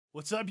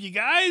What's up, you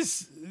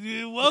guys?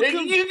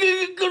 Welcome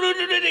to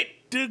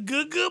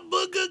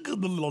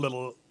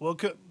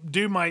welcome.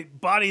 Dude, my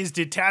body is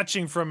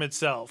detaching from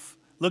itself.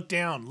 Look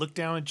down. Look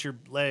down at your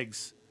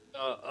legs.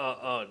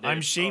 Dude.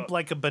 I'm shaped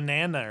like a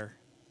banana.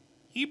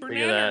 Eat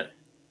banana. Look at that.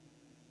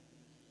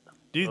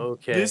 Dude,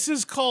 Okay. this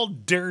is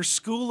called Der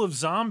School of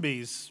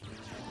Zombies.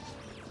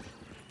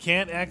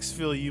 Can't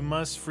exfil, you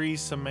must free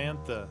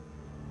Samantha.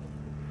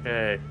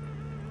 Okay.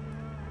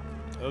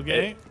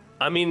 Okay?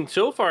 I mean,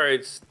 so far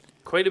it's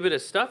quite a bit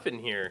of stuff in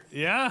here.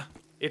 Yeah.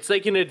 It's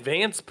like in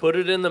advance, put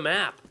it in the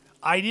map.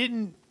 I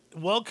didn't.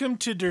 Welcome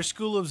to Der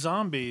School of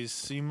Zombies.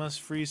 So you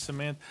must free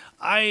Samantha.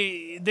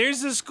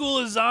 There's a school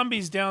of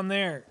zombies down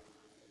there.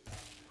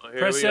 Oh, here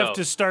Press we F go.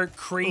 to start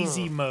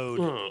crazy mode.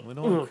 We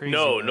don't want crazy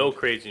mode. No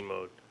crazy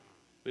mode.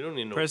 We don't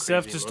need no Press crazy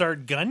F to mode.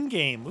 start gun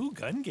game. Ooh,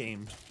 gun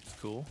game. It's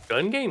cool.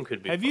 Gun game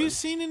could be Have fun. you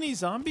seen any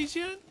zombies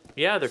yet?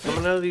 Yeah, they're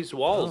coming out of these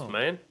walls, Oh.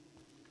 man.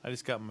 I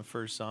just got my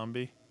first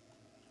zombie.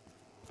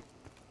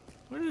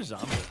 Where's a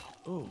zombie?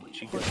 Oh,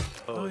 What you got?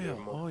 oh yeah. there are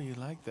more. Oh, you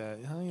like that?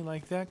 Huh? You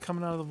like that?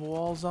 Coming out of the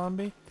wall,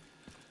 zombie.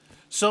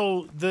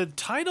 So the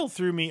title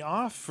threw me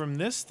off from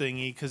this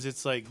thingy because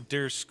it's like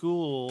Der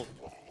School.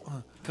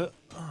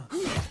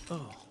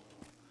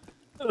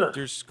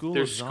 Der School.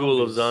 There's of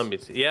School of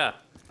Zombies. Zombies. Yeah.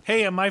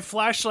 Hey, my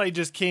flashlight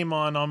just came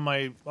on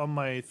my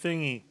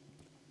thingy.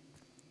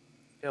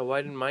 Yeah,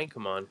 why didn't mine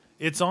come on?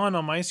 It's on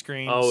my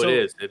screen. Oh, so, it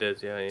is. It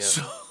is. Yeah, yeah.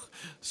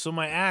 So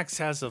my axe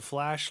has a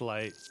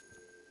flashlight.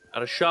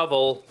 Got a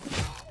shovel.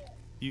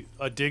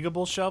 A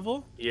diggable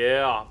shovel?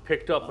 Yeah,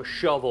 picked up a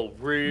shovel.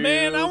 Real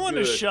Man, I want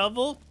a good.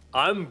 shovel.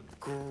 I'm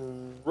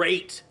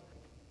great.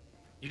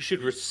 You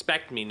should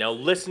respect me. Now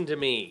listen to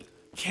me.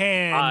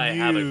 Can I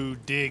have you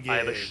dig it? I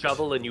have a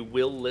shovel and you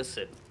will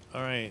listen.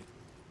 All right.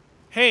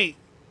 Hey,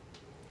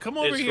 come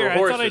over It's for here. I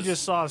thought I horses.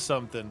 just saw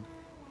something.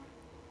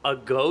 A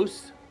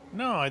ghost?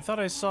 No, I thought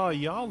I saw a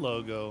y'all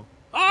logo.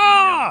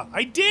 Ah,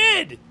 I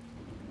did.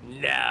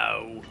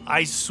 No.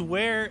 I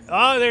swear.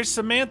 Oh, there's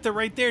Samantha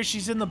right there.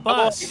 She's in the Oh,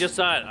 bus. I just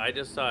saw it. I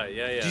just saw it.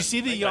 Yeah, yeah. Did you see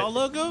the I y'all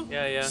got you. logo?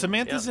 Yeah, yeah.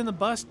 Samantha's yeah. in the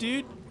bus,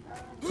 dude.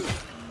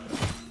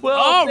 Well,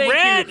 Oh, thank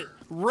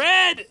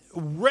red, you.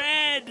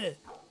 red.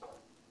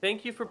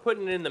 Thank you for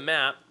putting it in the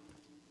map.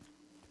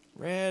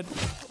 Red.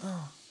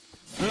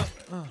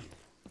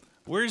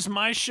 Where's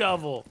my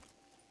shovel?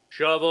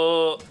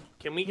 Shovel.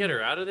 Can we get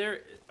her out of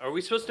there? Are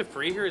we supposed to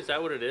free her? Is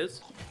that what it is?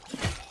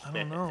 I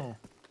don't know.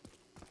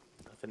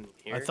 Nothing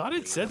here. I thought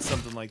it said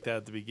something like that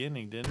at the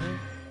beginning, didn't it?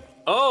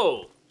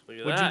 Oh, look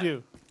at What'd that.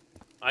 you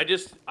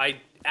do? I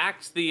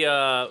axed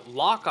the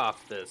lock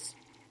off this.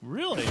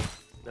 Really?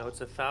 Now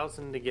it's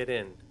 1,000 to get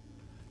in.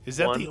 Is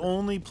that the One.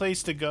 only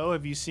place to go?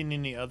 Have you seen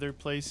any other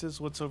places?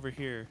 What's over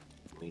here?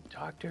 Can we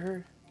talk to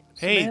her?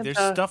 Hey, Samantha,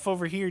 there's stuff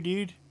over here,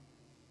 dude.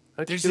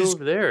 How'd there's you get this-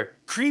 over there?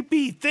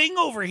 Creepy thing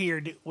over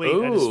here. Wait,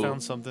 I just Ooh.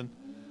 found something.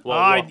 Whoa,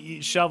 Ah,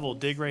 whoa. shovel.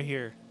 Dig right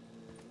here.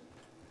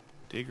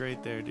 Dig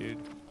right there, dude.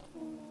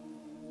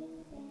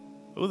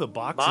 Oh, the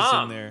box is in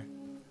Mom. there.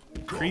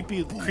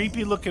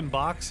 Creepy looking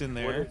box in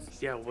there.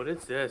 What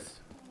is this?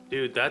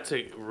 Dude, that's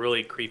a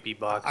really creepy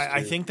box. I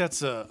too. think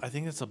that's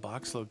a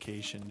box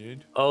location,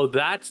 dude. Oh,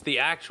 that's the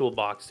actual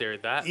box there.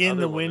 That In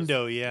other the one is-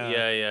 window, yeah.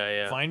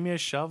 Yeah. Find me a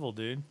shovel,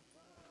 dude.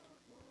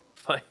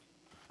 Fine.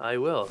 I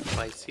will if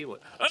I see one.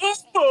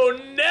 Oh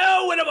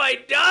no! What have I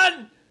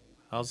done?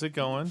 How's it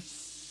going?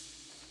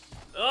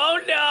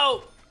 Oh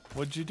no!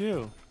 What'd you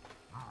do?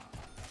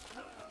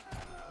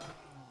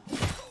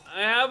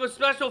 I have a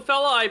special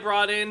fella I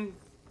brought in.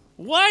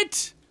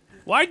 What?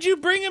 Why'd you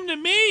bring him to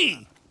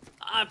me?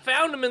 I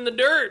found him in the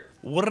dirt.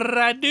 What did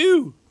I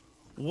do?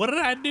 What did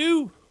I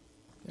do?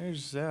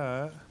 There's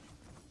that.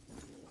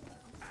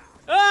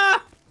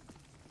 Ah!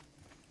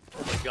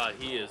 Oh my god,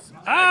 he is.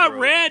 Ah,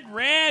 aggro.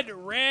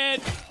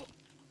 red.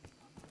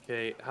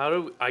 Okay,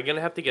 I'm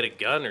gonna have to get a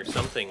gun or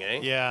something, eh?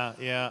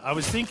 Yeah. I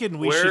was thinking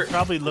we Where- should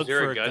probably is look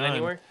there for a gun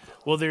anywhere?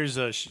 Well, there's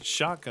a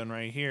shotgun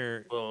right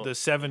here. Well, the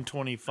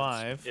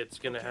 725. It's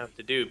gonna have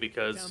to do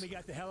because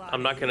Get the hell out I'm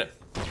of not here.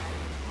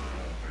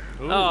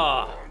 gonna.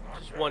 Ah,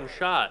 just one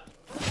shot.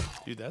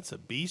 Dude, that's a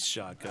beast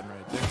shotgun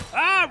right there.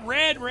 Ah,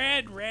 red.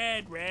 Red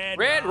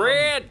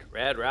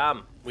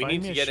ram. We Find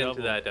need me to a get shovel.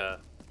 into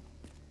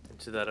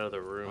that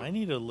other room. I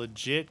need a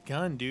legit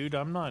gun, dude.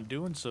 I'm not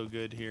doing so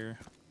good here.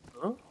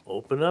 Oh,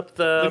 open up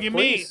the Look at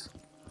place. me.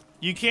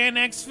 You can't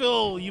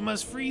exfil. You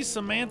must free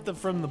Samantha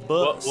from the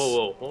Whoa, bus.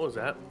 whoa. What was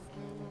that?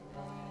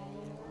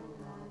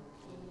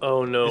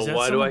 Oh no, Is that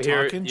why do I someone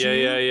hear talking it? to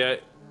you? Yeah.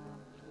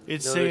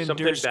 It's No, there's saying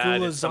something Der bad. School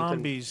of It's something-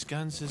 Zombies.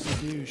 Guns is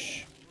a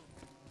douche.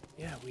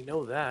 Yeah, we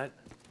know that.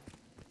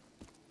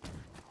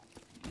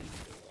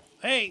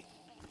 Hey,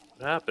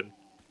 What happened?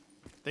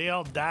 they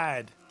all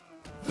died.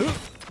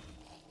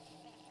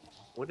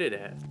 What did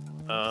it?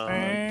 We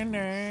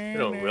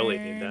don't really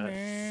need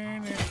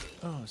that.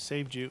 Oh,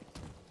 saved you.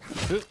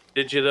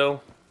 Did you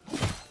though?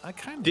 I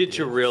kind of Did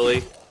you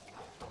really?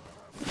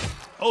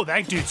 Oh,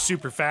 that dude's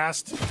super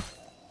fast.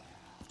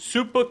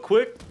 Super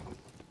quick.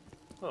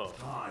 Oh,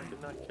 I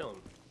did not kill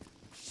him.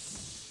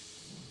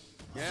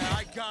 Yeah,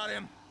 I got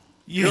him.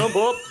 Jump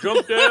up,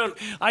 jump down.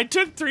 I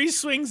took 3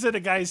 swings at a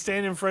guy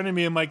standing in front of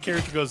me, and my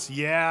character goes,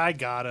 "Yeah, I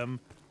got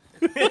him."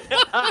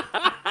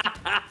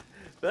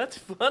 That's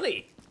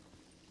funny.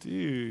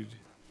 Dude.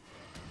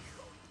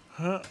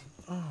 Huh?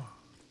 Oh.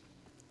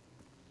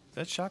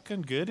 That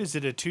shotgun good? Is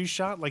it a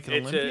 2-shot like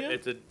an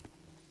Olympia?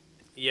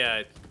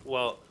 Yeah,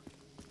 well,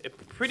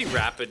 pretty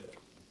rapid.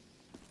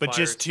 But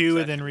just 2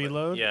 and then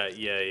reload?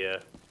 Yeah.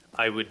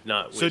 I would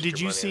not. So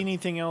did you see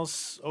anything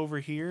else over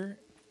here?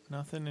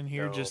 Nothing in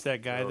here, just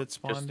that guy that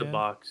spawned just the in?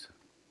 box.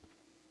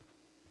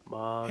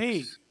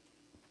 Hey,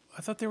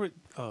 I thought there were...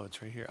 Oh,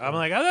 it's right here. I'm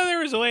like, I thought there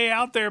was a way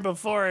out there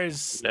before. I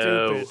was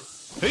stupid.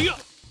 No.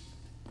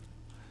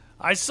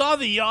 I saw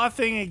the yaw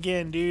thing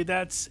again, dude.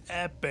 That's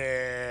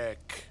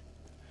epic.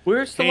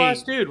 Where's the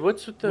last dude?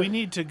 What's with the... We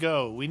need to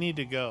go. We need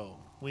to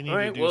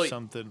do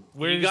something.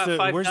 Where's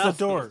the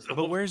door? So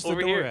but where's the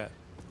door at?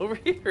 Over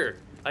here.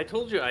 I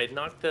told you I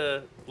knocked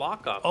the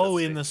lock off. Oh,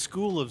 in the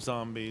school of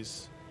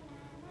zombies.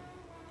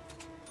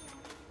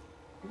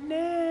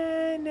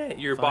 Nah.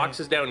 Your box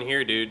is down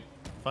here, dude.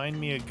 Find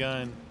me a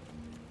gun.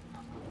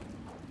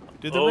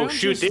 Did the round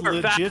just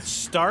legit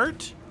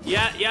start?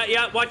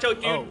 Yeah. Watch out,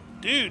 dude. Oh,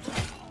 dude.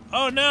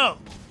 Oh, no.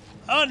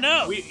 Oh,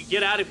 no.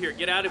 Get out of here.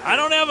 I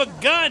don't have a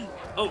gun.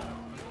 Oh.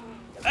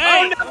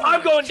 Hey. Oh, no.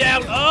 I'm going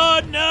down.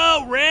 Oh,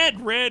 no. Red.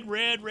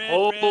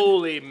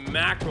 Holy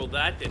mackerel.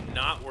 That did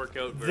not work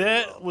out very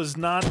well. That was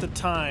not the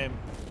time.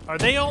 Are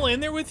they all in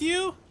there with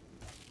you?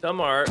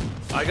 Some are.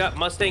 I got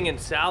Mustang and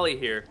Sally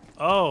here.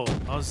 Oh,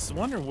 I was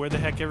wondering where the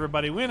heck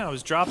everybody went. I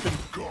was dropping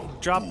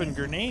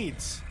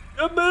grenades.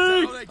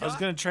 I was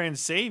gonna try and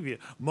save you,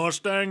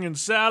 Mustang and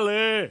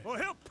Sally.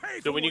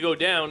 So when you go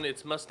down,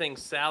 it's Mustang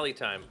Sally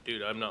time,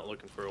 dude. I'm not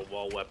looking for a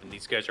wall weapon.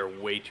 These guys are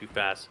way too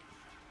fast.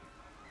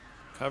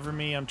 Cover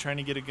me. I'm trying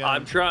to get a gun.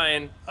 I'm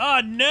trying. Oh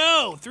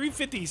no,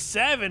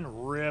 357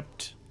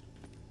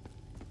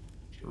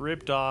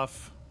 ripped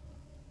off.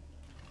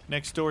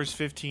 Next door's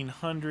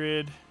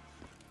 1500.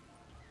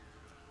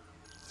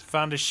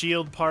 Found a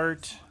shield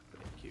part.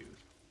 Thank you.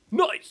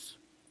 Nice.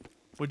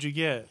 What'd you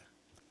get?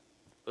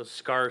 A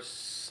Scar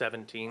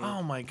 17.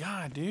 Oh my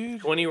god, dude.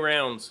 20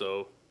 rounds,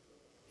 though.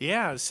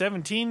 Yeah,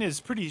 17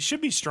 is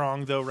should be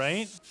strong though,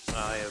 right?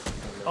 I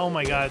have. Oh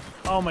my god,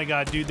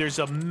 dude. There's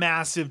a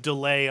massive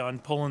delay on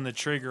pulling the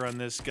trigger on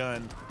this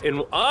gun.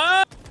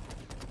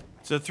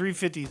 So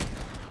 350.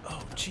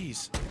 Oh,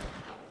 jeez.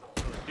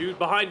 Dude,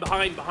 behind.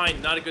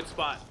 Not a good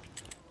spot.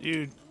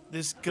 Dude,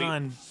 this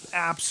gun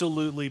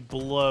absolutely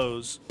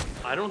blows.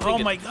 I don't think.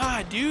 Oh my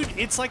god, dude!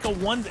 It's like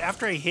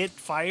after I hit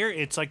fire,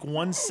 it's like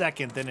 1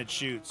 second, then it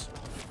shoots.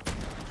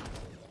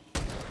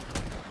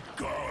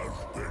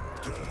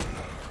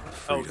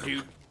 Oh,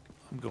 dude.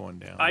 I'm going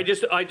down. I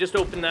just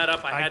opened that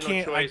up. I had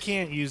no choice. I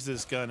can't use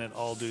this gun at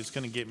all, dude. It's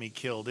gonna get me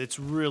killed. It's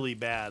really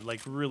bad,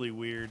 like really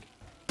weird.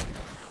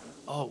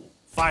 Oh,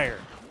 fire!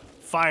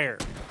 What?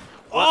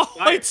 Oh,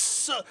 fire.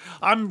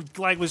 I'm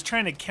like was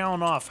trying to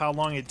count off how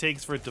long it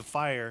takes for it to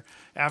fire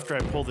after I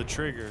pull the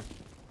trigger.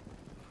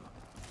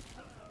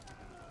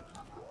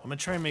 I'm gonna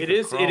try and make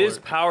it crawler. It is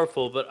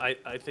powerful, but I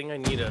think I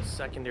need a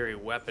secondary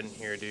weapon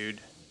here,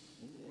 dude.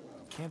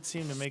 Can't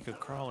seem to make a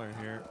crawler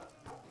here.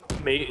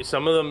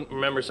 Some of them,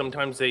 remember,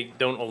 sometimes they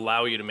don't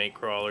allow you to make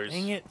crawlers.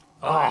 Dang it.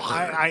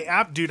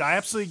 Dude, I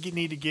absolutely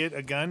need to get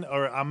a gun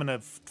or I'm gonna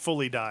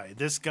fully die.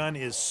 This gun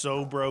is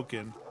so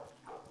broken.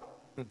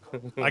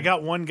 I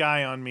got one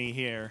guy on me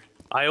here.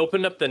 I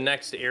opened up the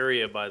next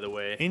area, by the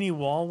way. Any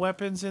wall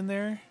weapons in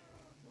there?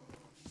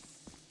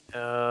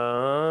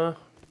 I'm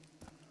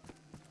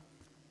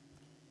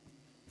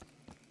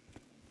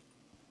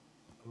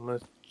gonna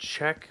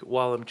check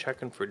while I'm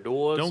checking for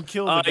doors. Don't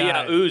kill the guy.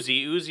 Yeah,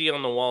 Uzi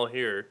on the wall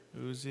here.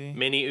 Uzi?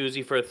 Mini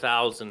Uzi for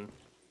 1,000.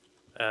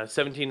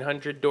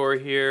 1,700 door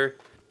here.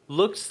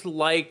 Looks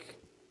like,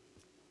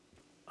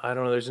 I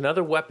don't know, there's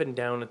another weapon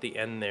down at the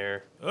end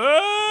there.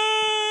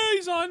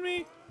 He's on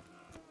me.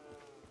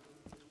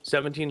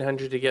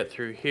 1,700 to get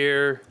through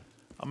here.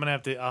 I'll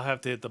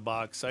have to hit the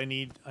box. I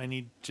need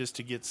just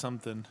to get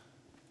something.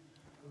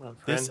 On,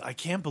 I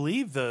can't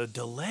believe the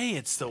delay.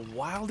 It's the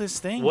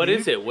wildest thing. What dude.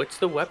 is it? What's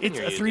the weapon It's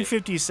you're a using?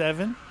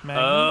 357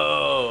 Magnum.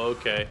 Oh,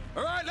 okay.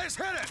 All right, let's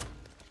hit it.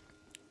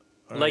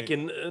 Like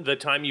in the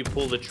time you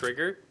pull the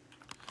trigger?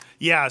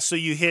 Yeah, so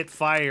you hit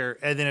fire,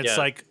 and then it's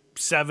like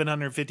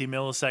 750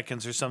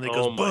 milliseconds or something. It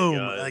goes boom.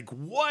 God. Like,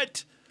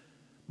 what?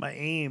 My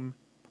aim's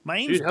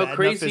Dude, bad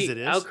enough as it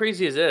is. How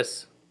crazy is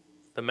this?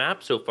 The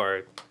map so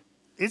far.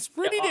 It's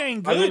pretty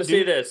dang good, I'm going to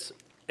dude. say this.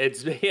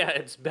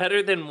 It's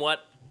better than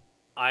what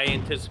I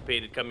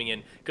anticipated coming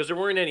in. Because there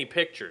weren't any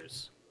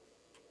pictures.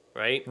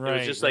 Right? It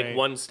was just like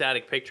one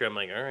static picture. I'm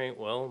like, all right,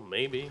 well,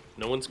 maybe.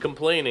 No one's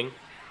complaining.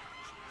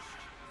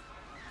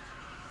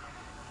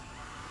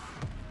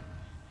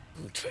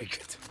 We'll take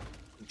it.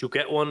 Did you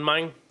get one,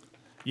 mine?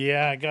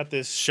 Yeah, I got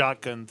this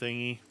shotgun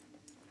thingy.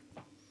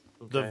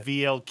 Okay.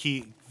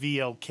 The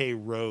VLK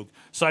Rogue.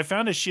 So I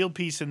found a shield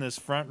piece in this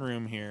front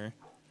room here.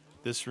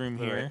 This room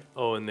here. Right.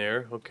 Oh, in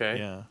there? Okay.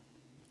 Yeah.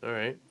 All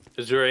right.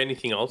 Is there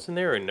anything else in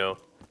there or no?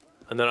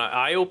 And then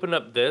I opened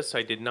up this.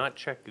 I did not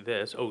check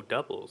this. Oh,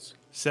 doubles.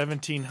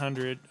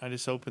 1700. I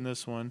just opened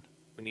this one.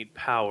 We need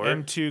power.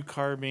 M2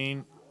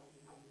 carbine.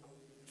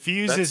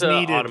 Fuse That's is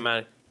needed.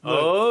 Automatic.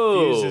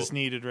 Look, fuse is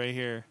needed right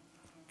here.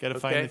 Gotta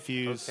find the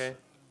fuse. Okay.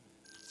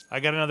 I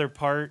got another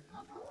part.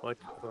 What?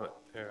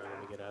 Here,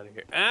 let me get out of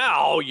here.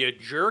 Ow, you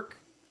jerk.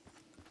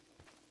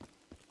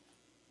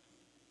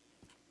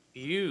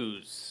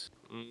 Fuse.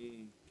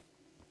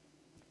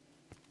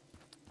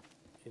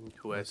 That's a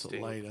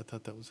Interesting. light. I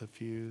thought that was a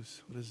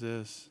fuse. What is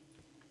this?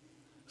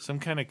 Some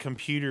kind of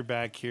computer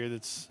back here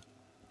that's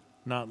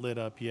not lit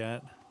up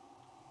yet.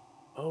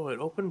 Oh, it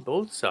opened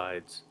both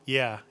sides.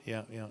 Yeah.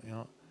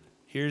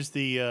 Here's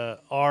the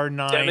R9.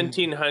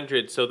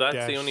 1700. So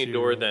that's the only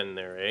door 0. then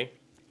there, eh?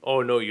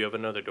 Oh no, you have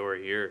another door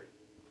here.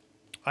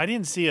 I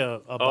didn't see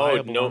a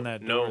Bible on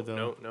that door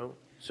though. No.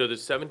 So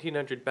there's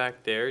 1700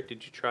 back there.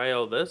 Did you try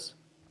all this?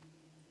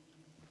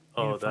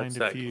 Oh, that's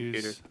that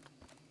computer.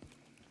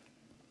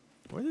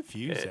 Where the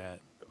fuse at?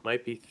 It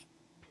might be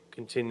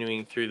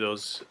continuing through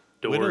those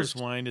doors. Widow's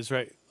wine is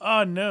right.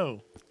 Oh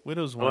no,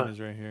 Widow's wine is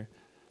right here.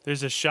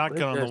 There's a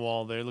shotgun on the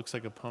wall there. It looks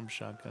like a pump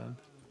shotgun.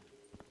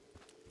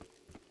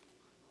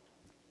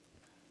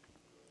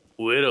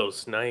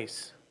 Widow's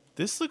nice.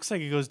 This looks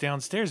like it goes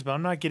downstairs, but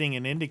I'm not getting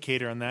an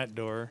indicator on that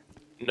door.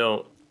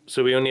 No.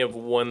 So we only have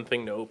one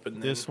thing to open.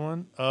 Then. This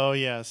one? Oh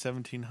yeah,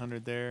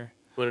 1700 there.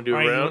 Want to do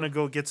All a right, round? you want to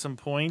go get some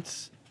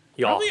points?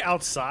 Yeah. Probably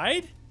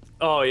outside?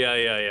 Oh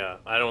yeah.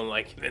 I don't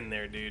like it in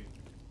there, dude.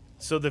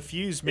 So the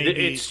fuse may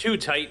be... It's too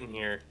tight in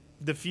here.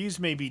 The fuse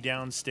may be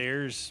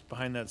downstairs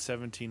behind that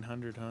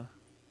 1700,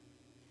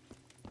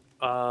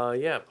 huh?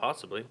 Yeah,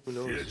 possibly. Who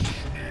knows?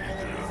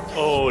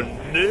 Oh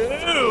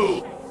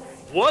no!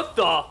 What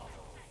the?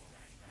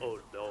 Oh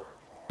no!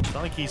 It's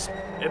not like he's...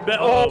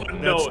 Oh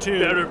no! That's two. It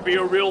better be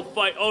a real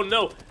fight. Oh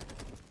no!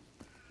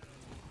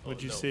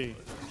 What'd you see?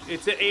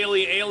 It's an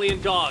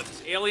alien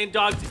dogs, and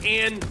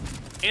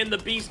the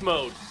beast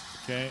mode.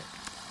 Okay.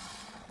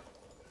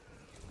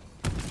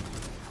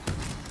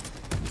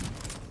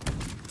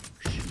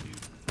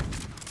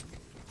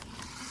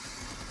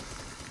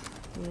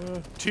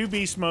 Two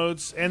beast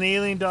modes, and the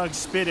alien dogs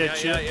spit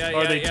at you,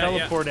 or they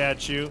teleport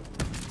at you.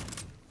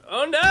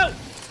 Oh no!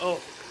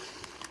 Oh.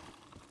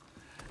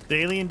 The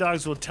alien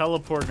dogs will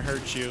teleport and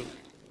hurt you.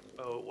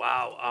 Oh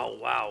wow! Oh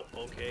wow!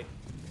 Okay.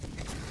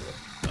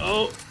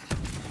 Oh.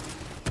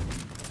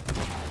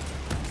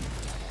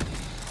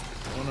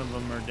 One of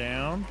them are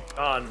down.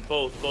 On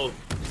both.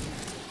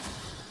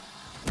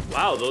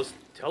 Wow, those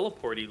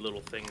teleporty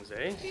little things,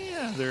 eh?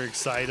 Yeah, they're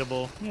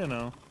excitable, you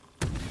know.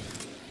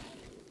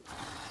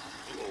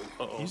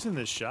 Uh-oh. Using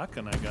this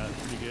shotgun I got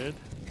pretty good.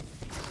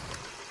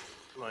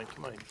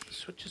 Come on.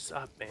 Switch this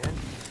up, man.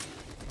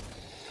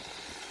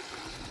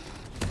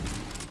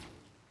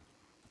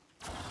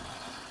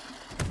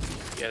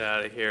 Get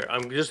out of here.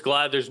 I'm just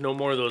glad there's no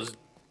more of those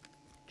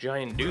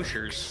giant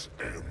douchers.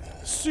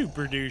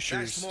 Super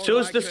douchers. So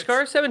is the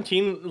Scar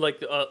 17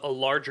 like a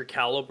larger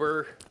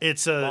caliber?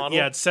 It's a model?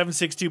 Yeah, it's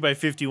 7.62 by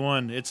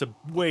 51. It's a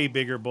way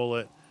bigger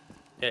bullet.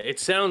 Yeah, it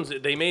sounds.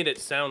 They made it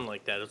sound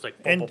like that. It's like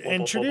And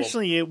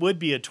traditionally it would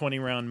be a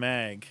 20-round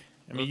mag.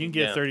 I mean, you can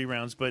get 30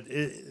 rounds, but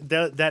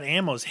that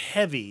ammo's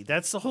heavy.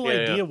 That's the whole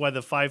idea why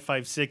the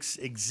 5.56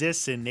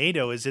 exists in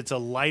NATO. Is it's a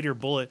lighter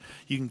bullet.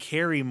 You can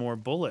carry more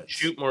bullets,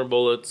 shoot more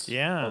bullets.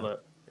 Yeah. All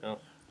that. Yeah.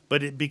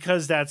 But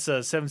because that's a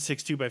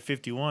 7.62 by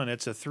 51,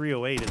 it's a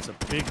 308. It's a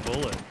big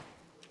bullet,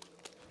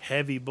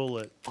 heavy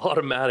bullet.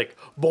 Automatic.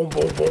 Boom.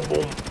 Dude,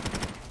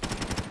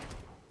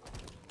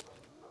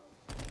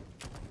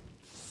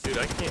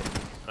 I can't.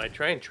 I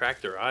try and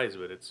track their eyes,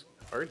 but it's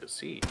hard to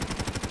see.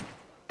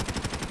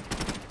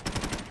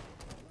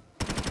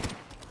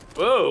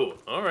 Whoa!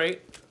 All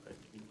right.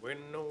 We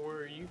don't know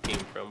where you came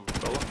from,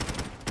 fella.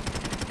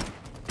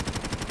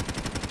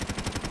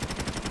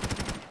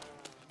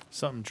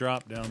 Something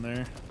dropped down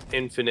there.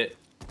 Infinite.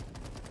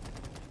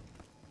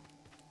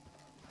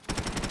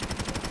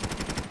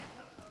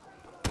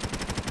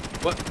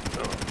 What?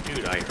 Oh,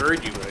 dude, I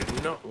heard you, but I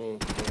didn't know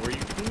where you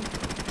came from.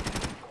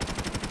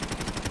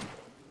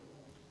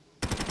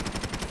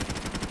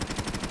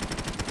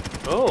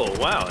 Oh,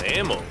 wow,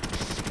 ammo.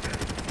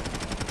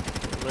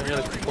 I'm not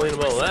gonna complain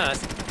about that.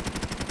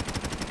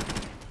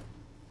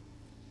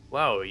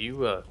 Wow,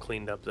 you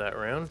cleaned up that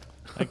round.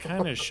 I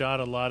kind of shot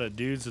a lot of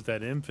dudes with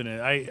that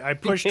infinite. I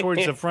pushed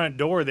towards the front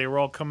door. They were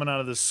all coming out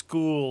of the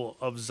school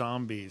of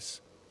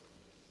zombies.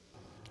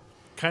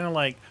 Kind of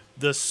like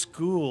the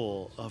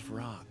school of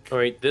rock. All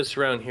right, this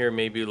round here,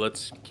 maybe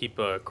let's keep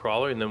a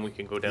crawler, and then we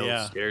can go down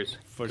the stairs.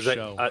 For sure.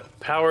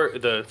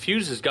 The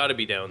fuse has got to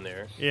be down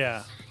there.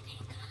 Yeah.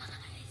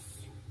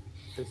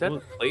 Is that a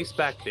place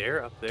back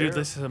there, up there? Dude,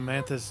 this is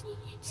Samantha's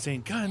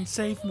saying, "Gun,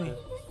 save me."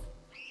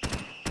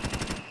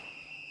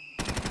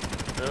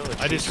 Oh,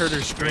 I just heard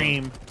her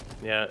scream.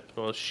 Yeah,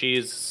 well,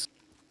 she's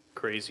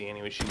crazy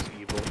anyway. She's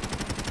evil.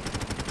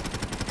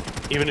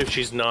 Even if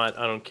she's not,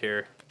 I don't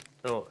care.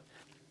 Oh,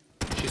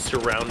 she's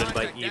surrounded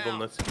by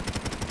evilness.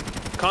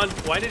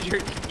 Why did your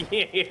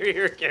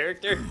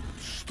character?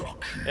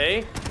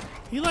 Hey?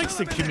 He likes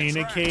to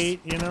communicate,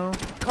 you know?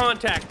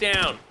 Contact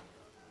down.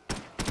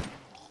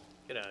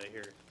 Get out of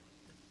here.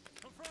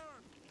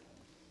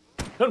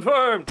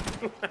 Confirmed.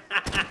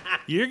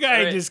 Your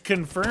guy right. just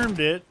confirmed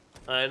it.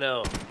 I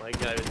know. My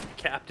guy is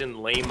Captain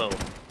Lamo.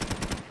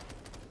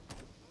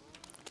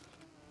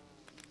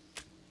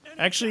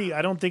 Actually,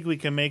 I don't think we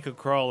can make a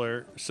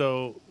crawler,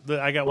 so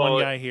I got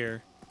one guy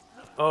here.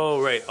 Oh,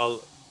 right.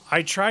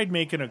 I tried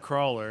making a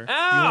crawler.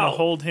 Ow! You want to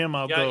hold him?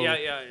 I'll go.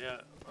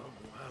 Yeah. Oh,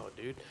 wow,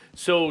 dude.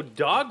 So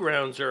dog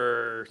rounds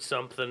are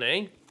something,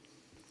 eh?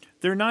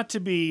 They're not to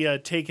be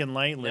taken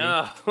lightly.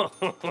 No.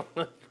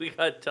 We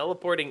got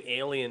teleporting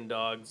alien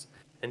dogs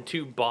and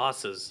 2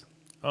 bosses.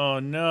 Oh,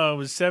 no. It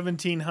was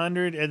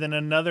 1,700 and then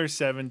another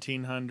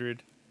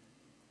 1,700.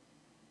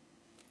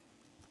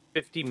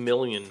 50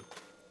 million.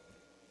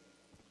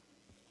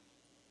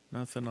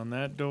 Nothing on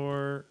that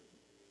door.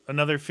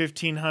 Another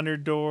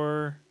 1,500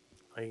 door.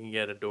 I can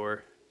get a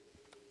door.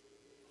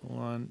 Hold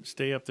on.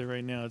 Stay up there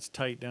right now. It's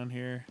tight down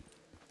here.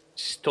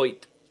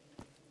 Stoit.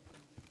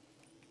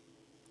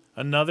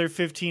 Another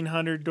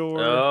 1,500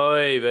 door.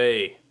 Oy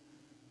vey.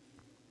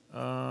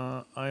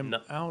 I'm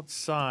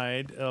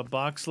outside.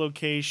 Box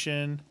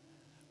location.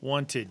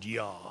 Wanted,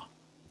 yaw.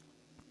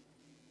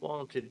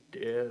 Wanted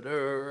dead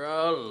or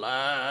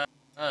alive.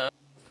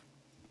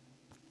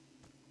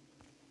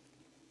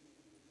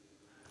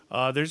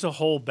 There's a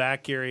whole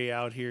back area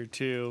out here,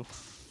 too.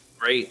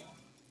 Great.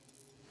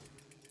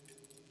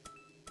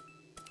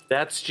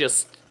 That's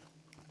just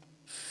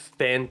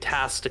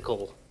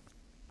fantastical.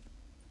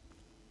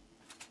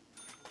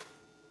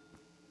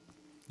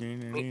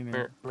 Can't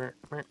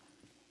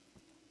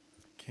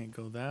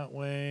go that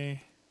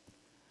way.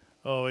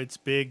 Oh, it's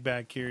big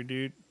back here,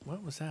 dude.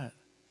 What was that?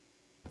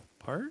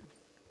 Part?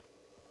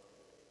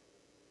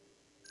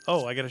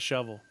 Oh, I got a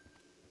shovel.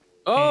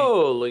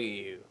 Oh, look at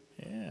you.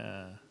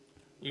 Yeah.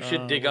 You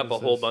should dig up a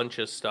whole bunch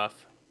of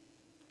stuff.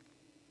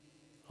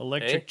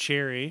 Electric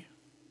cherry.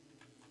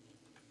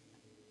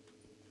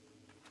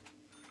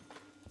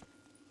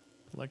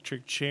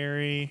 Electric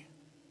cherry.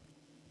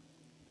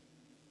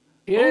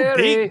 Oh,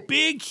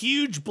 big,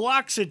 huge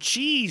blocks of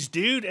cheese,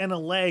 dude, and a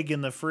leg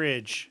in the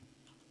fridge.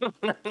 Oh,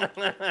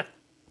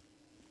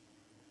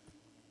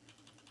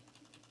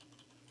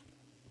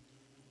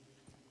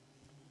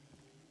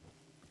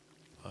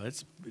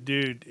 it's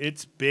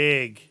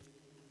big.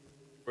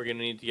 We're gonna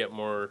need to get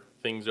more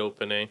things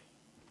open, eh?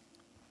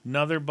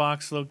 Another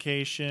box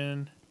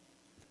location.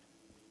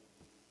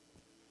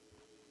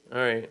 All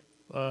right.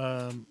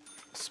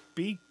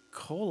 Speak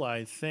cola,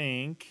 I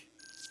think.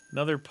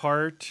 Another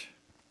part.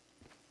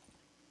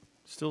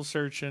 Still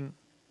searching.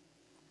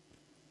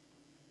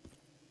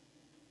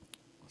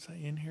 Was I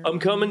in here? I'm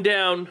coming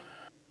down.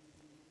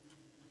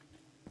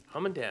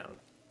 Coming down.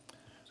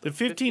 The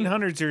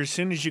 1,500s are as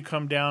soon as you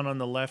come down on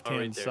the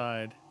left-hand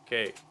side.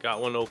 Okay, got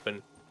one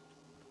open.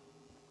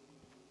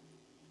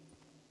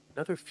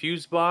 Another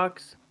fuse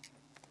box.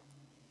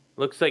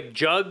 Looks like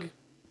jug.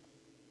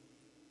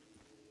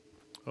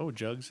 Oh,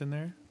 jug's in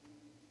there.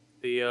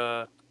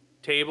 The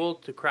table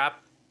to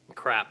crap.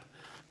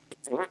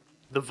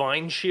 The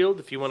vine shield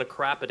if you want to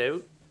crap it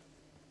out.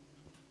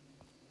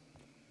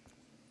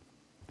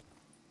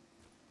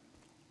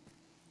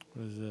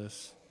 What is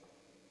this?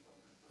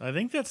 I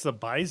think that's the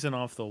bison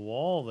off the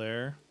wall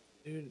there.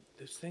 Dude,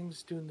 this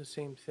thing's doing the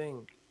same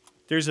thing.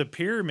 There's a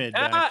pyramid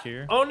back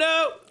here. Oh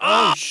no!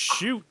 Oh,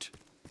 shoot!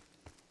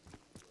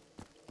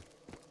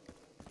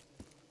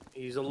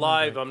 He's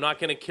alive. I'm not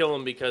gonna kill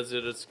him because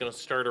it's gonna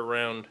start a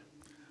round.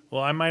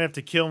 Well, I might have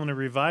to kill him to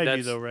revive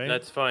you, though, right?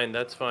 That's fine.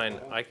 That's fine.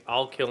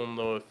 I'll kill him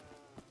though.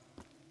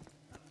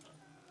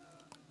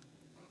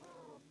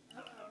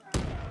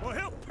 Well,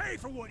 he'll pay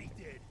for what he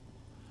did.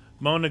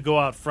 Mona, go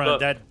out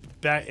front.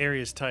 That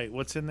area's tight.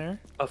 What's in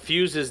there? A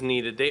fuse is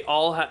needed. They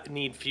all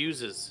need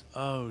fuses.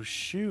 Oh,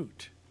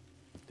 shoot.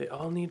 They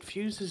all need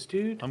fuses,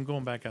 dude. I'm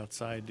going back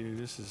outside, dude.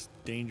 This is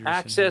dangerous.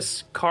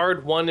 Access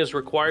card 1 is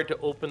required to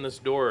open this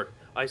door.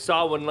 I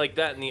saw one like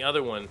that in the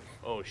other one.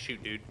 Oh,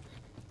 shoot, dude.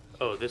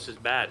 Oh, this is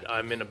bad.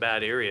 I'm in a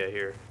bad area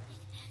here.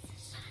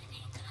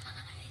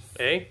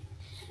 Hey?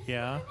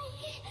 Yeah.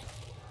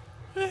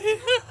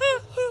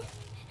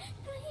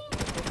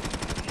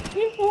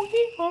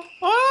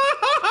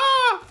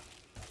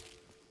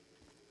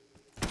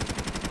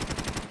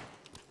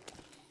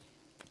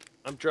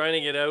 I'm trying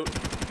to get out.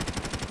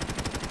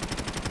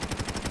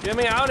 Get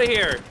me out of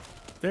here.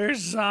 There's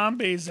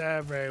zombies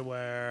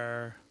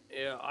everywhere.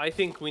 Yeah, I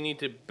think we need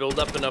to build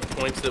up enough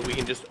points that we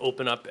can just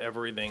open up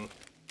everything.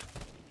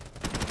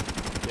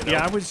 You know?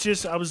 Yeah, I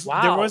was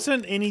Wow. There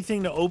wasn't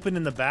anything to open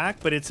in the back,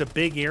 but it's a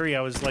big area.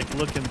 I was like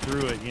looking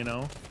through it, you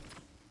know?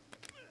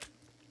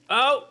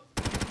 Oh!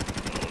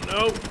 Oh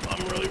no,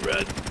 I'm really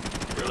red.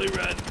 Really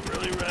red,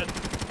 really red.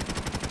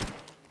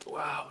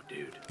 Wow,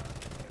 dude.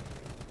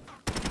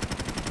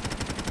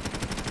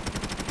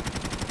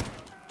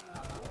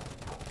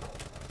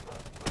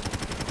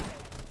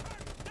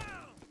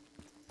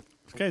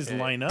 These guys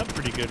line up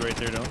pretty good right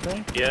there, don't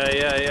they?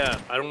 Yeah.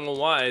 I don't know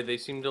why. They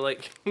seem to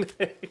like go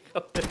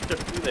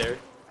through there.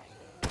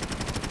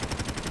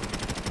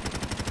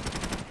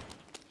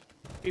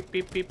 Beep,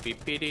 beep, beep,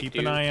 beep, beep, Keep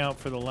an eye out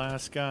for the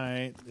last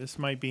guy. This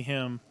might be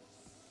him.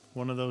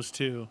 One of those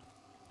two.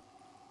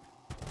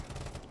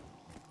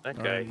 That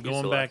guy. Right,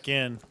 going back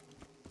in.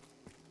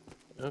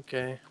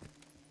 Okay.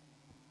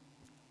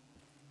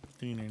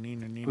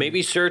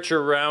 Maybe search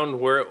around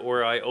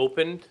where I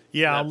opened.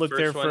 Yeah, I'll look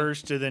there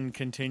first to then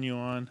continue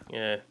on.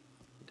 Yeah.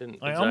 Didn't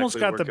I almost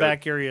got the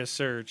back area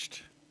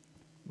searched.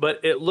 But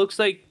it looks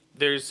like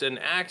there's an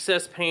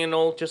access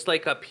panel, just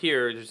like up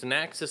here. There's an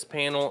access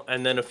panel,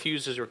 and then a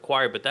fuse is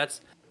required. But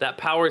that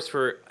powers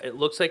for. It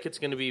looks like it's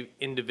going to be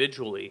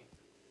individually,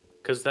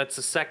 because that's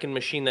the second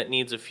machine that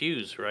needs a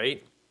fuse,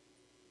 right?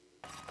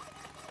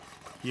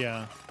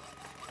 Yeah.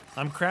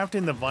 I'm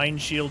crafting the vine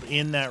shield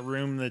in that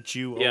room that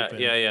you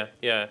opened.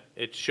 Yeah.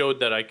 It showed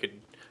that I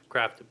could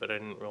craft it, but I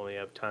didn't really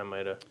have time. I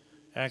had a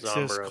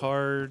access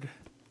card.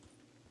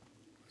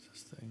 What's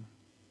this thing?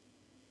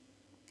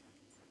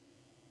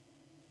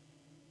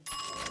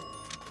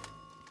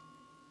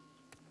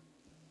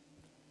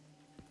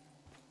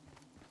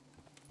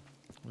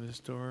 This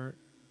door,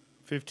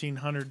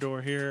 1500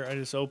 door here. I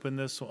just opened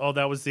this one. Oh,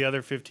 that was the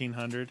other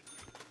 1500.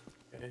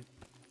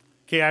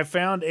 Okay, I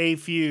found a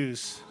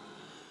fuse.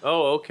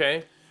 Oh,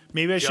 okay.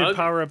 Maybe I should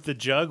power up the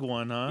jug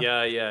one, huh?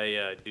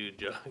 Yeah. Dude,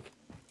 jug.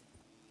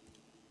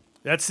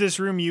 That's this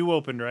room you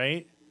opened,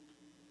 right?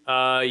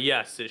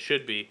 Yes, it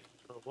should be.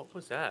 Oh, what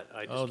was that?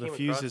 The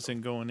fuse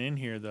isn't going in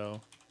here,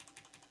 though.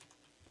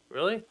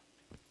 Really?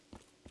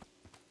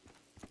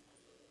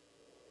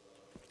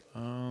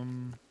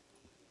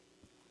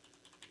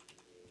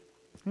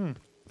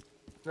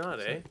 Not,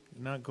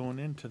 Not going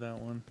into that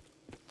one.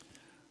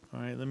 All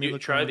right, let me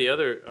try the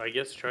other. I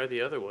guess try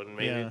the other one,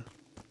 maybe. Yeah.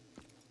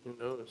 Who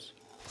knows?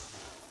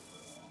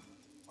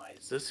 Why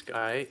is this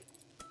guy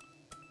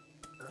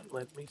not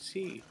letting me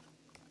see?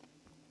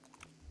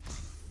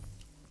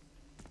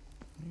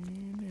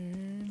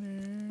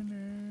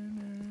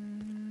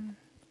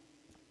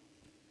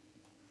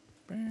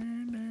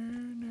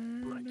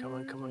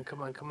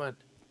 Come on.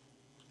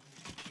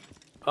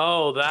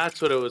 Oh,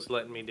 that's what it was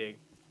letting me dig.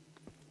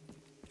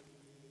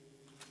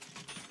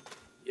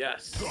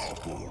 Yes.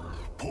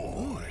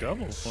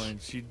 Double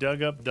points. You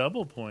dug up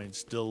double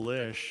points.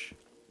 Delish.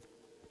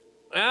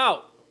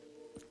 Ow!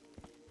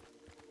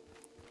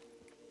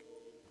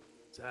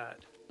 What's that?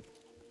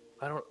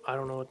 I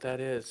don't know what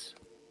that is.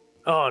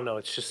 Oh no,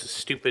 it's just a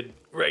stupid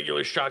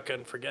regular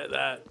shotgun. Forget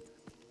that.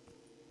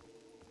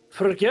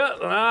 Forget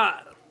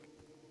that.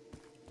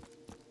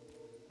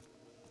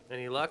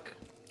 Any luck?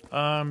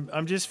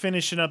 I'm just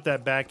finishing up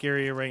that back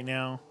area right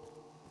now.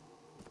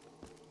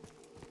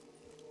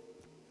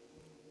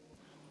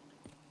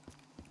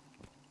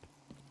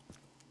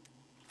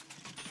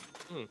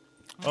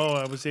 Oh,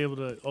 I was able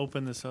to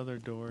open this other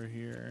door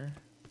here.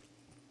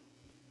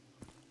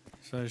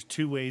 So there's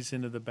two ways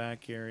into the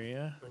back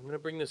area. I'm gonna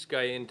bring this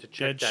guy in to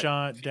check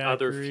that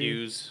other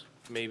fuse.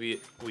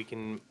 Maybe we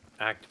can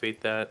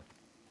activate that.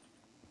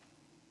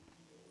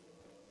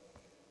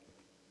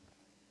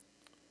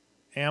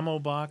 Ammo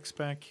box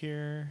back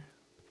here.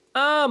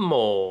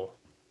 Ammo.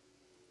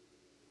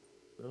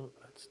 Oh,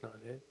 that's not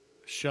it.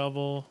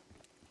 Shovel.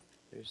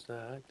 There's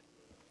that.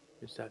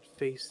 There's that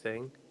face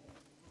thing.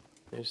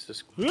 There's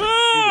this.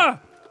 Ah!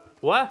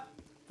 What?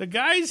 The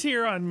guy's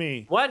here on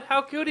me. What?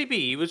 How could he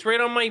be? He was right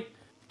on my.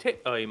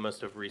 Oh, he must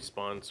have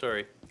respawned.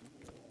 Sorry.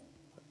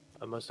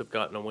 I must have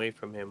gotten away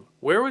from him.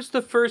 Where was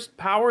the first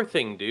power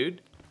thing,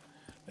 dude?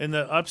 In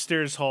the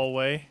upstairs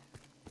hallway.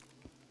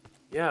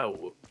 Yeah.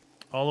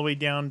 All the way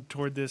down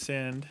toward this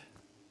end.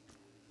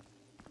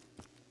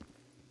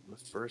 The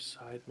first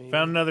side, maybe?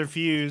 Found another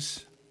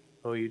fuse.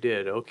 Oh, you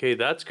did? Okay,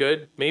 that's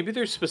good. Maybe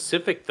they're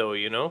specific, though,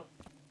 you know?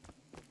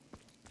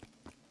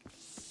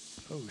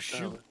 Oh,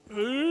 shoot.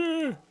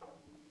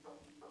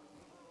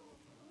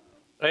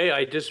 Hey,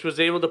 I just was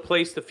able to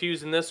place the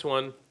fuse in this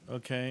one.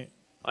 Okay.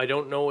 I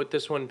don't know what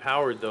this one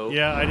powered, though.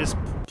 Yeah, I just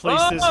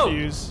placed this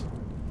fuse.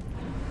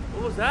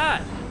 What was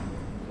that?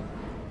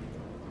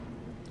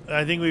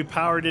 I think we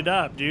powered it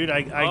up, dude.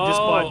 I just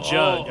bought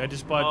Jug. I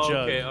just bought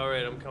Jug. Okay, all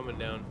right, I'm coming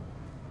down.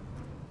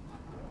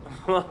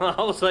 I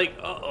was like,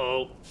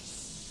 uh-oh.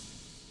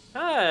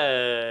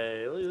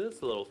 Hey, look at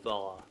this little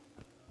fella.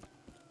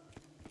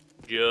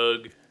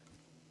 Jug.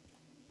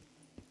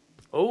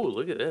 Oh,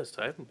 look at this.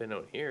 I haven't been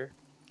out here.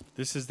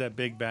 This is that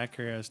big back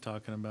area I was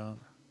talking about.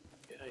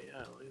 Yeah,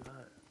 look at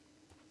that.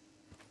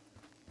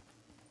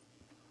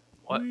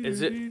 What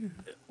is it?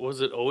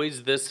 Was it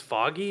always this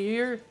foggy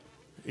here?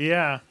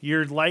 Yeah,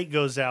 your light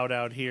goes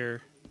out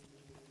here.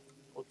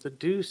 What's the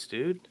deuce,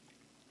 dude?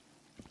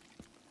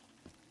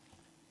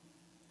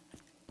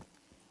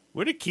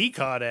 Where the key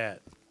card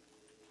at?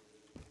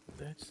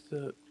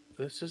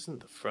 This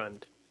isn't the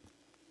front.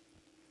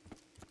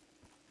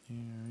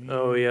 Yeah.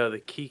 Oh yeah, the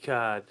key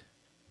card.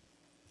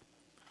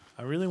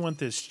 I really want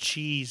this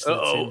cheese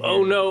that's in here.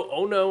 Oh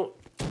no.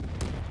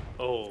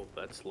 Oh,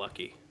 that's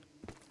lucky.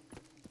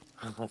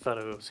 I thought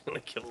I was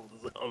gonna kill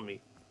the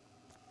zombie.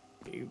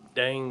 You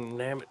dang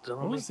nabbit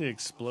zombie. What was the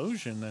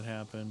explosion that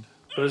happened?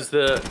 It was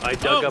I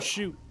dug up.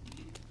 Shoot.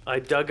 I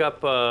dug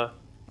up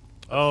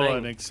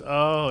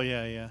Oh,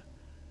 yeah.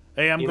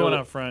 Hey, I'm going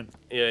out front.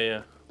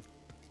 Yeah.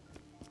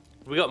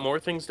 We got more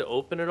things to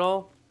open at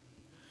all?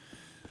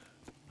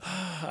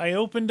 I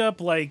opened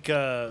up like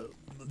one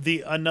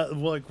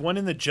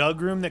in the jug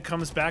room that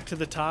comes back to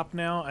the top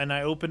now, and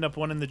I opened up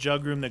one in the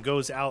jug room that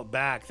goes out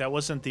back. That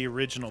wasn't the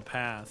original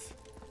path.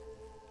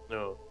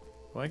 No.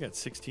 Well, I got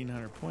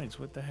 1,600 points.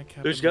 What the heck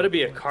happened? There's got to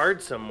be a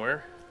card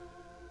somewhere.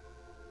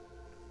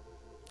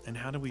 And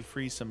how do we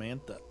free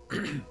Samantha?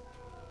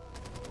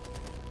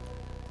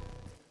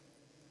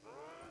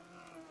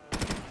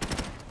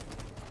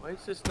 Why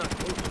is this not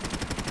moving?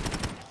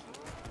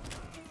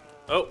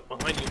 Oh,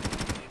 behind you.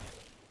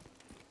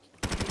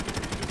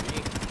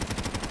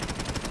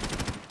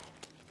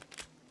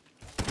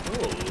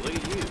 Oh, look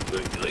at you.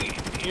 Look at you.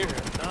 Here.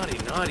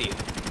 Naughty.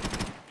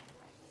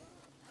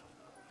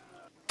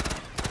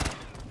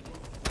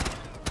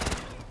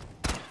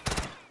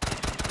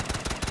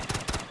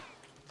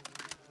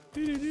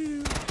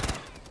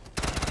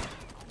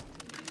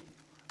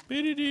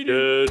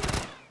 Good.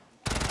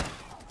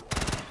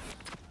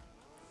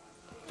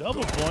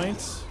 Double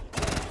points.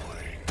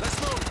 Let's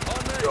move.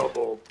 On me.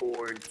 Double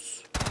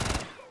points.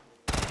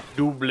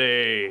 Double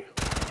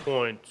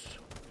points.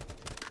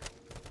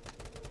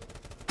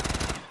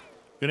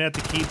 Gonna have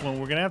to keep one.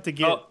 We're gonna have to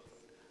get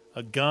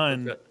a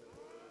gun.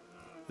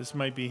 This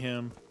might be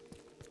him.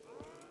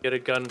 Get a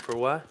gun for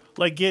what?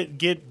 Like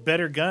get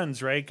better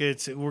guns, right?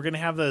 We're gonna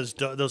have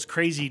those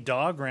crazy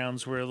dog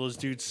rounds where those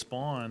dudes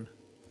spawn.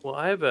 Well,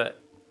 I have a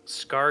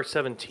Scar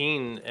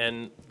 17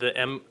 and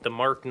the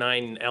Mark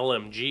 9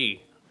 LMG.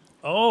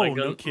 Oh,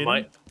 no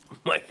kidding.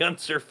 My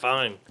guns are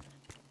fine.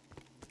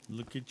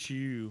 Look at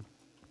you.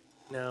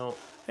 Now,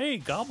 hey,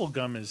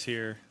 Gobblegum is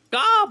here.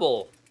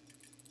 Gobble.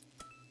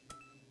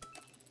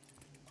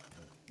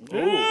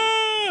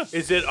 Ah!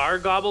 Is it our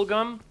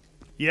Gobblegum?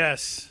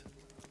 Yes.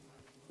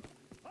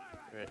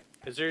 Right.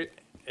 Is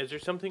there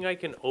something I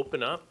can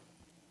open up?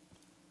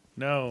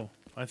 No,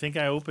 I think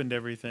I opened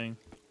everything.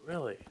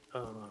 Really?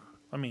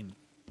 I mean,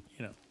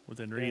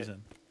 within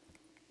reason.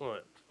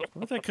 What? What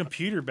about that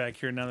computer back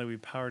here now that we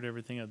powered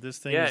everything up? This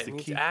thing Yeah, is the it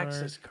needs key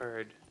access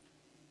card.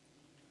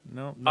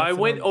 No, I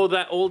went. Oh,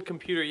 that old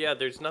computer. Yeah,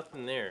 there's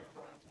nothing there.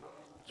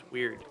 It's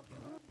weird.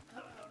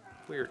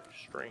 Weird,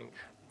 strange.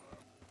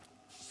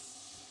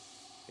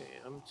 Okay,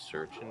 I'm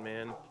searching,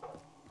 man.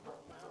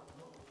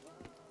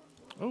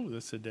 Oh,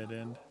 that's a dead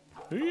end.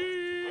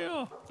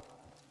 Yeah.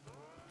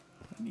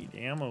 I need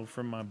ammo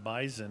from my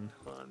bison.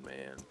 Come on,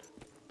 man.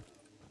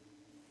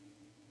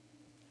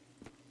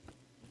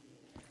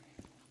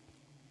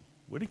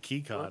 What a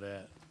keycard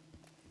at?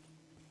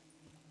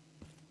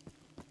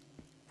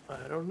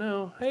 I don't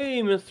know.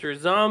 Hey, Mr.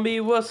 Zombie,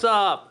 what's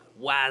up?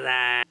 What's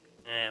up?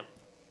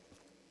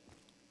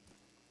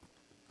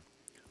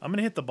 I'm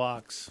gonna hit the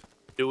box.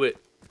 Do it.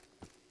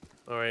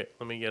 All right,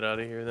 let me get out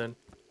of here then.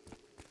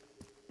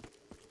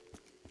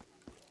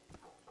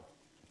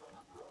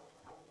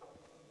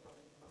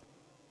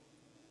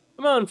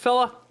 Come on,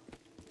 fella.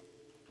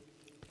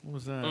 What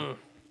was that?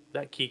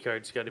 That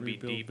keycard's got to be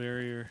Rebuild deep.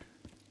 barrier.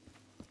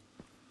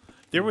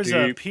 There was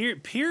a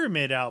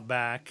pyramid out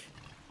back,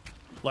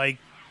 like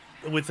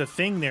with a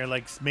thing there,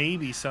 like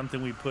maybe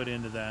something we put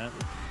into that.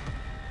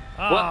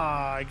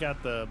 Ah, I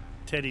got the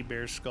teddy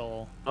bear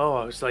skull. Oh,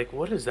 I was like,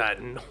 what is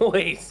that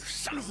noise?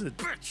 Son of a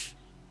bitch!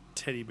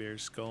 Teddy bear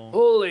skull.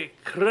 Holy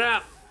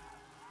crap!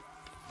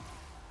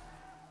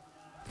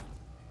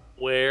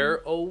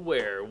 Where, oh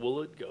where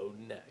will it go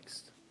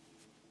next?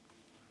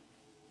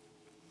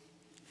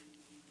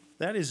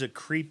 That is a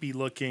creepy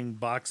looking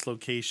box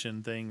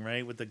location thing,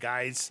 right? With the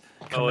guys.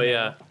 Oh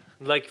yeah,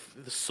 like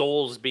the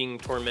souls being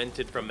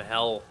tormented from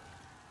hell.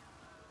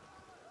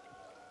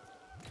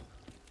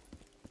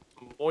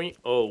 Boing.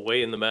 Oh,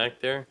 way in the back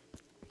there.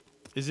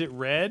 Is it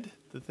red?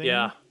 The thing?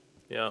 Yeah.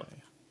 Yeah.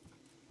 Okay.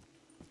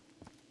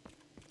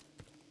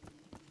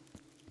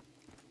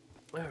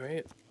 All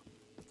right.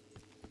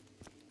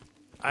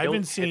 I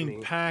haven't seen me.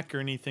 pack or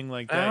anything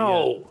like that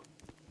Ow! yet.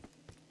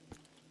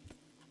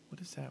 What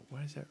is that?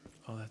 Why is that?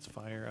 Oh, that's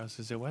fire. I was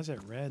gonna say, why is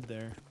that red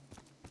there?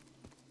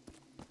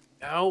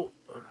 Ow!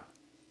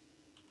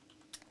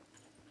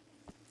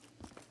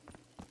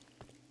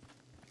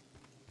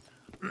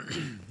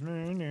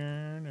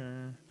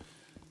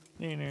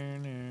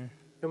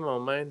 Come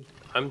on, man.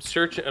 I'm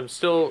searching. I'm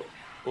still.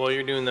 While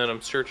you're doing that,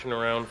 I'm searching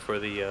around for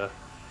the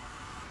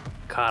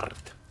card.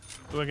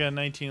 Oh, I got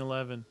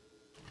 1911.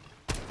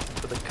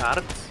 For the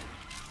cards?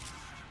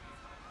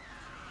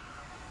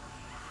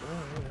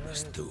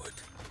 Let's do it.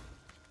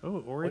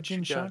 Oh,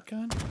 origin you got?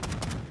 shotgun?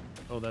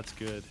 Oh, that's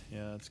good.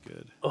 Yeah, that's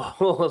good.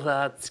 Oh,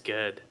 that's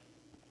good.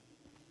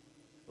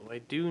 Oh, I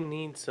do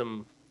need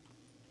some.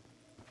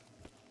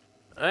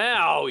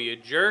 Ow, you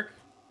jerk!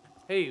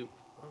 Hey,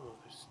 oh,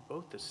 there's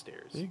both the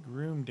stairs. Big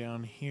room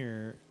down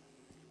here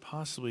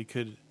possibly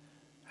could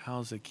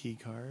house a key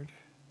card.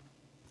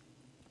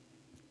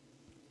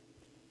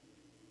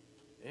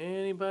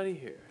 Anybody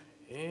here?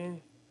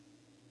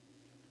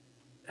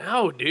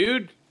 Ow,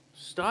 dude!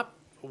 Stop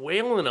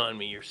wailing on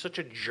me. You're such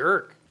a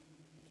jerk.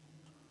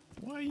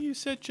 Why are you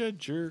such a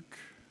jerk?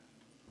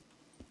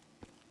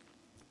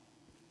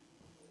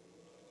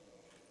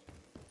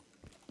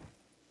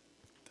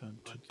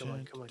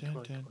 Nothing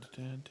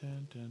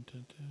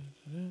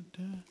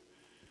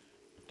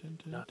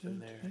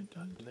there.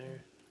 Nothing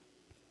there.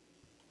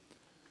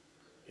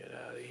 Get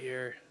out of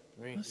here.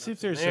 Let's see if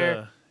there's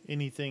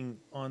anything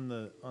on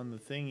the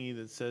thingy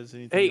that says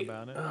anything hey,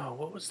 about it. Oh,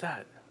 what was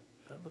that?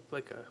 That looked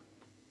like a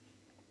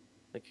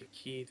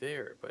key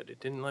there, but it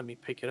didn't let me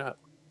pick it up.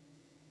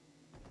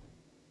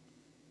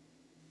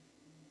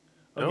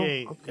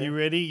 Okay, okay. You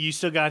ready? You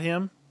still got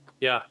him?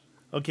 Yeah.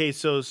 Okay,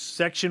 so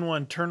section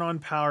 1, turn on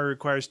power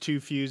requires 2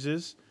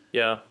 fuses.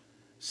 Yeah.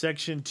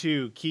 Section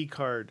 2, key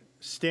card,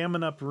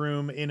 stamina up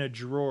room in a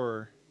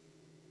drawer.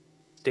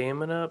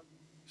 Stamina up?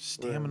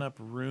 Stamina up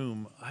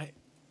room.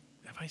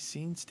 Have I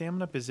seen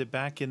stamina up? Is it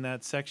back in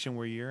that section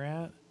where you're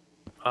at?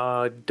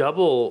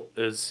 Double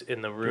is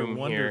in the room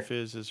Wonder here.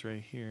 Fizz is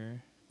right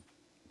here.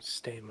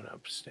 Stamina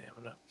up,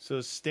 stamina up.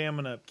 So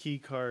stamina up, key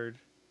card.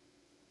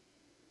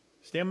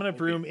 Stamina up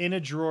room in a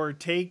drawer.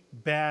 Take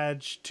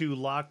badge to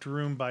locked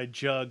room by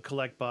jug.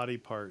 Collect body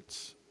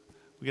parts.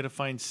 We gotta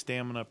find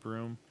stamina up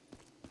room.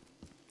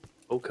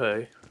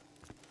 Okay.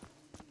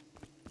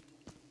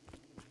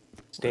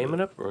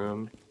 Stamina up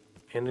room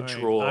in a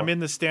drawer. I'm in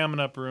the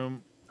stamina up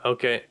room.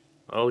 Okay.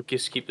 I'll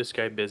just keep this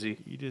guy busy.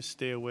 You just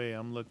stay away.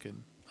 I'm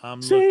looking.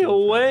 Stay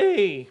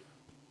away.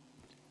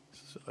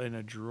 So in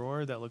a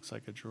drawer? That looks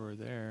like a drawer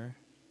there.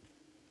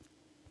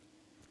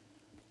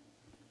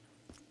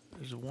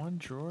 There's one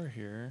drawer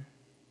here,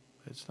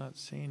 but it's not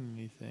saying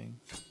anything.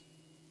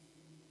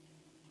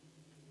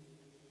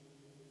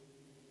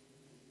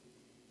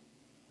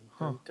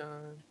 Huh.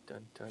 Dun,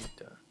 dun, dun,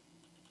 dun.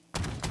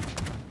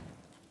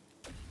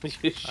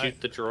 You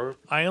shoot the drawer?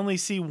 I only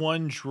see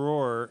one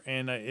drawer,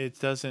 and it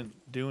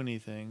doesn't do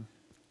anything.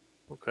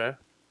 Okay.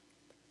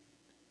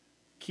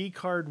 Key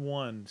card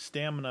 1,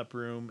 stamina up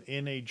room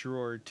in a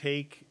drawer.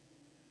 Take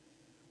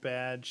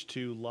badge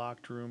to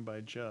locked room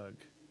by jug.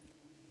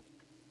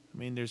 I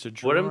mean, there's a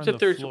drawer on the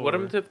floor. What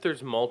if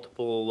there's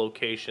multiple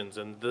locations,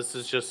 and this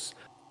is just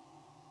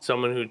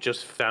someone who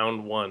just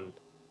found one?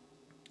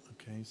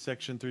 Okay,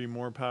 section 3,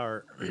 more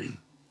power.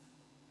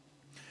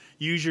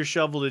 Use your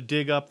shovel to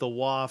dig up the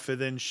waff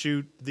and then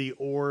shoot the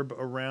orb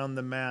around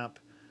the map.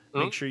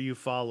 Make sure you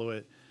follow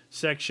it.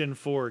 Section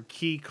 4,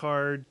 key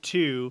card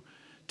 2,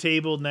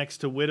 table next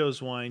to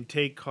Widow's Wine.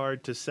 Take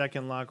card to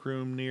second lock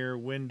room near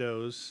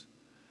windows.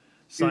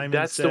 Simon Dude,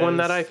 that's says, the one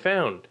that I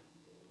found.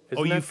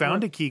 Oh, you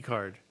found a key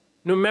card.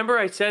 No, remember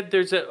I said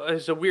there's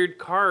a weird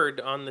card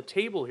on the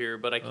table here,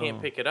 but I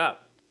can't pick it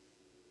up.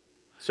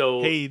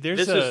 So hey,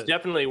 this is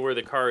definitely where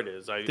the card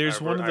is. There's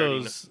one of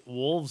those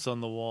wolves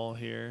on the wall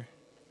here.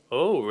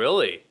 Oh,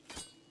 really?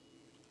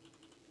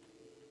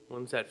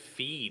 Ones that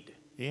feed.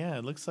 Yeah,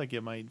 it looks like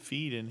it might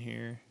feed in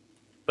here.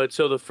 But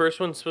so the first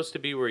one's supposed to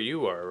be where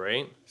you are,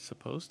 right?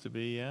 Supposed to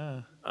be,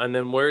 yeah. And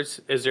then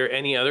is there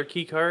any other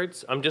key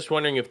cards? I'm just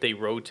wondering if they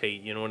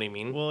rotate, you know what I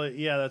mean? Well,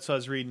 yeah, that's what I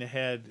was reading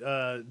ahead.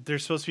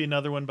 There's supposed to be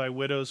another one by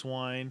Widow's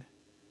Wine.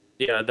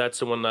 Yeah, that's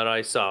the one that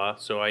I saw,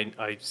 so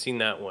I've seen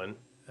that one.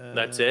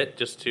 That's it?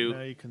 Just 2?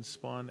 Now you can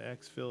spawn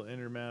exfil,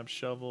 intermap,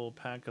 shovel,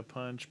 pack a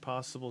punch,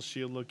 possible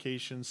shield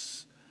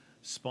locations,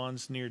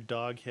 spawns near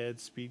Doghead,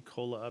 speed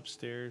cola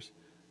upstairs.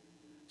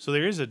 So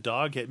there is a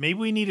dog head. Maybe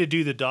we need to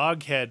do the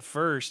dog head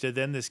first, and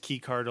then this key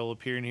card will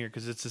appear in here,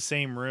 because it's the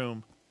same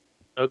room.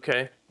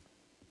 Okay.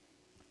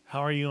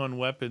 How are you on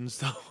weapons,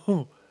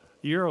 though?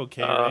 You're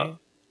okay, right?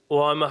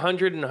 Well, I'm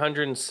 100 and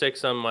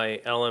 106 on my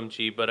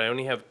LMG, but I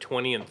only have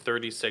 20 and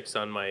 36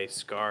 on my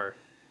SCAR.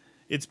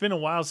 It's been a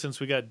while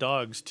since we got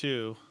dogs,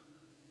 too.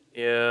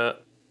 Yeah.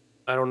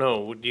 I don't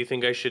know. Do you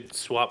think I should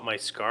swap my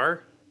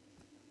SCAR?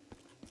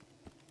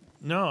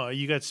 No,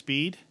 you got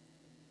speed?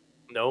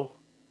 No.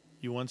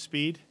 You want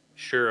speed?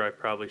 Sure, I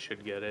probably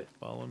should get it.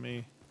 Follow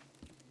me.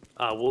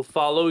 I will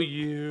follow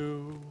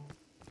you.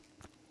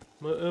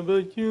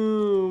 About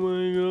you,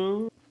 my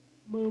God.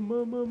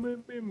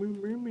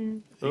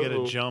 You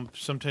gotta jump.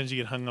 Sometimes you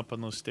get hung up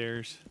on those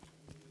stairs.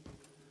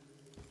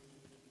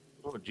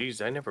 Oh, geez,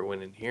 I never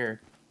went in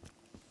here.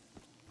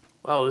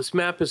 Wow, this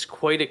map is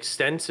quite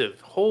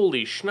extensive.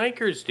 Holy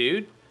shnikers,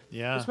 dude.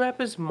 Yeah. This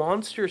map is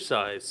monster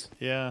size.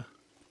 Yeah.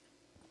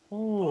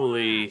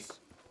 Holy.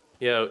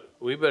 Yeah,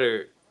 we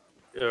better...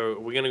 Are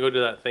we going to go to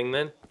that thing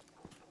then?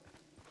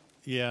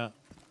 Yeah.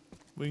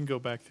 We can go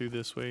back through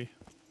this way.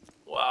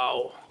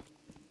 Wow.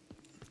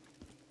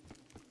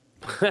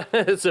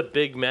 It's a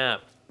big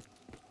map.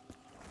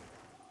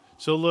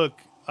 So look,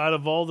 out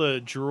of all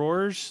the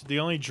drawers, the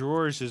only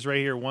drawers is right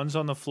here. One's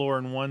on the floor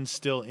and one's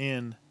still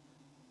in.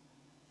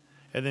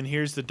 And then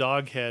here's the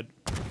dog head.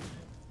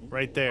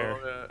 Right there.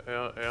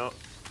 Oh, yeah.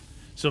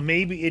 So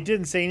maybe it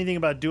didn't say anything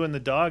about doing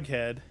the dog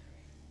head.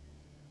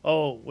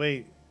 Oh,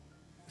 wait.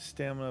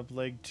 Stamina up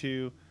leg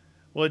 2.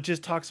 Well, it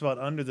just talks about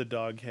under the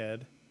dog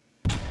head.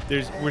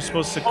 We're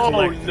supposed to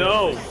collect. Oh,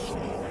 no.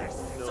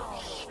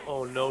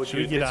 Oh, no, Should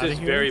we dude. get This out is of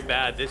here? very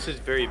bad. This is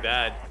very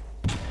bad.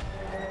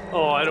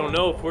 Oh, I don't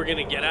know if we're going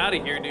to get out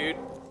of here, dude.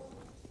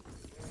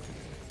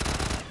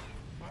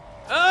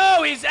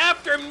 Oh, he's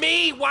after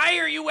me! Why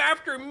are you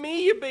after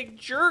me, you big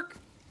jerk?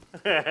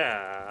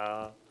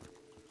 What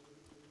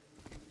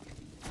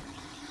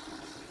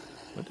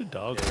did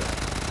dogs?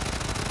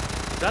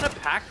 Is that a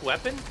packed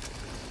weapon?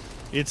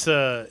 It's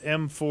a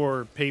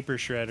M4 paper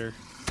shredder.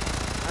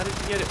 How did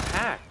you get it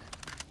packed?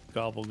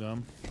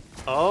 Gobblegum.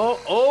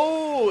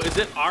 Oh, is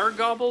it our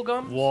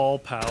gobblegum? Wall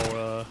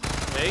power.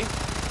 Hey?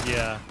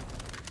 Yeah.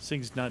 This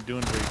thing's not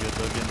doing very good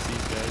though against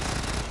these guys.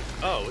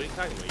 Oh, what are you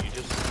talking about? You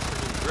just...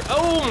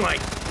 Oh my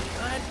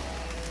god!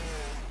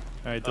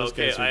 Alright, those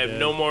guys are I have dead.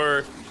 no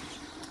more...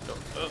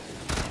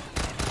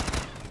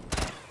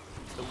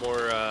 No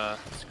more,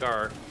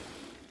 Scar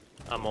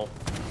ammo.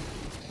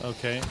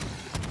 Okay.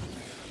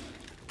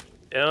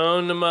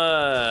 On the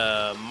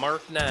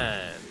Mark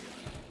 9.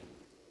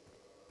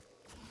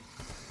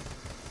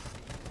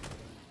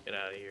 Get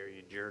out of here,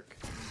 you jerk.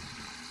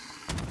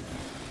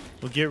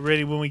 We'll get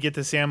ready when we get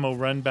this ammo,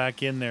 run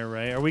back in there,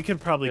 right? Or we could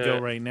probably go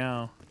right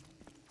now.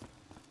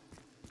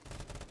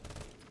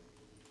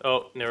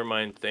 Oh, never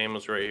mind. The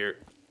ammo's right here.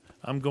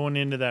 I'm going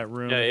into that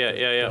room.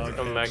 Yeah. I'm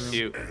coming back to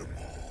you.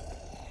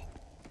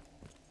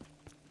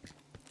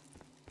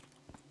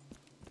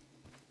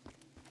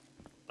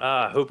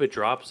 I hope it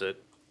drops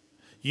it.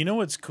 You know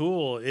what's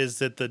cool is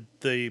that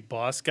the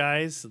boss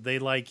guys, they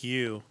like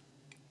you.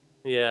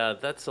 Yeah,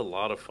 that's a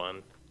lot of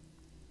fun.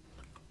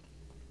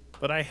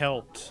 But I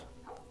helped.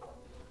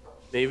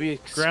 Maybe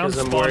it's ground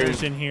 'cause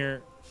spawners in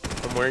here.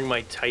 I'm wearing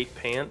my tight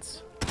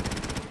pants.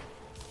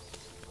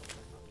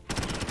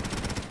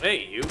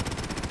 Hey, you.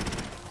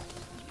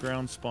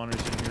 Ground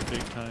spawners in here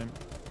big time.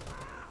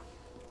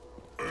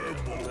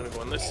 I'm gonna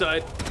go on this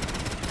side.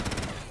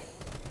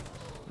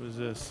 What is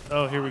this?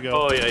 Oh, here we go.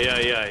 Oh,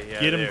 yeah.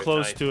 Get him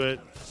close to it.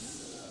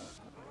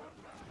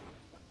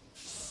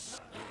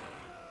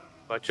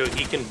 Watch out,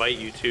 he can bite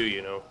you too,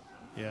 you know.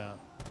 Yeah.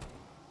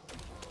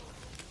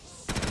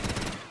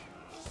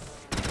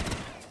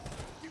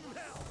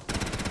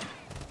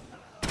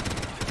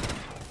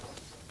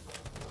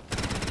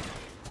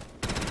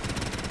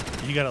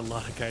 You got a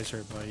lot of guys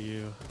hurt by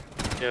you.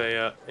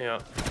 Yeah.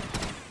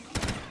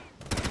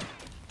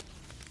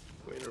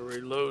 Way to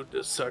reload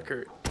this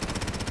sucker.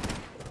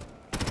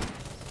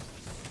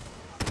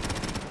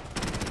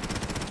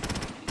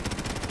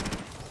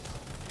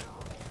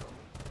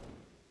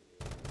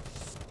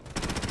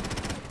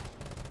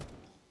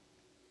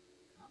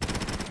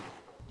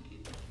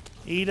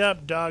 Eat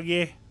up,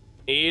 doggy.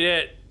 Eat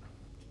it.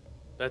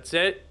 That's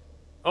it.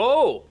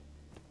 Oh!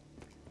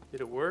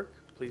 Did it work?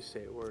 Please say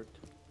it worked.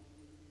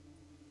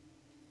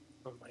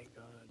 Oh my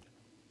god.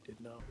 Did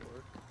not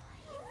work.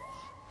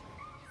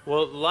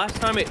 Well, last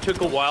time it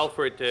took a while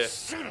for it to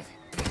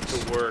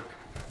work.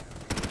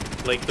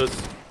 Like those...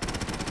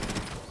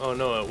 Oh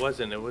no, it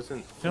wasn't. It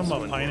wasn't... Talking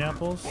about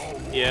pineapples?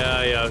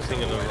 Yeah, I was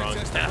thinking of the wrong...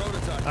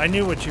 I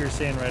knew what you were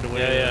saying right away.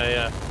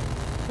 Yeah.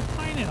 The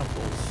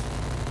pineapples.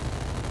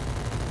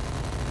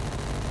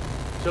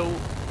 So...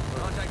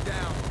 Contact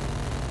down.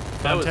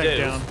 That was Contact it.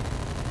 down.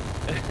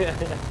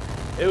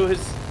 It was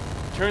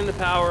turn the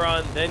power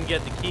on, then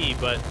get the key,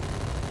 but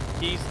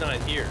key's not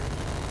here.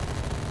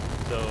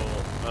 So,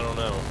 I don't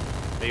know.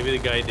 Maybe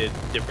the guy did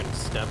different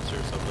steps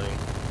or something.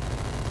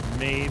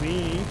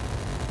 Maybe.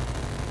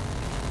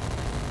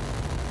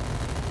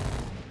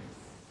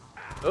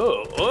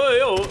 Oh,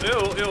 yo.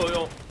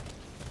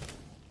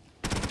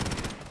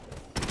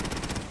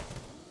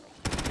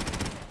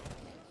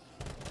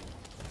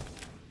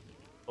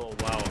 Oh,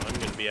 wow, I'm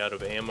gonna be out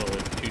of ammo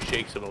in 2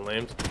 shakes of a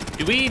lamb.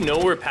 Do we know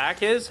where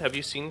Pack is? Have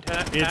you seen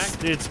Pack?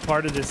 It's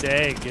part of this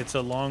egg. It's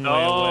a long way away.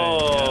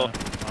 Oh,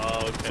 Yeah.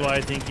 okay. That's why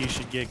I think you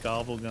should get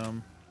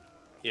Gobblegum.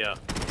 Yeah,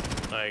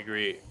 I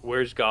agree.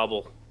 Where's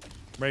Gobble?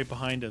 Right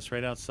behind us,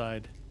 right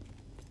outside.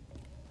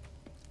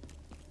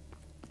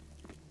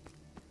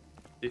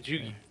 Did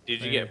you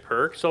get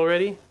perks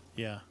already?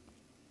 Yeah.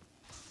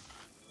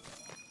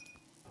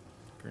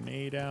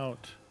 Grenade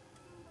out.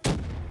 Here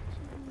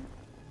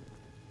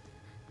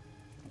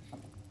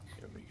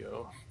we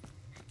go.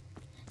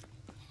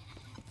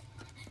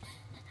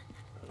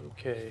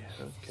 Okay.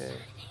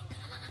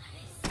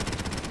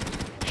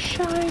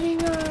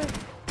 Shining eye.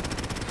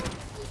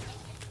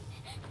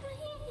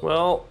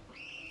 Well,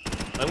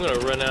 I'm gonna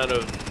run out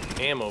of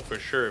ammo for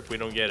sure if we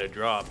don't get a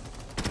drop.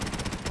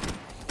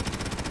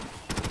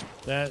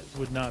 That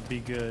would not be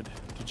good.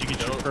 Did you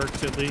get your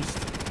perks at least?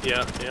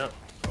 Yeah.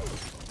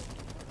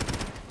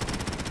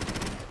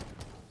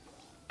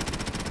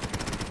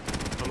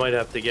 I might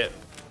have to get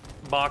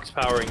box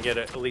power and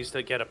at least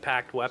get a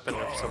packed weapon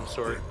of some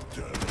sort.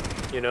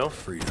 You know?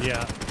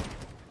 Yeah.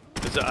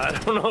 'Cause I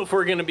don't know if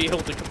we're gonna be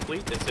able to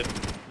complete this.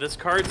 If this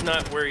card's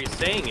not where he's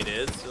saying it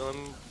is,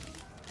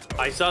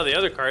 I saw the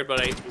other card,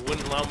 but it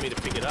wouldn't allow me to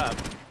pick it up.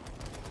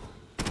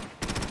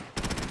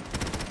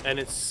 And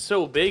it's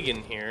so big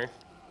in here.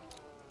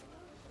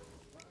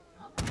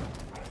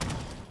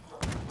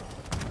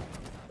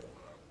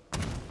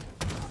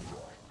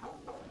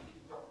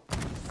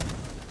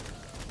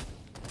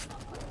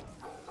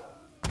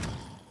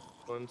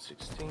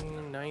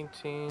 $116,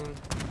 $19.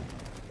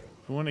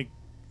 We want to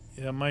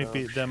That might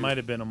be. Shoot. That might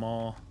have been them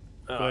all.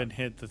 Go ahead and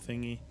hit the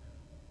thingy.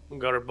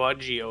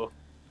 Garbaggio.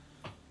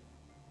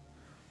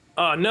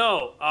 Oh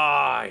no!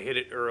 Ah, I hit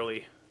it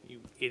early.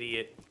 You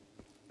idiot.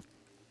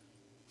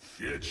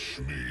 Fetch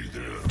me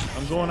there.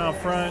 I'm going out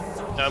front.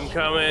 I'm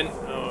coming.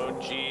 Oh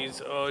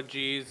jeez. Oh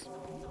jeez.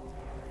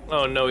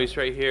 Oh no, he's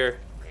right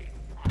here.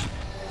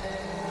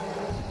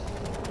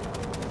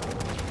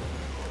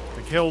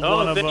 I killed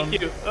one of them.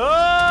 Thank you.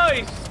 Oh,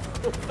 he's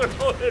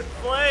throwing it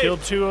flames.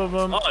 Killed 2 of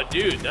them. Oh,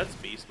 dude, that's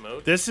beast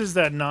mode. This is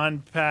that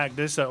non-pack.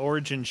 This is an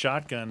Origin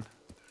shotgun.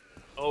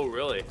 Oh,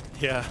 really?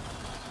 Yeah.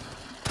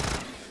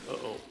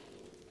 Uh-oh.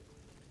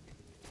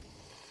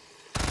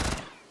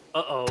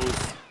 Uh-oh.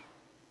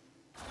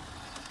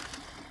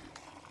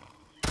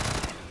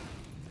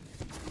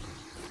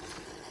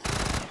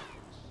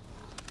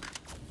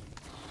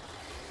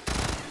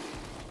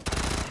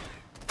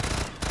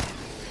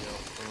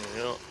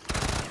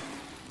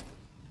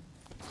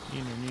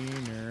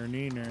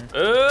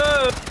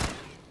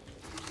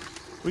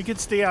 We could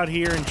stay out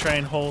here and try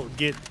and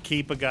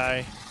keep a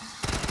guy.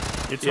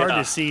 It's hard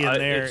to see in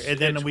there, and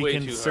then we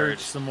can search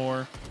some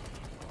more.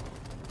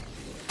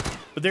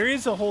 But there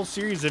is a whole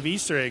series of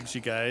Easter eggs,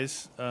 you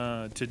guys,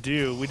 to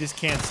do. We just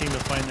can't seem to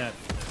find that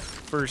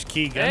first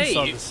key. Gun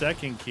saw the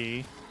second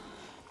key.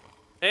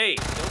 Hey,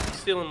 don't be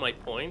stealing my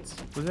points.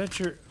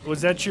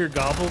 Was that your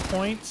gobble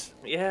points?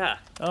 Yeah.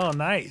 Oh,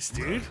 nice,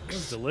 dude. That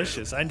was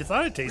delicious. I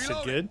thought it tasted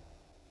good.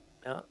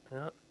 Yeah.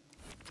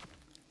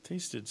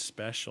 Tasted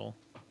special.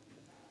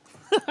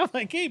 I'm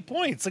like, 8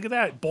 points. Look at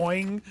that.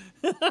 Boing.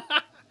 There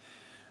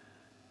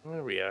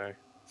we are.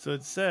 So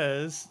it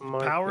says,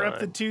 Mark power 9. up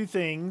the 2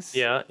 things.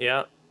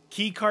 Yeah.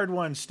 Key card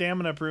 1,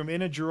 stamina room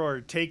in a drawer.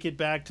 Take it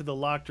back to the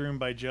locked room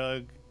by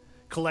Jug.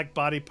 Collect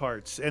body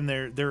parts. And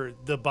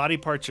the body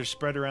parts are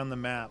spread around the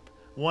map.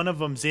 One of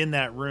them's in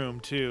that room,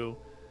 too.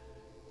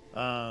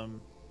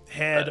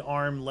 Head,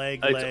 arm, leg.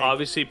 It's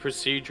obviously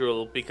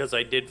procedural because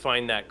I did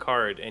find that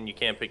card and you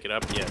can't pick it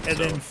up yet. And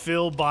then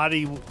fill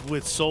body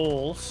with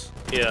souls.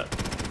 Yeah.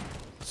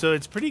 So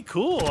it's pretty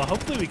cool.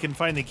 Hopefully we can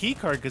find the key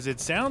card because it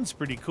sounds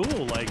pretty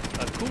cool. Like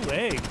a cool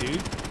egg,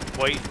 dude.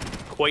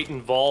 Quite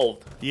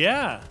involved.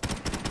 Yeah.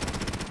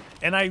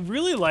 And I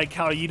really like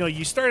how,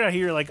 you start out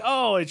here like,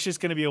 oh, it's just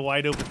going to be a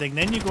wide open thing.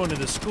 Then you go into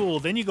the school.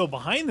 Then you go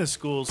behind the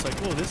school. It's like,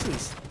 whoa,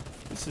 this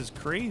is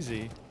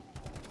crazy.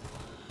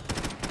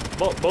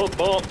 Bomb.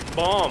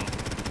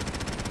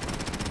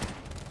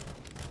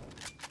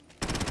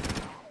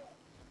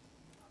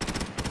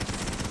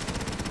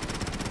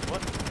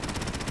 What?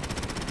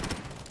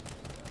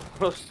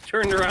 I was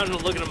turned around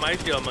and looking at my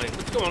shield. I'm like,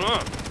 what's going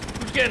on?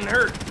 Who's getting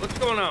hurt? What's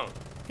going on?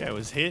 Guy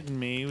was hitting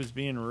me. He was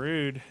being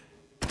rude.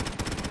 Guy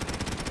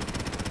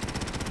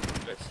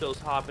still's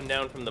hopping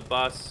down from the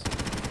bus.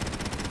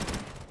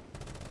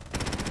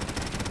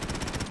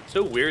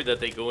 So weird that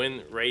they go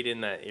in right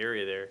in that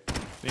area there.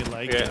 They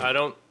like it. I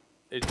don't...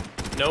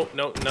 Nope,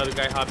 another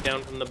guy hopped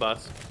down from the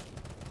bus.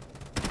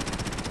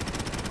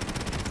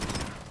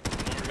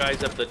 More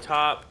guys up the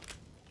top.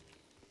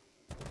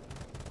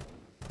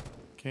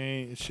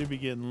 Okay, it should be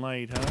getting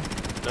light, huh?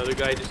 Another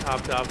guy just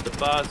hopped off the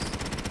bus.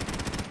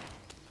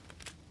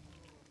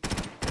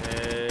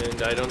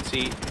 And I don't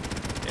see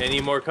any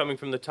more coming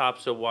from the top,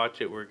 so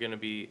watch it. We're going to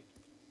be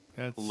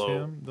That's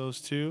low. him, those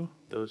 2?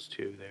 Those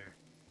 2 there.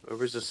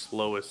 Whoever's the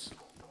slowest.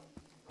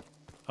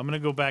 I'm going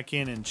to go back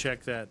in and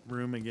check that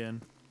room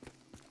again.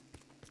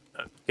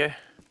 Okay.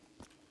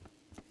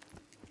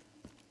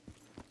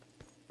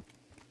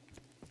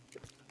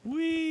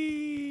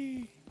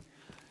 Whee!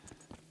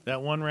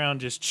 That one round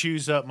just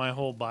chews up my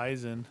whole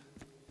bison.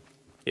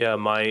 Yeah,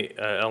 my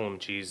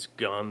LMG's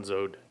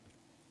gonzoed.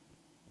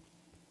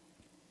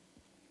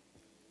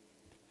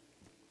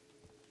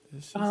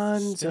 This is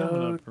the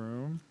stamina up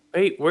room.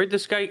 Wait, where'd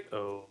this guy...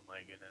 Oh, my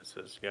goodness,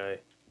 this guy.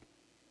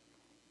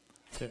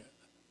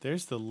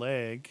 There's the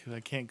leg. I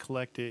can't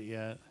collect it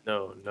yet.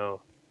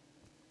 No.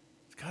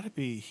 It's got to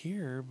be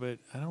here, but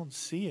I don't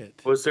see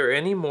it. Was there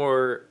any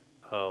more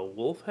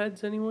wolf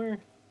heads anywhere?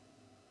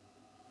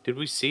 Did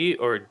we see...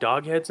 Or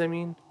dog heads, I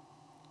mean?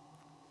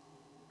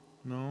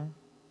 No.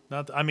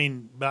 Not. I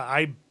mean,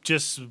 I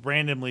just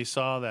randomly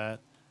saw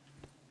that.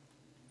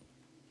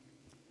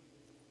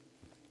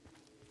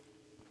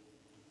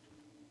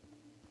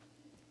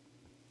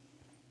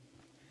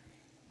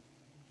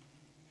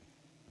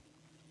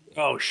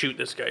 Oh, shoot,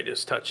 this guy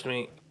just touched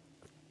me.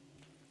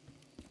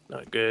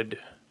 Not good.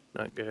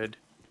 Not good.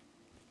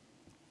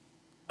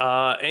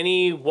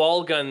 Any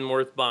wall gun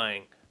worth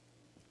buying?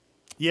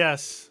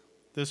 Yes.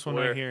 This one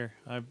Where? right here.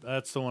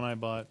 That's the one I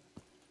bought.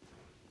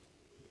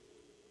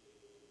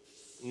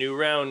 New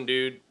round,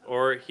 dude.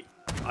 Or,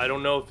 I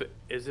don't know if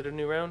is it a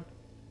new round?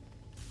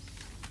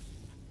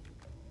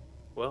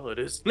 Well, it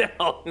is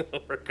now,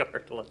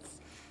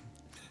 regardless.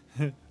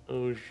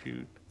 Oh,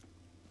 shoot.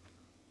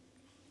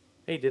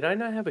 Hey, did I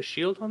not have a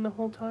shield on the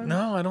whole time?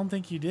 No, I don't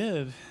think you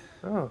did.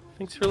 Oh,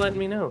 thanks for letting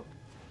me know.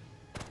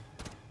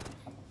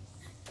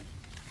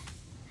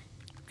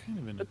 Kind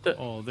of in.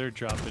 Oh, they're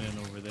dropping in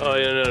over there. Oh,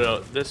 yeah,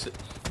 no. Is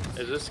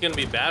this gonna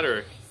be bad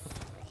or?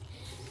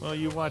 Well,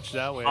 you watch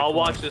that way. I'll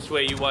watch this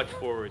way. You watch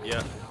forward.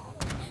 Yeah.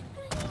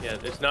 Yeah.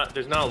 There's not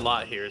a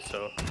lot here,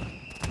 so.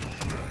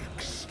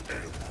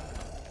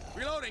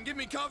 Reloading. Give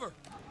me cover.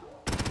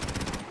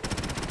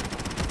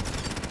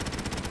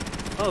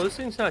 Oh, this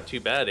thing's not too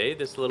bad, eh?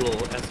 This little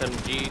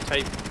SMG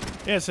type.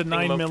 Yeah, it's a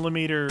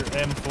 9mm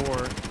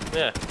M4.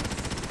 Yeah.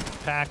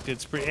 Packed,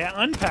 it's pretty. Yeah,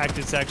 unpacked,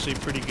 it's actually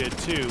pretty good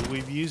too.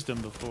 We've used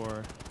them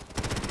before.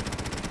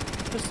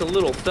 Just a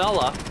little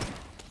fella.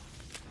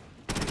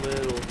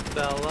 Little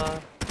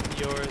fella,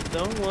 you're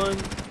the one.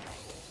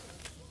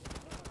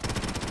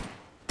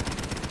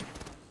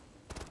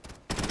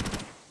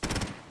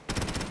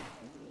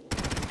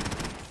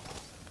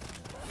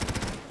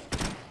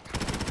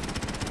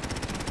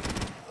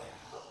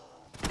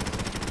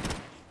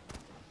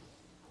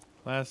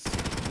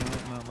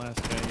 Not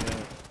last guy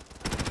yet.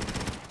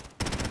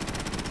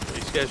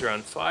 These guys are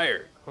on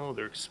fire. Oh,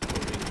 they're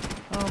exploding.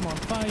 I'm on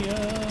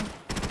fire.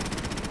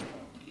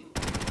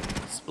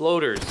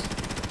 Exploders.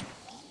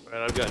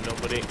 Right, I've got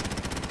nobody.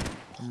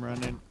 I'm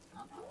running.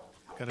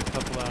 Got a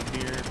couple out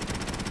here.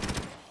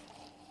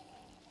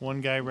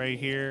 One guy right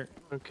here.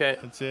 Okay.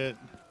 That's it.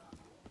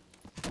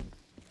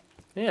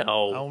 Yeah.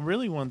 I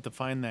really want to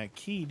find that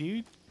key,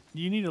 dude.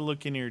 You need to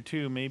look in here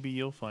too. Maybe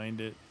you'll find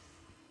it.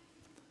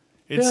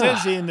 It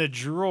says in the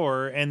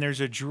drawer, and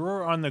there's a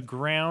drawer on the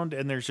ground,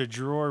 and there's a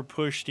drawer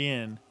pushed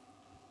in.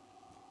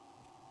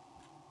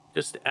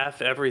 Just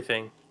F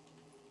everything.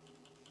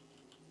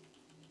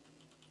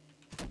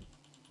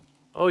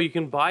 Oh, you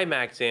can buy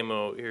max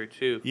ammo here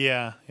too.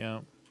 Yeah,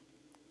 yeah.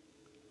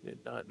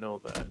 Did not know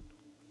that.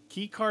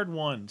 Key card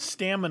 1,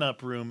 stamina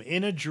room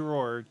in a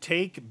drawer.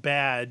 Take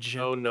badge.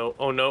 Oh no!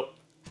 Oh no!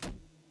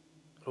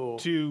 Oh.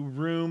 To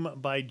room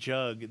by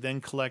jug, then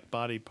collect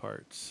body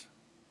parts.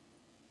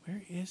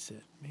 Where is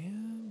it,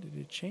 man? Did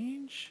it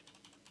change?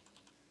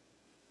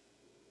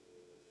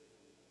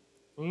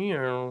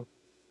 Yeah.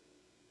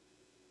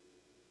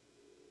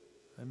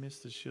 I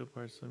missed the shield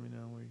parts. Let me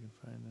know where you can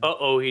find them.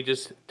 Uh-oh, he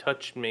just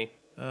touched me.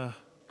 Oh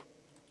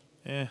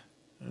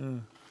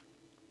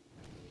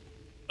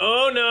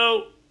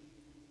no!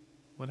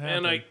 What happened?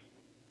 And I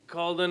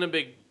called in a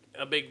big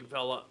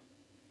fella.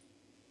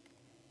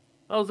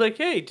 I was like,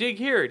 hey, dig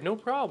here, no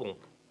problem.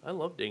 I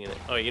love digging it.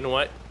 Oh, you know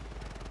what?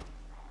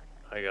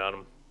 I got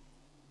him.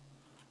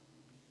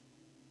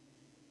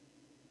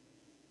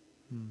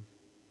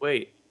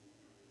 Wait.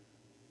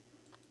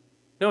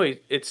 No,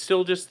 it's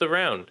still just the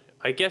round.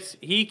 I guess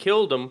he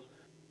killed him.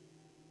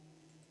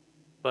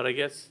 But I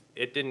guess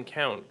it didn't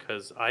count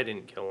because I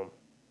didn't kill him.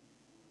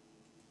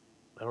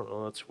 I don't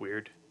know, that's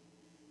weird.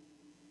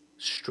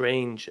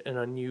 Strange and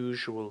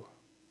unusual.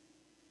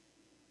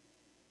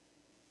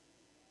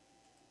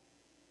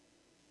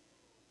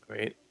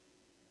 Great.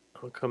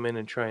 I'll come in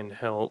and try and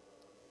help.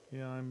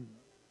 Yeah,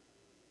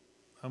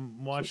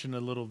 I'm watching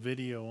a little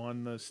video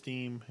on the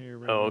Steam here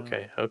right Oh, now.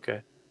 okay,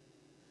 okay.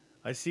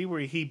 I see where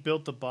he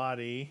built the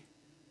body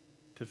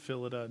to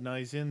fill it up. Now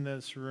he's in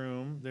this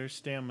room. There's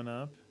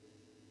stamina up.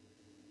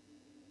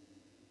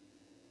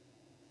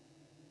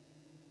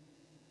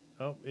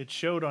 Oh, it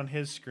showed on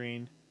his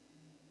screen.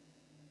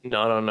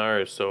 Not on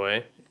ours, so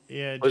eh?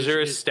 Yeah. Was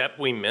there a step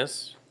we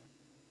missed?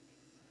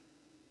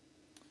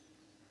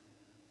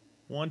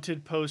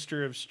 Wanted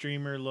poster of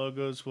streamer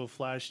logos will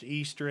flash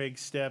Easter egg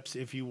steps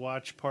if you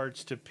watch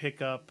parts to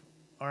pick up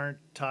aren't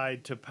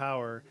tied to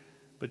power,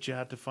 but you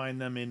have to find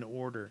them in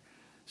order.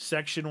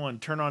 Section 1,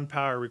 turn on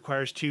power,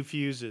 requires 2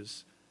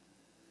 fuses.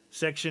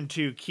 Section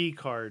 2, key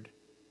card.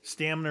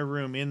 Stamina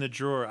room in the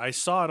drawer. I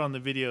saw it on the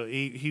video.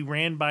 He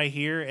ran by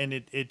here and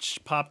it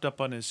popped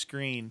up on his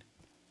screen.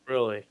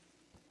 Really?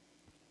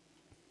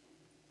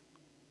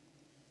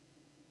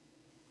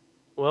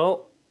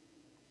 Well,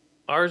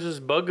 ours is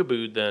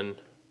bugabooed then.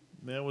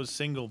 That was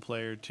single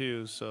player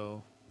too,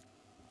 so.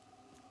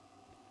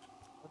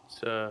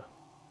 It's,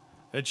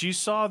 That you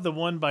saw the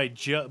one by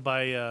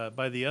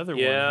the other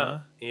one, huh?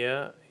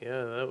 Yeah,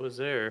 that was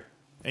there.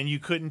 And you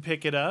couldn't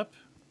pick it up?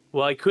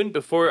 Well, I couldn't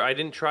before. I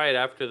didn't try it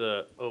after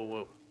the. Oh,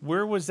 whoa.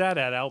 Where was that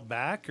at? Out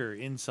back or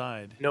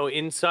inside? No,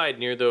 inside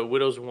near the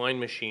Widow's Wine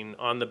machine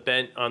on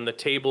the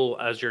table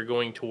as you're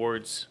going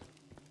towards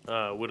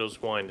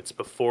Widow's Wine. It's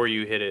before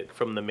you hit it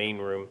from the main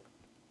room.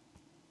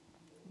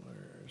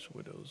 Where's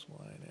Widow's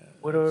Wine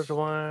at? Widow's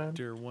Wine.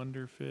 Dear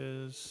Wonder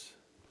Fizz.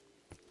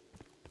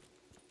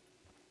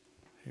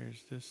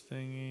 Here's this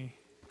thingy.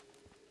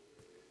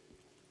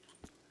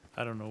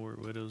 I don't know where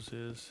Widow's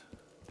is.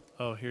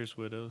 Oh, here's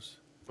Widow's.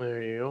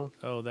 There you go.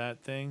 Oh,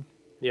 that thing?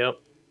 Yep.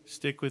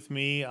 Stick with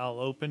me. I'll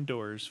open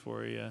doors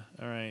for you.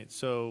 All right.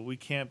 So we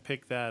can't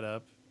pick that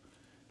up.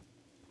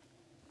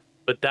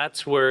 But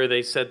that's where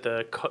they said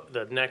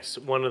the next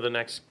one of the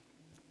next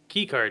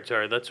key cards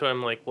are. That's why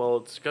I'm like, well,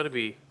 it's got to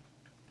be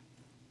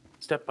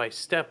step by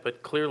step,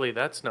 but clearly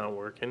that's not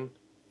working.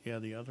 Yeah,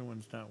 the other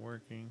one's not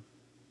working.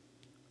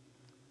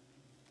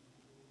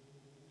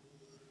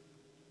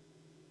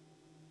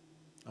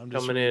 I'm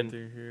just coming in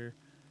through here.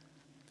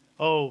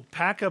 Oh,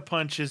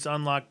 Pack-a-Punch is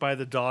unlocked by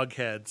the dog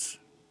heads.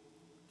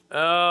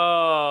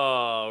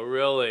 Oh,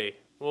 really?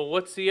 Well,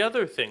 what's the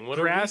other thing? What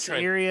Grass are we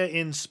trying? area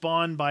in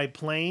spawn by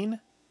plane.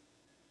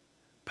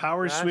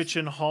 Power Grass? switch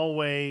in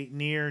hallway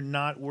near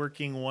not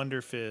working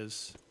Wonder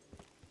Fizz.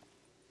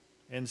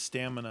 And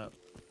stamina.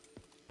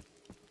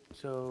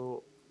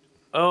 So,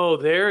 oh,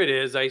 there it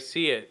is. I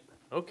see it.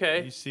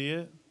 Okay. You see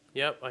it?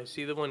 Yep, I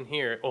see the one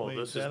here. Oh, Wait,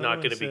 this that is not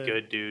other going to one be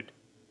said- good, dude.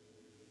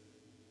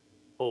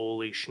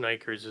 Holy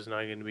schnikers is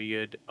not going to be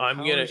good. I'm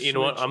Power gonna, you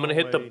know what? switch I'm gonna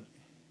hit hallway.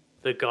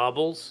 the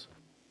gobbles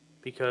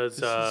because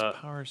This is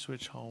power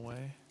switch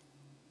hallway.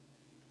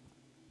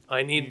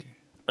 I need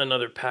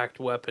another packed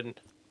weapon.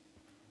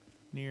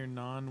 Near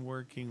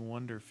non-working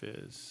Wonder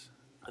Fizz.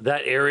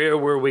 That area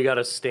where we got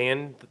to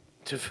stand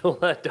to fill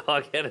that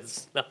dog head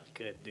is not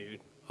good,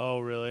 dude. Oh,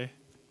 really?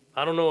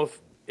 I don't know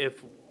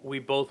if we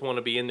both want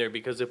to be in there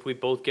because if we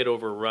both get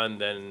overrun,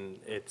 then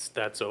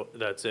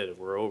that's it.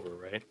 We're over,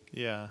 right?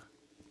 Yeah.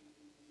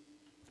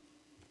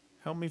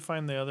 Help me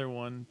find the other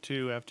one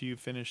too after you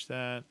finish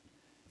that.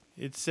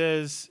 It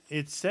says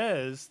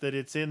that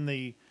it's in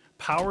the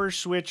power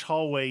switch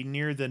hallway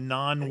near the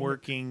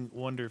non-working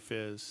Wonder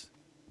Fizz.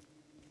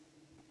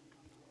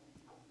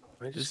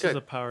 This is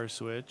a power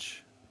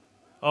switch.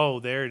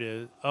 Oh, there it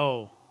is.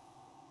 Oh.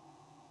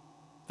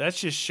 That's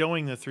just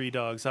showing the 3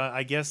 dogs.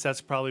 I guess that's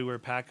probably where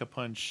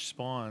Pack-a-Punch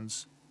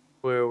spawns.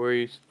 Where are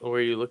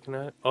you looking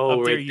at? Oh, Up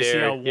right there, you see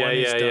how one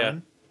is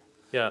done?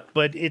 Yeah.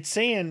 But it's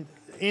saying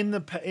in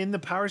the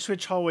power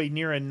switch hallway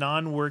near a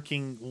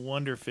non-working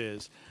Wonder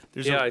Fizz.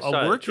 There's I a saw it.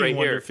 It's working right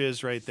Wonder here.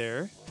 Fizz right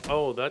there.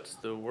 Oh, that's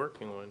the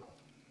working one.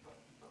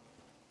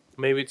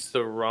 Maybe it's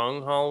the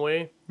wrong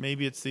hallway.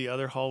 Maybe it's the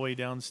other hallway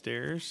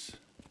downstairs.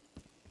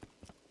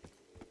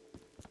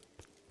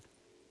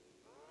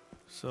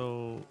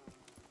 So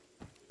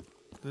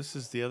this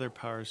is the other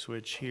power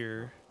switch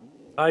here.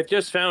 I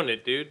just found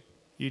it, dude.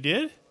 You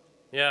did?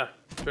 Yeah,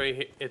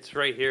 it's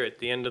right here at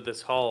the end of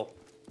this hall.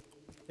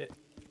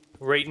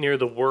 Right near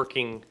the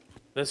working.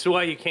 That's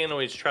why you can't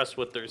always trust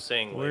what they're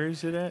saying. Where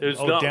is it at? It's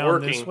Oh, not down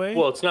working. this way?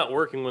 Well, it's not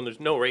working when there's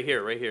right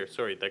here.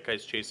 Sorry, that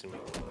guy's chasing me.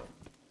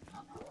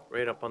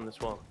 Right up on this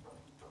wall.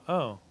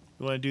 Oh,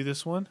 you want to do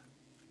this one?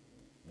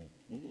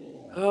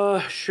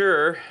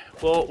 Sure.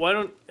 Well, why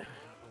don't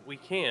we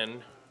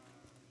can?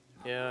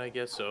 Yeah, I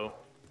guess so.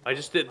 I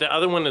just did. The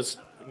other one is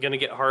gonna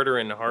get harder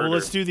and harder. Well,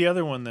 let's do the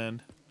other one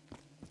then.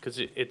 Because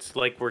it's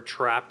like we're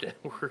trapped.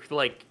 We're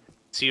like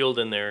sealed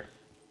in there.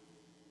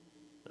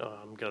 Oh,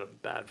 I'm got a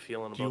bad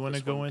feeling about this. Do you want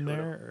to go in too.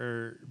 there,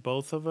 or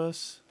both of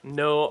us?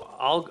 No,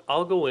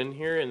 I'll go in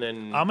here and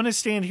then I'm gonna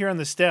stand here on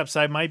the steps.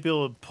 I might be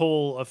able to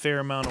pull a fair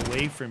amount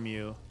away from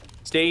you.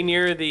 stay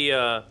near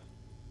the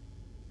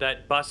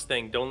that bus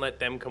thing. Don't let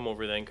them come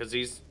over then, because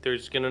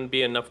there's gonna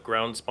be enough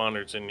ground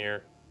spawners in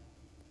here.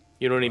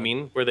 You know what I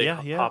mean? Where they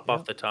pop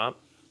off the top.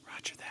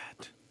 Roger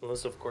that.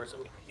 Unless, of course,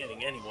 I'm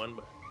getting anyone,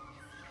 but.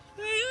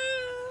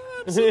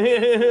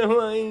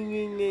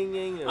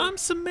 I'm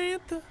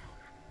Samantha.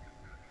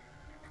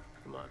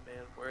 Come on,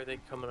 man. Where are they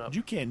coming up?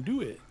 You can't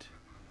do it.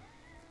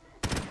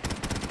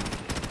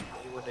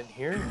 Anyone in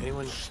here?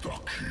 Anyone?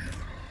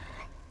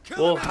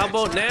 Well, how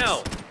about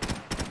now?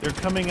 They're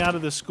coming out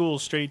of the school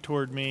straight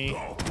toward me.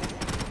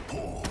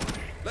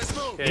 Let's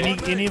move. Okay.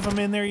 Any of them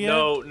in there yet?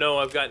 No,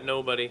 I've got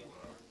nobody.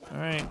 All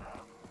right.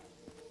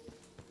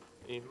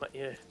 You might,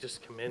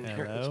 just come in Hello?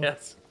 here, I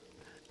guess.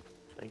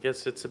 I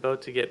guess it's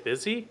about to get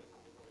busy.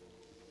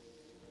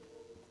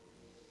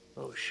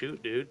 Oh,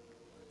 shoot, dude.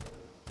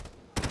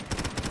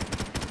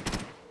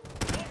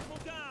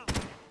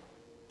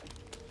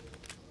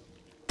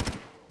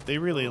 They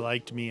really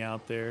liked me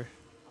out there.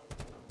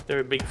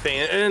 They're big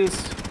fans.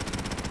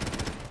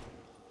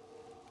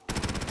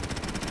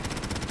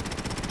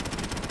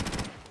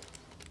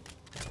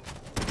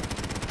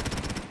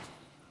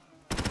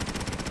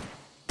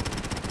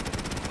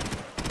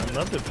 I'd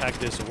love to pack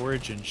this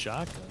Origin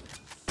shotgun.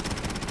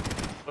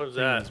 What was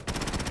that?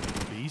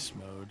 Beast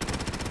mode.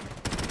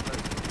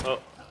 Oh.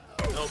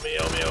 Help me.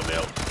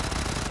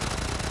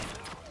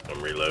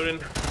 I'm reloading.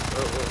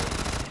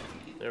 Oh.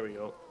 There we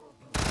go.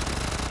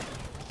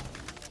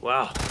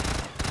 Wow.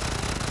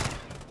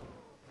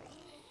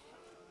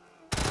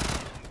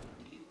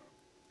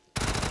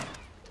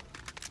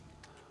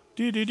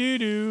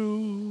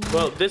 Do.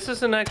 Well, this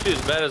isn't actually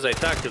as bad as I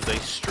thought because they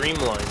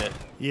streamlined it.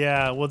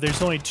 Yeah, well,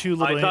 there's only 2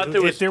 little. I thought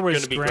there was if there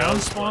was gonna be ground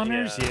ground spawn,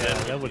 spawners, yeah, yeah,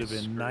 then that we'd would be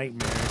have been screwed.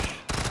 nightmarish.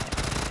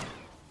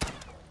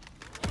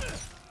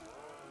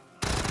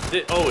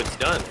 Oh, it's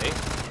done, eh?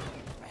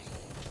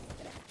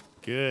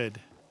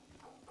 Good.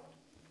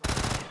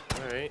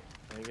 All right.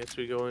 I guess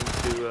we go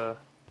into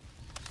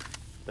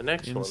the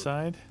next one.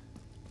 Inside.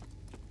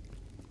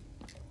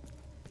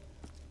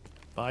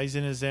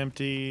 Bison is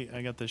empty.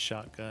 I got the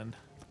shotgun.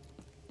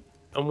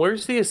 And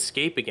where's the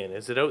escape again?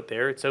 Is it out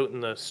there? It's out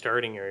in the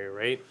starting area,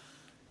 right?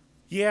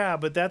 Yeah,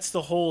 but that's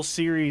the whole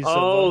series of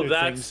Oh, other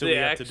that's things that the we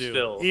have to do.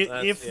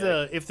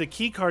 exfil. If the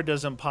key card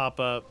doesn't pop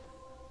up,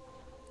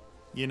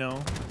 you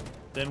know,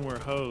 then we're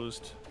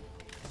hosed.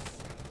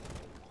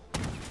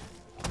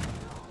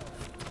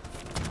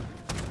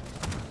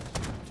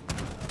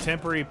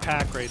 Temporary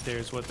pack right there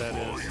is what that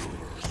is.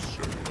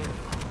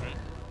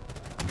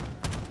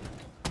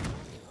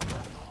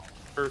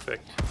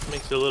 Perfect.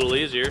 Makes it a little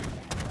easier.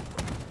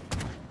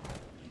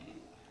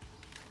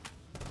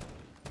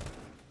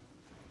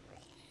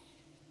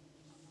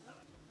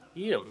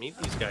 Eat them. Eat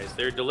these guys.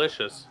 They're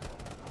delicious.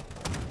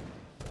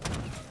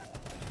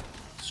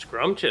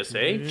 Scrumptious,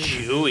 eh?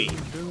 Chewy.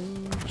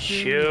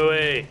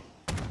 Chewy.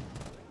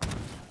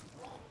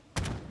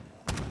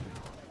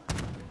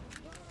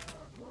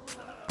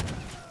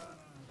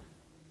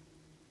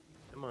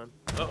 Come on.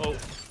 Uh-oh.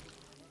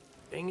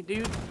 Dang it,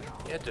 dude.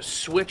 You had to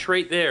switch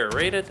right there.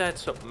 Right at that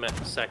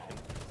second.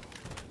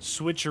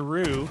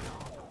 Switcheroo.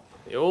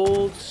 The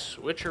old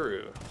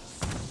switcheroo.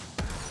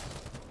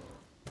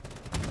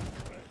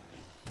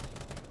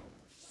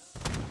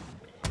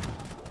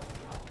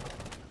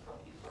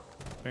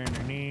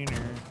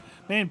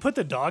 Man, put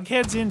the dog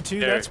heads in too.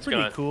 There, That's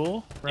pretty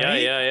cool,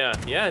 right?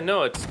 Yeah.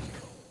 No, it's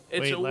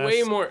Wait,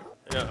 way more.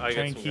 No, I try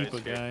got and some keep guys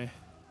a here. guy.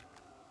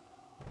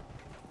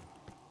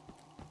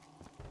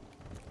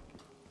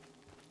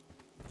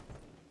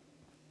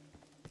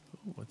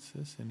 Ooh, what's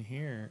this in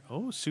here?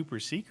 Oh, super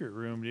secret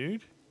room,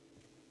 dude.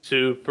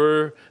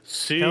 Super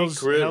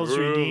secret Hell's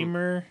room.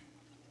 Redeemer.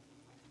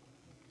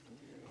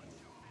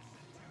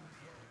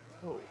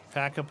 Oh,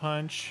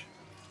 Pack-a-Punch.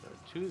 there are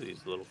two of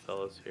these little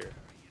fellas here.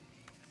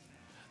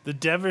 The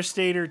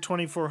Devastator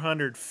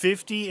 2400,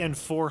 50 and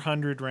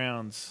 400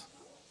 rounds.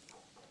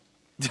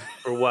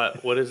 For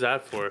what? What is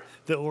that for?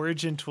 The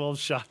Origin 12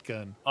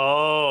 shotgun.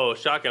 Oh,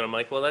 shotgun. I'm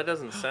like, well, that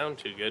doesn't sound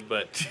too good,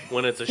 but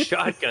when it's a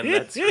shotgun,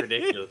 that's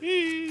ridiculous.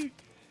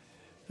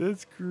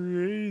 That's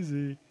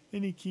crazy.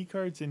 Any key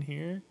cards in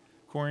here?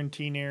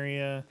 Quarantine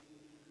area.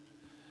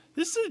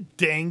 This is a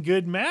dang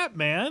good map,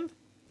 man.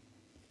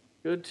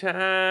 Good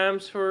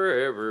times for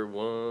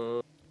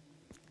everyone.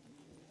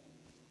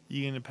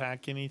 You gonna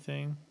pack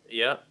anything?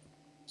 Yep.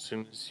 As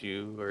soon as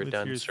you are With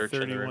done your searching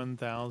the room.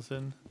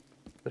 31,000.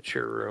 What's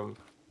your room?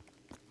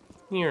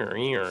 Ooh,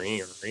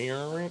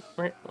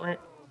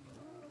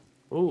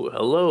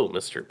 hello,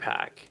 Mr.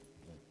 Pack.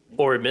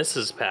 Or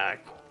Mrs.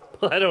 Pack.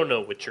 I don't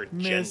know what your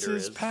gender is.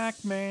 Mrs.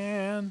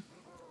 Pac-Man.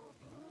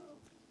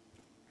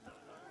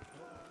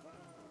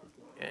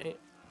 Okay.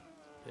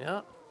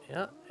 Yeah.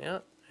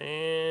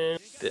 And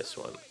this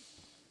one.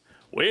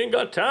 We ain't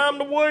got time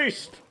to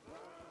waste.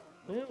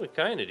 Well, we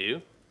kind of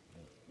do.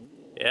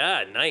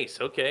 Yeah, nice.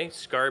 Okay.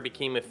 Scar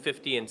became a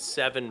 50 and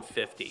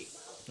 750.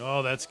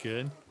 Oh, that's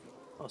good.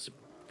 Also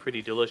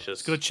pretty delicious.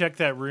 Let's go check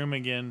that room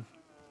again.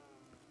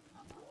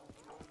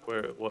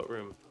 Where? What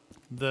room?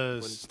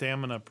 The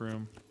stamina up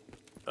room.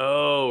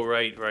 Oh,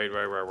 right.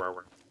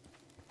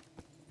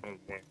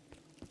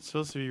 It's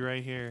supposed to be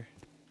right here.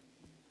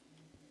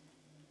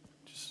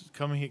 Just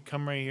come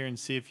right here and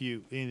see if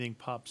anything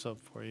pops up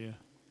for you.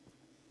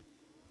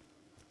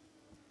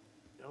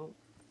 No.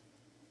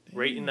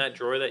 Right in that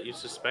drawer that you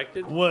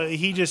suspected? Well,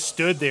 he just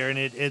stood there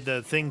and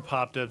the thing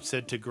popped up,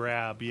 said to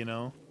grab, you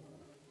know?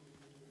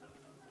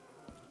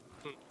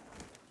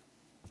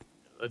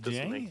 That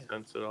doesn't make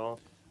sense at all.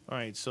 All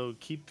right, so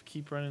keep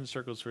running in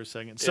circles for a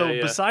second. So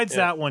besides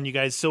that one, you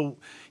guys, so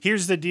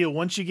here's the deal.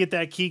 Once you get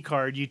that key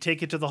card, you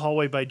take it to the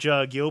hallway by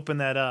Jug, you open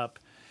that up,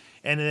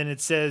 and then it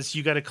says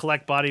you got to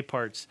collect body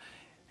parts.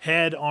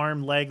 Head,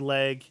 arm,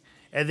 leg,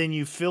 and then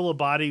you fill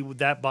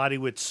that body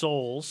with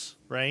souls,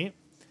 right?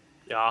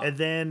 Yeah. And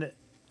then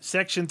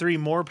section 3,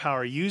 more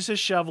power. Use a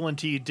shovel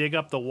until you dig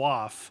up the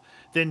waff.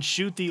 Then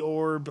shoot the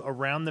orb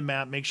around the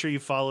map. Make sure you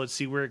follow it,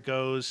 see where it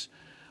goes.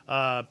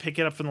 Pick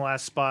it up from the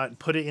last spot and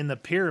put it in the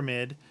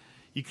pyramid.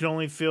 You can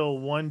only fill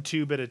one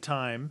tube at a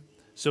time.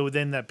 So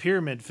then that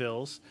pyramid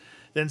fills.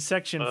 Then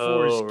section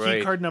 4 is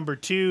key card number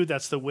 2.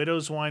 That's the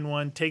Widow's Wine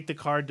one. Take the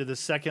card to the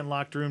second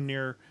locked room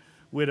near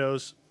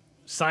Widow's.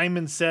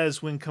 Simon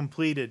says when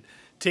completed,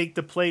 take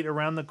the plate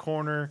around the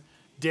corner,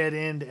 dead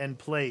end, and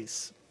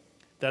place.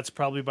 That's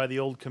probably by the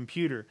old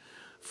computer.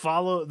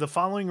 The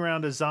following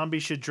round, a zombie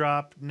should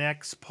drop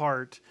next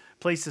part.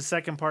 Place the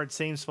second part,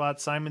 same spot.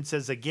 Simon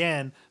says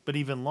again, but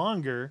even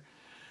longer.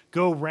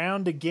 Go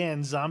round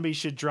again. Zombie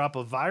should drop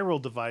a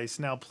viral device.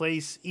 Now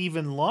place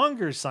even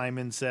longer,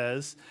 Simon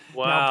says.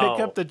 Wow. Now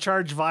pick up the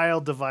charge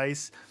vial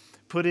device.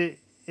 Put it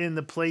in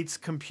the plate's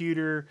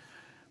computer.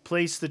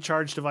 Place the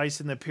charge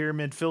device in the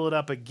pyramid. Fill it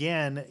up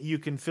again. You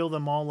can fill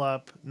them all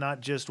up,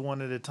 not just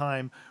one at a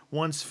time.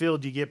 Once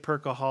filled, you get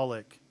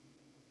Perkaholic.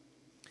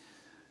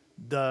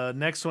 The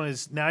next one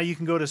is now you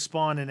can go to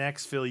spawn and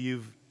exfil.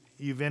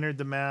 You've entered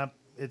the map.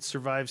 It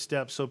survived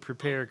steps, so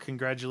prepare.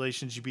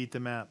 Congratulations, you beat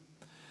the map.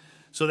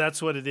 So that's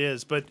what it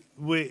is. But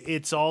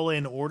it's all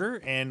in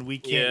order, and we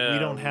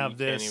don't have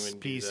this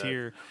piece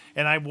here.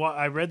 And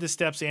I read the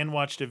steps and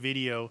watched a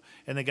video,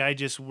 and the guy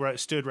just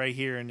stood right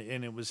here, and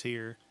it was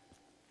here.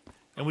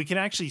 And we can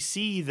actually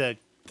see the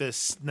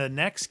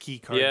next key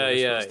card. Yeah,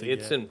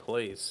 it's in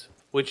place,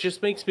 which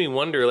just makes me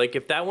wonder, like,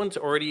 if that one's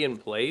already in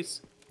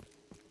place,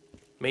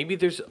 maybe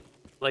there's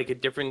like a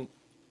different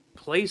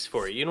place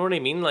for it. You know what I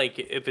mean? Like,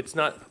 if it's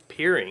not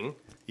appearing.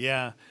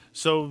 Yeah.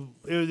 So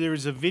there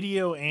was a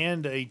video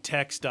and a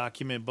text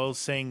document both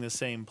saying the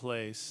same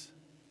place.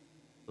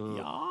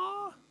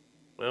 Yeah.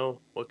 Well,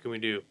 what can we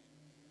do?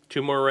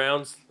 2 more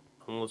rounds,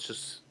 and let's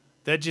just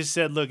That just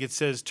said, look, it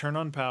says turn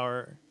on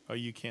power. Oh,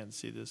 you can't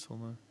see this.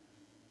 Hold on.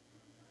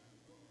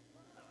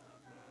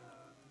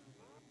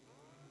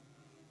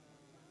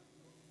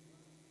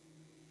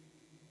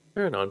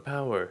 Turn on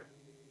power.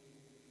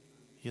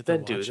 You have to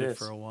Then do watch it this.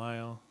 for a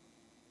while.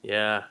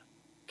 Yeah.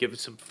 Give it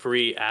some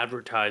free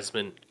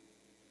advertisement.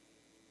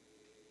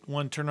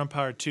 1, turn on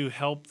power. 2,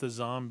 help the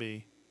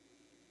zombie.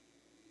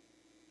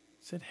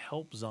 It said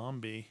help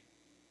zombie.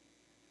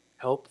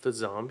 Help the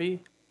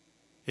zombie?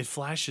 It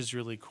flashes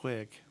really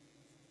quick.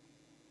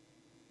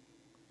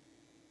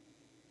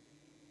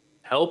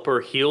 Help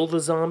or heal the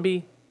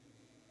zombie?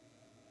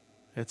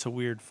 It's a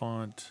weird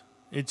font.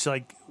 It's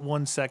like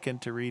 1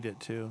 second to read it,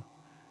 too.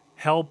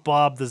 Help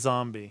Bob the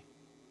zombie.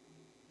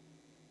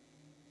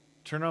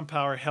 Turn on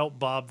power, help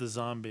Bob the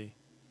zombie.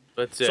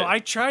 That's it. So I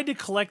tried to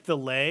collect the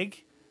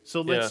leg.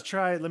 So let's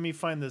try, let me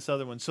find this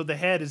other one. So the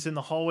head is in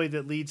the hallway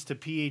that leads to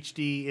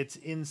PhD. It's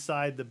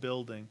inside the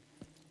building.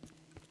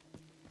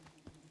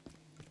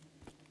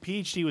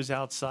 PhD was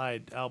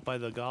outside, out by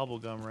the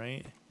gobblegum,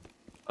 right?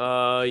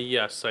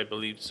 Yes, I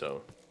believe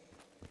so.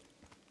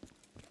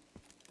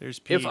 There's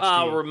PhD. If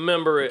I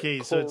remember it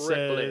correctly. So it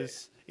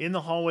says, in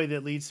the hallway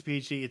that leads to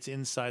PhD, it's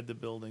inside the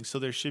building. So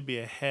there should be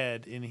a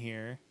head in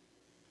here.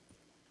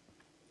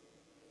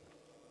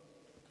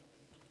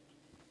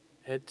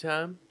 Head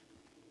time?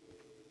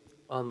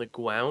 On the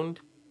ground?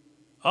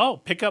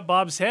 Oh, pick up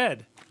Bob's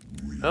head.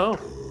 Oh.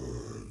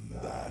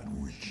 That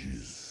which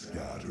is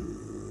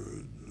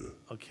scattered.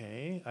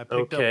 Okay, I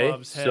picked up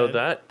Bob's head. So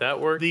that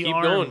worked. The Keep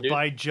arm going, dude.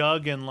 by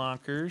Jug and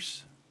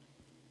Lockers.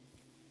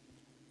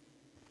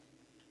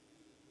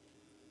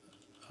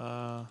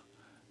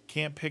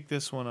 Can't pick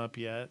this one up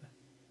yet.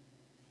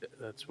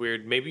 That's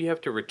weird. Maybe you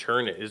have to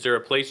return it. Is there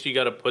a place you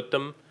got to put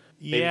them?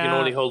 Maybe you Yeah. can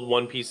only hold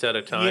one piece at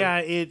a time. Yeah,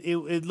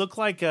 it looked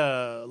like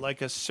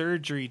a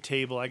surgery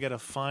table. I gotta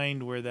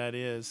find where that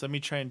is. Let me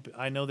try and.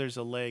 I know there's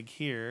a leg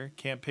here.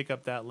 Can't pick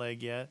up that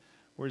leg yet.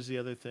 Where's the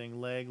other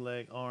thing? Leg,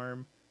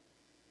 arm.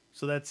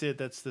 So that's it.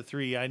 That's the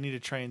 3. I need to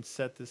try and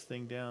set this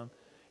thing down.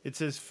 It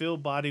says fill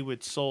body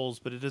with souls,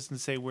 but it doesn't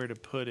say where to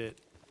put it.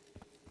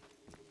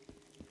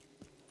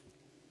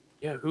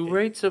 Yeah, who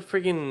writes a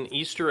friggin'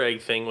 Easter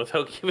egg thing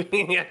without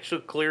giving actual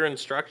clear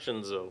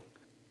instructions, though?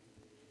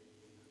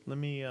 Let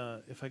me,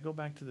 if I go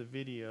back to the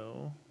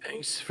video.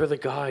 Thanks for the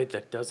guide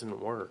that doesn't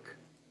work.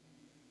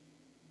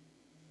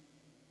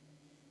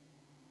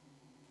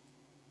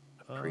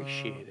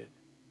 Appreciate it.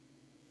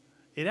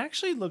 It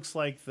actually looks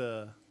like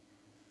the.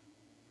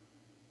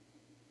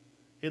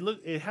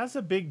 It has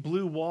a big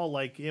blue wall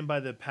like in by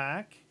the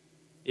pack.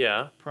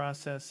 Yeah.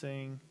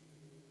 Processing.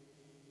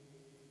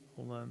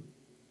 Hold on.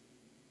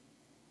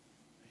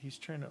 He's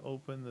trying to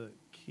open the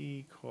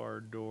key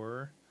card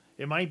door.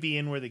 It might be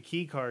in where the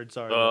key cards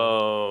are.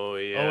 Oh,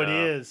 yeah. Oh, it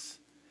is.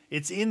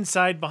 It's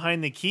inside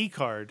behind the key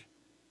card.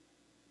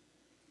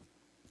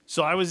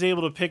 So I was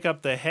able to pick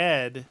up the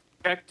head.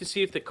 Check to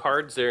see if the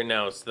card's there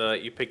now so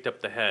that you picked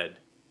up the head.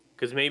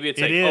 Because maybe it's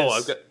It like, is. oh,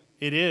 I've got...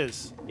 It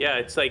is. Yeah,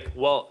 it's like,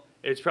 well,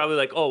 it's probably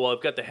like, oh, well,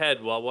 I've got the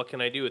head. Well, what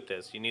can I do with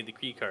this? You need the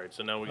key card.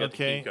 So now we got the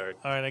key card.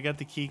 All right, I got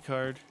the key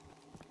card.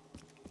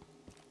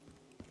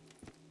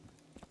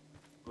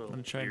 I'm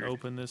going to try and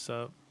open this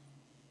up.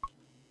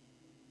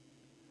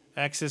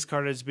 Access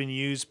card has been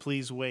used.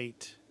 Please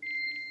wait.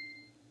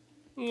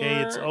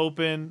 Okay, it's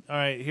open. All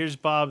right, here's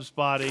Bob's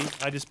body.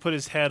 I just put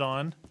his head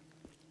on.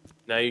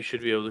 Now you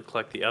should be able to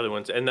collect the other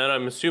ones. And then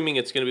I'm assuming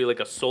it's going to be like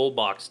a soul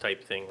box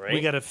type thing, right?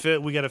 We got to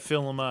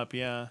fill them up,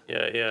 yeah.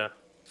 Yeah.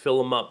 Fill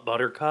them up,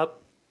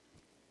 Buttercup.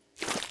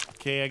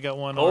 Okay, I got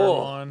one arm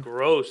on. Oh,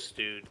 gross,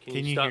 dude. Can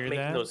you stop hear making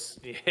that? those?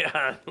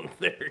 Yeah,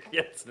 there.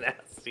 That's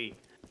nasty.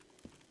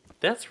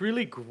 That's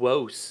really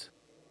gross.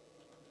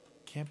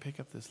 Can't pick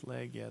up this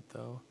leg yet,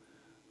 though.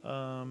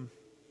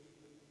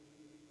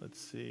 Let's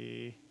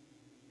see.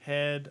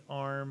 Head,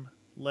 arm,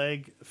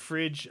 leg,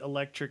 fridge,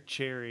 electric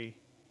cherry.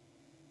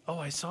 Oh,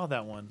 I saw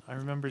that one. I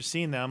remember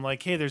seeing that. I'm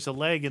like, hey, there's a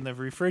leg in the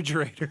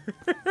refrigerator.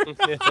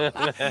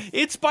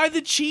 It's by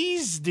the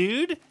cheese,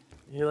 dude.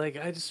 You're like,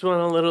 I just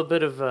want a little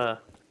bit of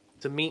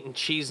some meat and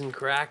cheese and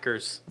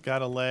crackers.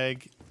 Got a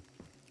leg.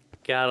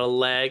 Got a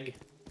leg.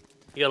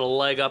 You got a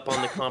leg up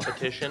on the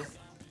competition.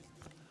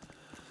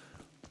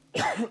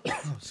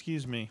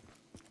 Excuse me.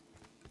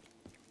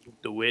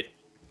 Do it.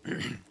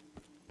 Neener,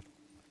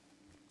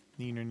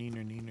 neener,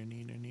 neener,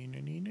 neener,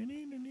 neener, neener,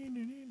 neener,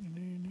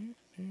 neener,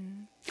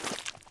 neener.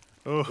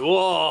 Oh,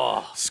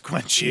 Whoa.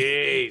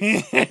 squenchy.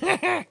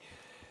 Jeez.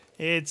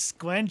 It's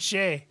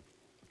squenchy.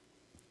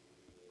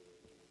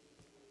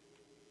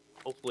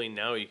 Hopefully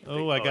now you can.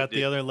 Oh, I got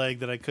the other leg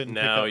that I couldn't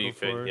pick Now up you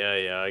before. could.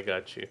 Yeah, I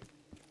got you.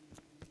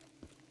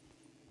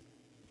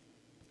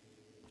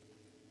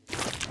 The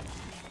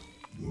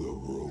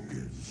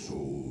broken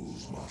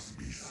souls must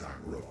be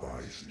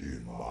sacrificed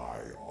in my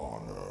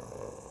honor.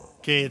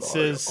 Okay, it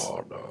says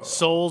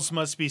souls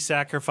must be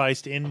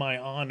sacrificed in my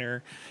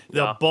honor. The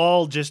Yeah.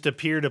 ball just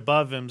appeared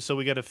above him, so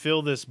we got to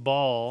fill this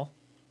ball.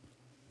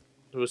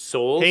 It was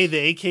souls? Hey,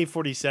 the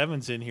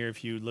AK-47's in here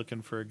if you're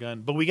looking for a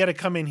gun. But we got to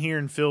come in here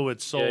and fill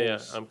with souls. Yeah,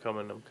 I'm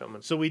coming.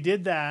 So we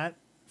did that.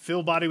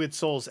 Fill body with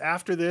souls.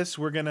 After this,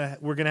 we're gonna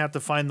have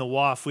to find the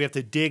WAF. We have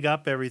to dig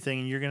up everything,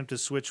 and you're gonna have to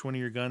switch one of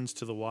your guns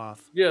to the WAF.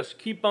 Yes,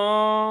 keep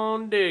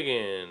on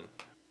digging.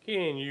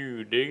 Can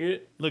you dig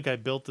it? Look, I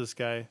built this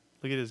guy.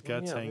 Look at his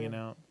guts hanging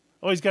out.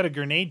 Oh, he's got a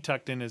grenade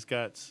tucked in his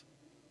guts.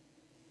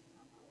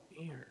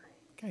 Here.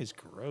 That guy's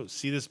gross.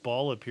 See, this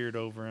ball appeared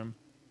over him.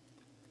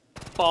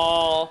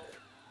 Ball.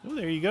 Oh,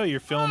 there you go. You're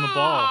filling the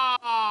ball.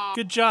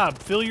 Good job.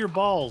 Fill your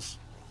balls.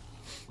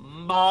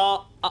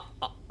 Balls.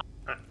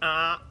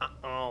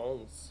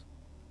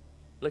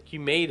 Look, you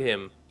made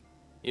him.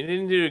 You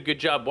didn't do a good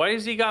job. Why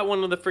has he got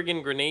one of the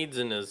friggin' grenades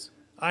in his...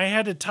 I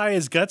had to tie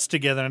his guts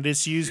together, and I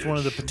just used one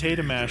of the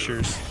potato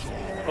mashers.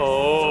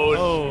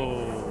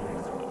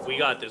 Oh. We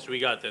got this.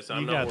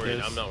 I'm not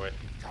worried.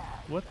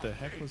 What the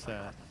heck was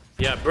that?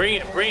 Yeah, bring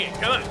it.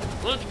 Come on.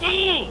 Let's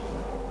go.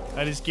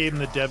 I just gave him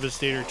the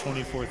Devastator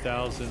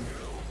 24,000.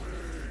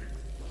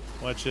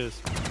 Watch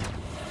this.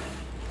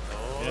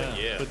 Oh,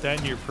 yeah. Put that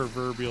in your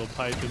proverbial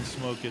pipe and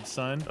smoke it,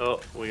 son. Oh,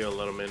 we gotta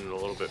let him in a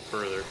little bit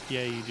further.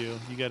 Yeah, you do.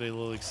 You got a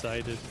little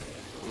excited.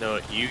 No,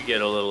 you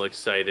get a little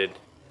excited.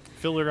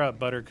 Fill her up,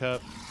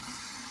 Buttercup.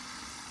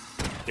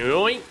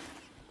 Yoink.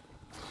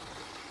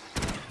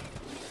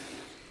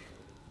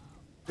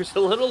 There's a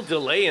little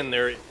delay in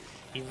their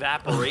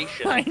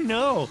evaporation. I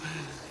know.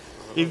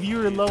 If you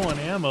were low on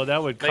ammo,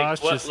 that would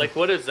cost you. Like,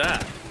 what is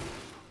that?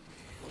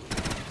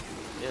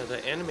 Yeah,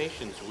 the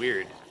animation's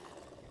weird.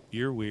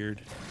 You're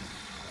weird.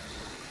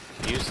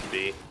 Used to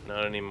be,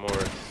 not anymore.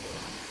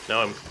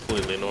 Now I'm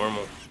completely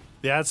normal.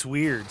 That's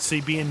weird. See,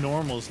 being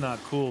normal is not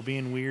cool.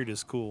 Being weird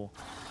is cool.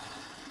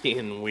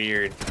 Being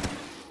weird.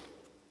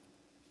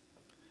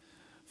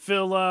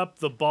 Fill up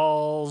the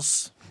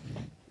balls.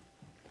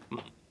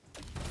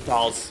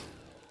 Balls.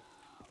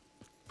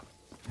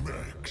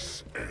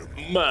 Max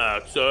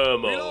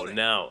ammo. Reloading.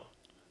 Now.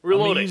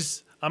 Reloading.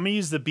 I'm gonna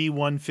use the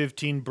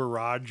B-115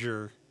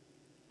 Barrager.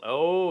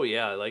 Oh,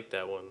 yeah, I like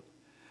that one.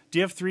 Do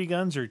you have 3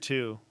 guns or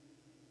 2?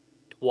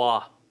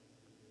 Trois.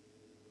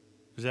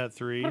 Is that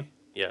 3?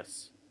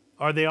 Yes.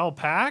 Are they all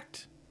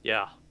packed?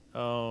 Yeah.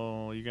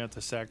 Oh, you're gonna have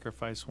to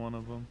sacrifice one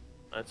of them.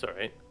 That's all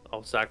right.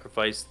 I'll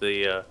sacrifice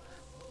the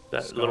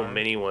that Scar. little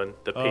mini one,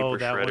 the paper oh,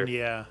 that shredder. One,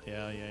 yeah.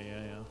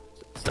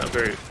 It's not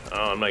very.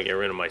 Oh, I'm not getting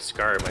rid of my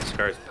scar. My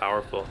scar is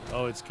powerful.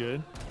 Oh, it's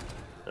good.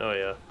 Oh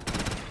yeah.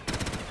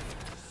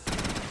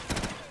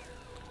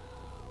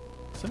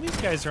 Some of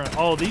these guys are on.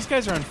 Oh, these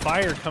guys are on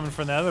fire coming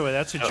from the other way.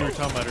 That's what you were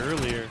talking about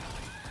earlier.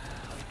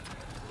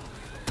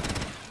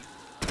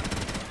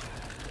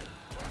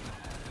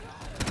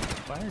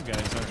 Fire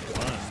guys aren't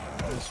fun.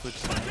 I'm gonna switch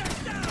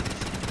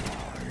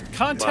sides.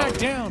 Contact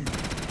down.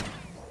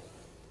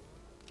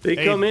 They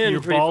come in.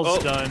 Your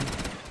ball's done.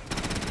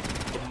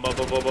 You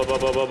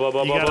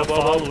gotta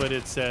follow it.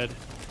 It said.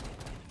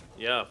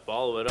 Yeah,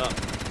 follow it up.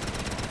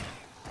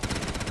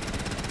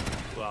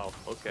 Wow.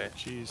 Okay.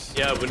 Jeez.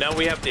 Yeah, but now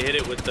we have to hit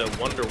it with the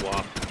Wonder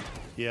Walk.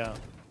 Yeah.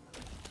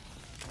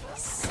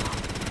 Let's see if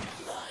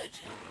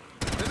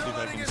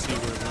I can see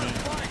where it went.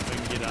 If I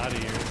can get out of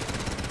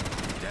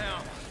here.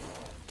 Down.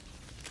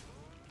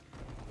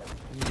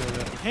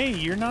 Hey,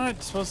 you're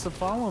not supposed to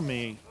follow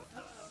me.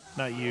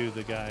 Not you,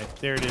 the guy.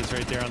 There it is,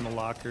 right there on the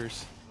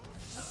lockers.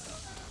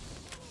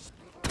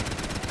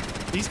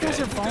 These guys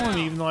are following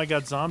me, even though I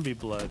got zombie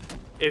blood.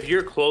 If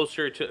you're close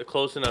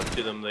enough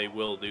to them, they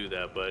will do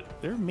that, but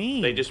they're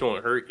mean. They just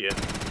won't hurt you.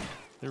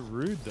 They're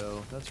rude,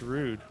 though. That's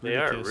rude. They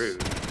are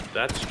rude.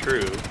 That's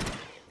true.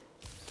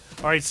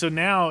 All right, so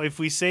now if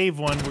we save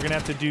one, we're gonna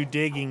have to do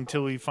digging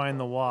till we find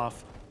the WAF.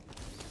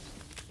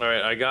 All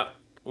right, I got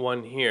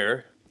one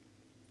here.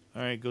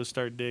 All right, go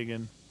start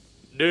digging.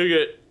 Dig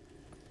it.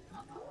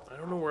 I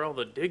don't know where all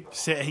the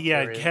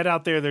head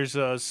out there. There's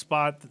a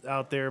spot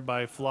out there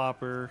by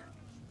Flopper.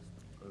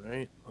 All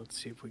right,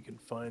 let's see if we can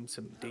find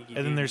some digging.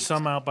 And then there's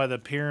some out by the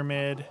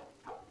pyramid.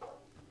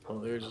 Oh,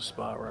 there's a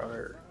spot right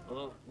here.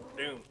 Oh,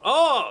 dude.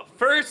 Oh,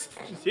 first,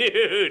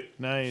 dude.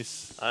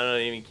 Nice. I'm not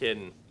even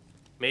kidding.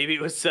 Maybe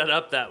it was set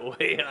up that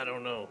way. I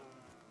don't know.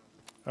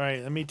 All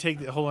right, let me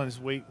take. Hold on,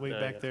 just wait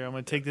back there. I'm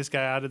gonna take this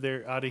guy out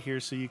of here,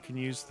 so you can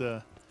use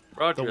the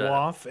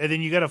WAF, and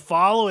then you gotta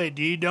follow it,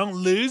 dude. Don't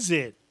lose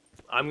it.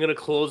 I'm gonna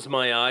close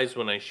my eyes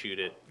when I shoot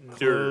it.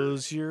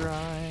 Close your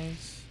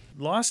eyes.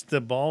 Lost the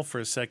ball for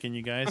a second,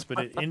 you guys, but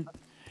it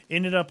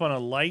ended up on a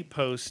light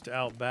post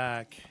out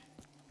back.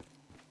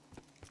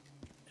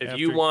 If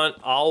you want,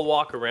 I'll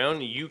walk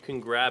around. You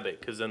can grab it,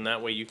 because then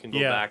that way you can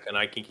go back, and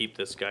I can keep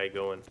this guy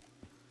going.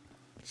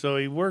 So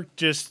he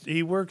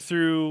worked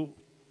through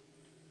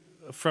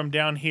from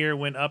down here,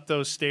 went up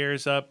those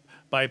stairs up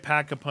by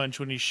Pack-a-Punch.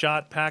 When he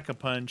shot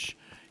Pack-a-Punch,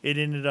 it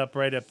ended up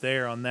right up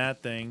there on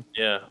that thing.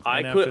 Yeah,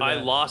 I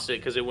lost it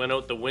because it went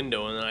out the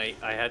window, and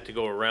I had to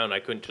go around. I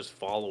couldn't just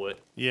follow it.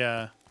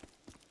 Yeah.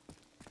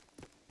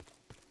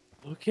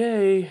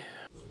 Okay.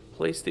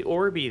 Place the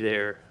Orby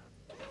there.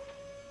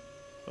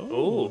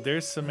 Oh,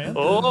 there's Samantha.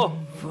 Oh.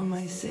 For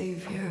my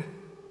savior.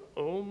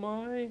 Oh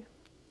my.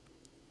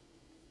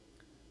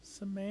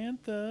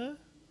 Samantha.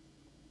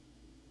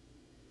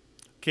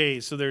 Okay,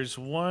 so there's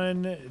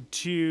 1,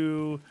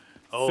 2,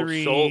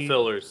 3, soul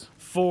fillers.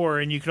 4,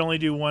 and you can only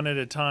do one at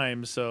a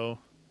time, so.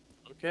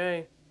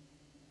 Okay.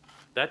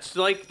 That's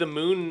like the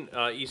moon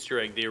Easter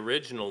egg, the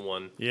original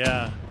one.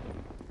 Yeah.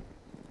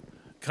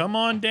 Come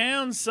on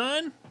down,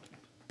 son.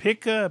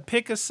 Pick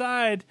a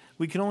side.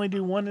 We can only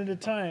do one at a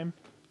time.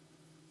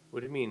 What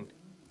do you mean?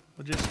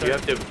 We'll just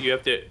start. You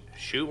have to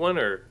shoot one,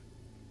 or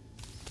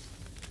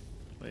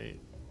wait.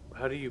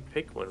 How do you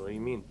pick one? What do you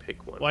mean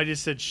pick one? Well, I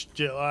just said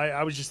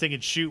I was just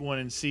thinking shoot one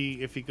and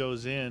see if he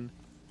goes in.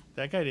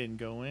 That guy didn't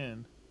go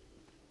in.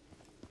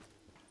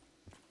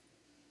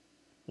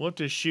 We'll have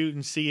to shoot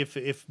and see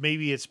if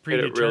maybe it's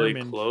predetermined. Get it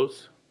really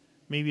close.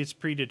 Maybe it's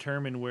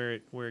predetermined where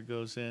it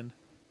goes in.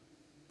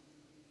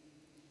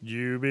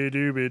 Dooby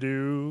dooby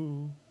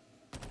doo.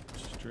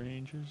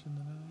 Strangers in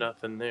the night.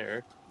 Nothing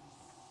there.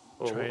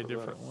 Try a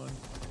different one.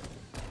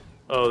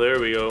 Oh, there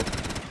we go.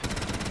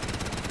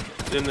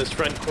 It's in this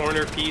front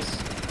corner piece.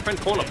 Front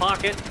corner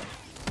pocket.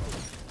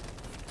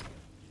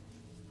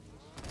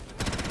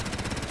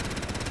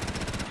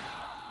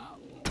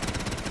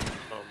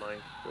 Oh my,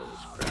 throw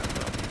this crap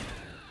up.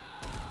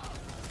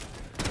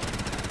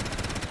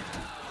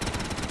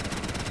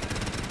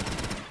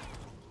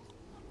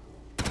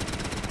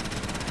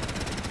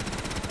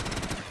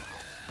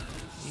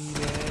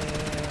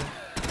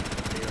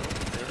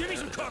 Give me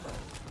some cover.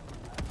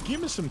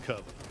 Give me some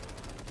cover.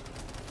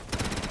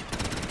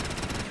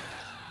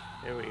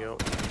 There we go.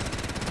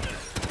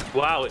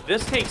 Wow,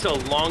 this takes a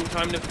long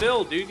time to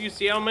fill, dude. You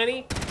see how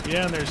many?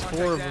 Yeah, and there's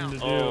 4 of them to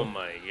do. Oh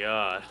my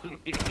god.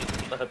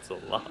 That's a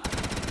lot.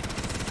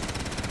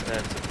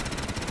 That's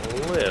a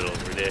little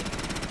ridiculous.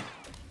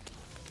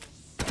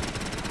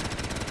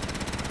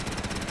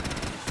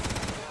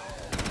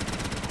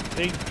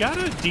 They got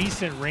a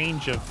decent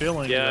range of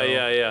filling. Yeah,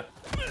 though. yeah.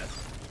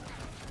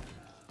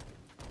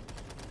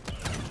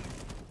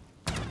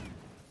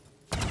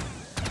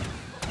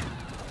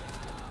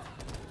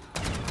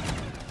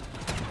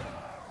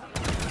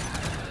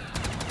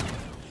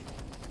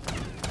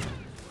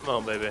 Come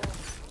on, baby.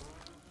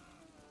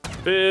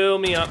 Fill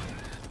me up.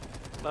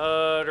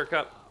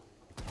 Buttercup.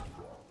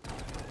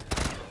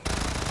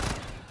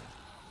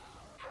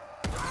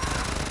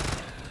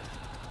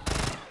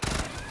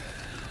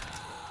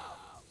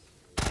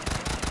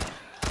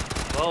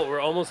 Well, we're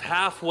almost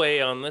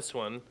halfway on this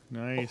one.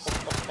 Nice.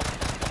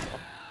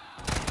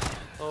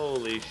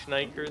 Holy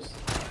schnikers.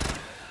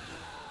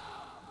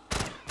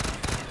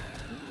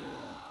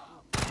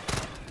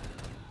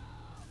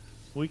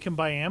 We can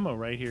buy ammo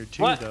right here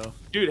too, What? though.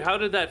 Dude, how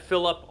did that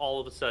fill up all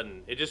of a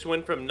sudden? It just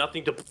went from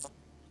nothing to... It's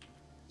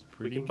We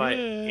pretty can good. buy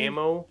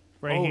ammo.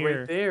 Right here.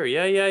 Right there.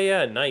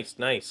 Yeah. Nice.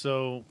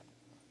 So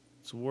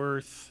it's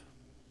worth.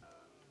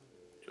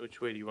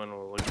 Which way do you want to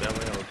look? That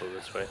way? I'll go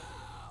this way.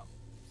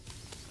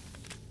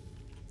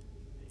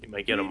 You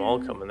might get them all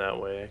coming that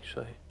way,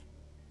 actually.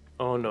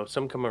 Oh no,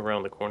 some come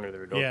around the corner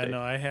there, don't they? Yeah, no,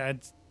 I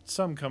had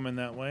some coming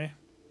that way.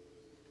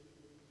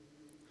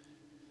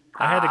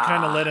 I had to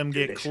kind of let him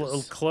get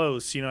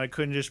close. You know, I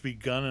couldn't just be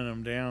gunning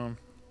him down.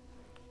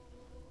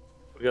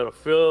 We gotta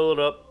fill it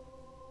up.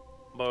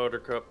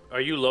 Buttercup. Are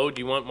you low?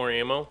 Do you want more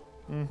ammo?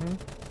 Mm-hmm.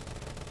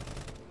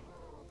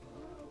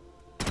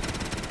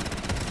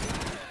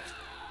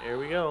 There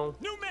we go.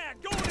 New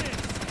mag, going in.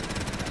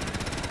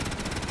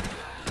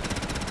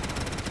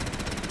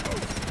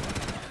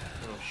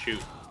 Oh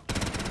shoot.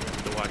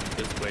 Have to watch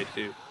this way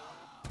too.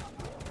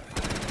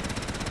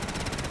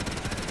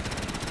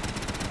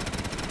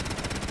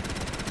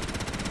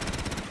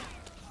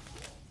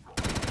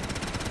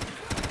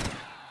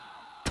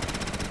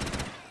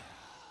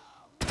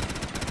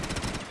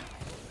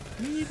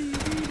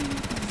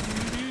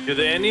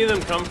 Do any of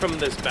them come from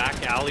this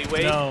back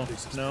alleyway? No.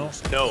 No.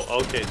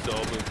 Okay, so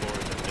I'll move forward.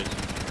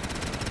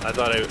 I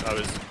thought I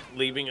was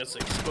leaving us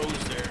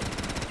exposed there.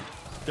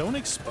 Don't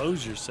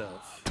expose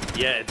yourself.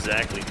 Yeah,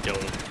 exactly.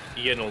 Don't.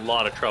 You get in a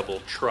lot of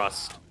trouble.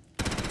 Trust.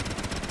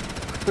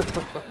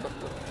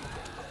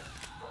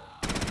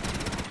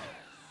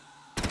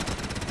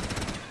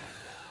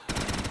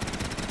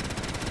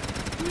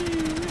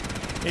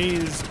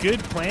 He's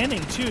good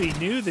planning too. He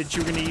knew that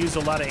you were going to use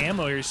a lot of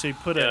ammo here, so he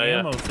put an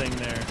ammo thing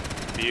there.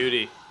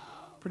 Beauty.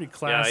 Pretty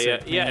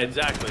classic. Yeah,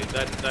 exactly.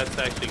 That's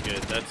actually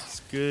good.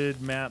 That's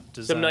good map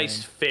design. some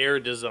nice fair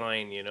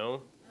design, you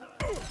know.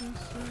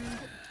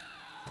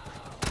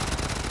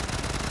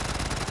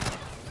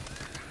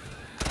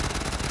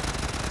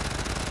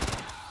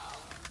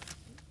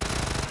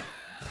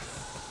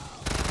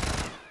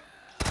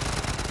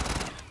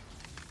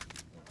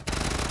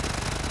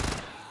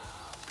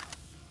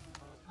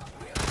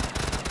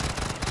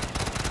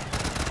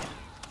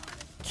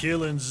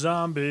 Killing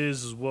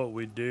zombies is what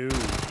we do.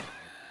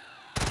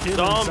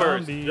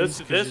 Zombies.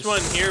 This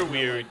one here,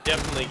 we're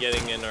definitely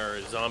getting in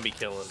our zombie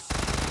killing.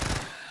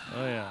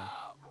 Oh yeah.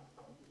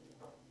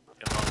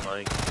 Oh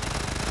my.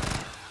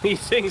 These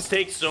things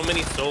take so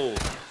many souls.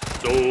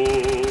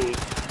 Souls.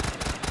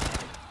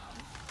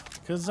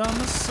 Cause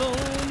I'm a soul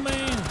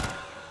man.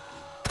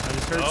 I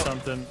just heard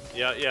something.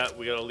 Yeah,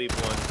 we gotta leave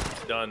one.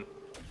 It's done.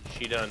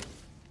 She done.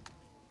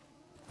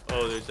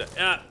 Oh, there's that.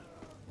 Ah!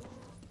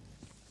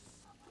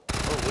 Oh,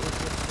 what is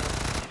this?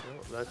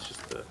 No, that's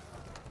just the...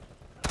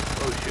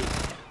 Oh, shoot.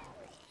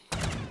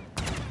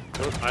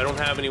 Nope, I don't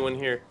have anyone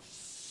here.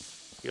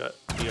 You got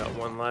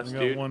one last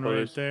dude? One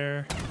right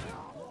there.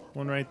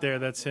 One right there,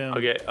 that's him.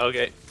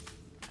 Okay.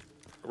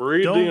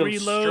 Read don't the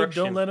reload,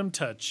 don't let him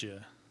touch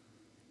you.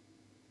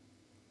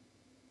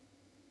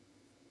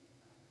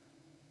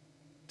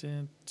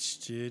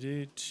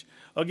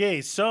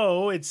 Okay,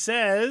 so it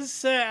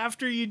says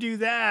after you do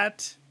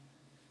that,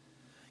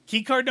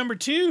 keycard number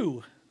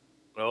 2.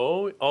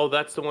 Oh,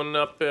 that's the one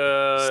up.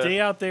 Stay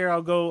out there.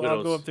 I'll go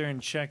up there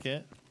and check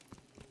it.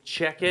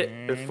 Check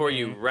it before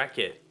you wreck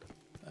it.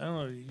 I don't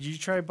know. Did you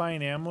try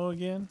buying ammo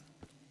again?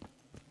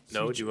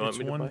 No. Do you want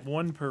me to buy?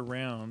 One per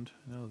round.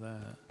 I know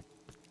that.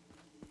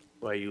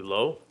 Why, you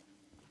low?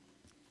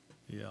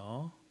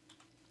 Yeah.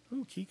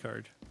 Ooh,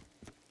 keycard.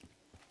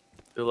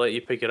 They'll let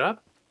you pick it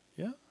up?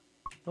 Yeah.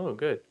 Oh,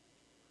 good.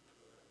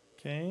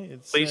 Okay.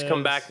 Please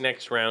come back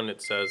next round,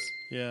 it says.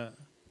 Yeah.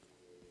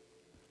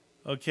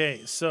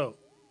 Okay, so.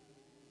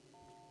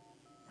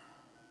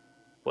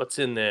 What's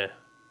in there?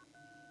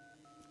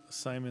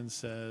 Simon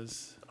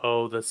says.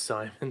 Oh, the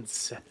Simon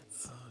says.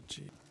 Oh,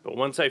 gee. But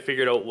once I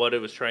figured out what it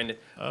was trying to,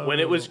 when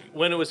it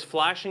was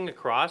flashing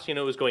across, you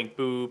know, it was going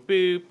boop,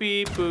 boop,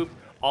 beep, boop.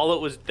 All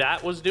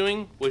that was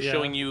doing was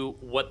showing you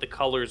what the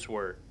colors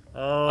were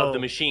of the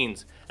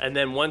machines, and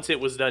then once it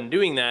was done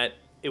doing that,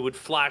 it would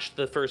flash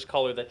the first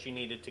color that you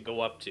needed to go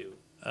up to.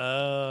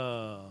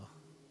 Oh,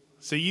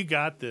 so you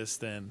got this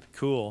then?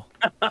 Cool.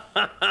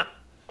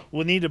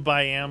 We'll need to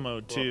buy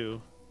ammo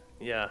too.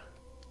 Well, yeah.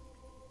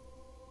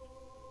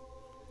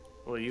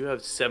 Well, you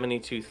have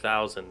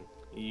 72,000.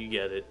 You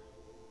get it.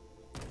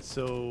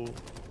 So,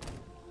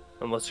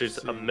 unless there's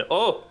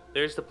oh,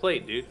 there's the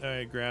plate, dude. All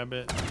right, grab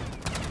it.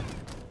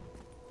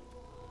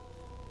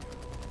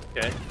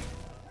 Okay.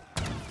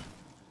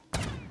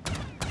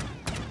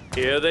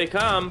 Here they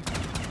come.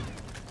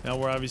 Now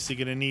we're obviously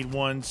gonna need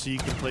one so you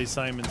can play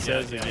Simon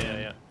Says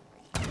again. Yeah.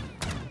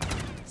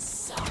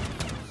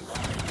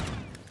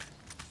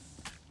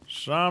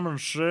 Simon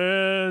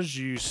Says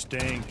you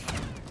stink.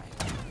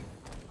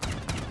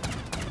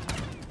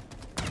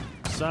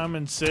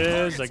 Simon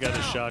Says I got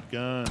a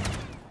shotgun.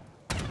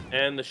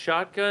 And the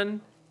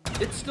shotgun,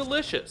 it's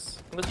delicious.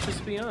 Let's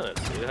just be honest.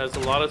 It has a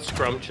lot of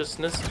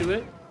scrumptiousness to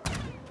it.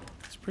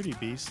 It's pretty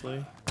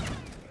beastly.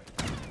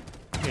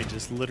 It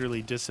just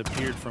literally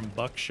disappeared from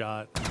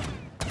buckshot.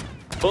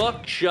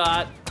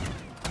 Buckshot.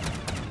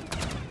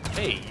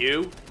 Hey,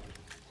 you.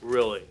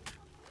 Really?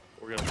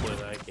 We're gonna play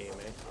that game,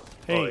 eh?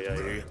 Hey. Oh, yeah,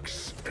 you're...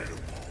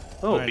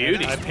 Oh, right,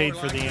 beauty. I paid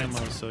for the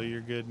ammo, so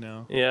you're good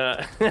now.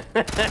 Yeah.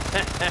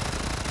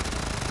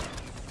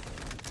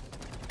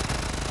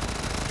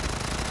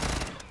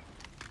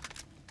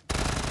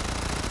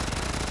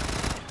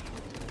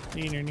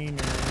 Neener.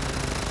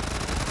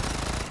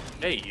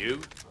 Hey,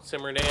 you.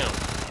 Simmer down.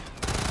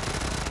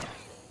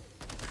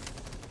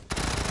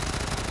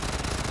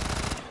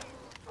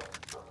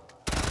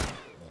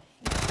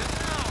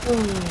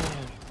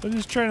 I'm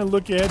just trying to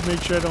look ahead,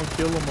 make sure I don't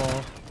kill them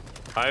all.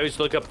 I always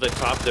look up the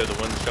top there, the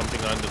ones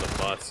jumping onto the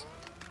bus.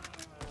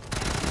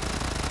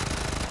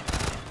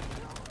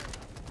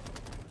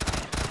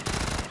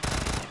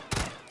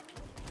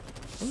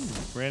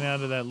 Ooh, ran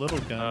out of that little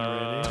gun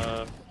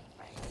already.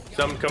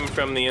 Some come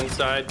from the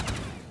inside.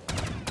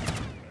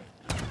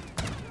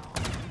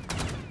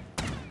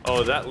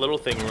 Oh, that little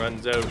thing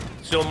runs out.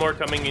 Still more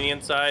coming in the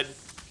inside.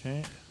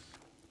 Okay.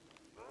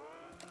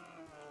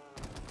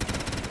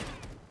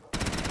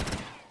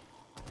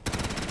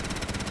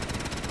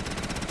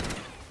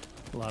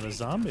 A lot of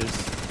zombies.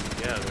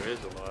 Yeah, there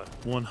is a lot.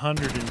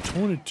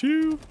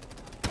 122.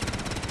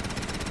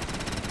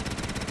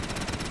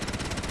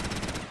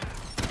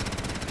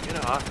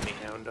 Get off me,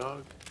 hound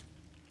dog.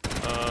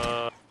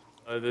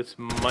 This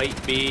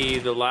might be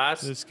the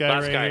last. This guy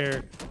right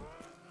here.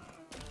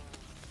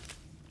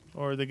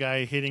 Or the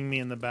guy hitting me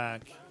in the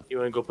back. You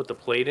want to go put the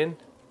plate in?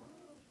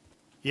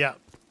 Yeah.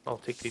 I'll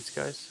take these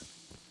guys.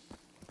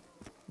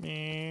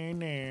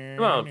 Come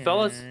on,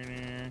 fellas.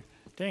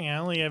 Dang, I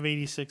only have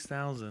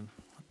 86,000.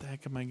 What the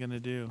heck am I gonna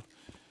do?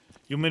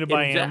 You want me to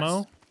buy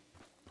ammo?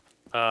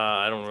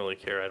 I don't really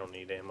care. I don't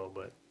need ammo,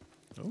 but.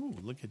 Oh,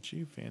 look at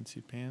you,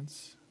 fancy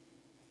pants.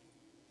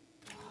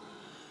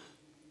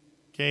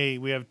 Okay,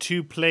 we have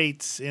 2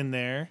 plates in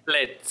there.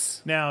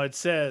 Plates. Now it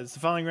says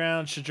the following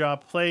round should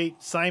drop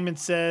plate. Simon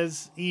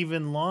Says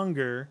even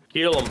longer.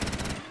 Kill him.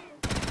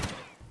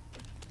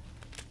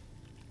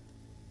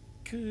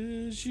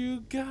 Cause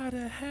you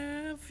gotta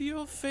have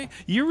your face.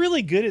 You're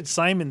really good at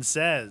Simon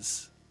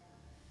Says.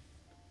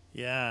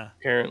 Yeah.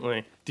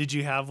 Apparently. Did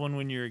you have one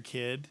when you were a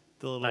kid?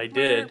 The little. I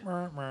did.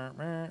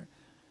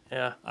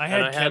 Yeah. I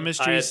had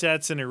chemistry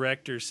sets and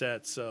erector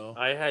sets, so.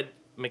 I had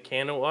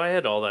Mechano. I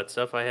had all that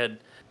stuff. I had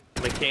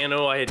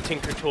Mechano. I had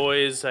Tinker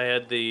Toys. I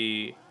had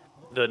the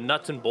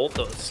nuts and bolt,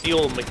 the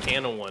steel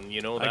Mechano one.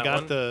 You know that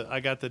one? I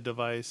got the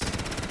device.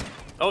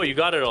 Oh, you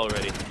got it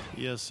already.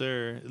 Yes,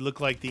 sir. It looked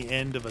like the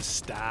end of a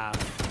staff.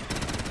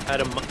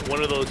 Had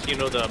one of those, you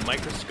know, the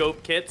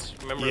microscope kits.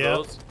 Remember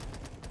those?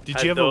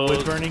 Did you have a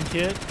wood burning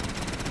kit?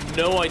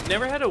 No, I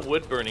never had a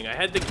wood burning. I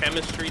had the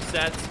chemistry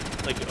sets,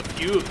 like a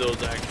few of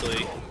those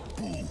actually,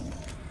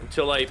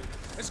 until I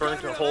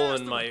burnt a hole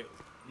in my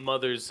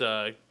mother's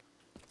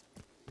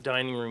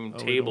dining room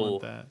table. We don't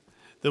want that.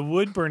 The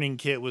wood burning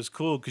kit was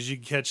cool because you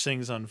could catch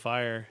things on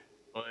fire.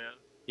 Oh yeah,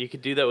 you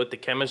could do that with the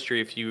chemistry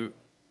if you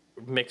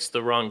mix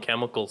the wrong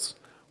chemicals.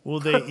 Well,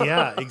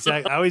 yeah,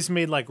 exactly. I always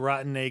made like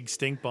rotten egg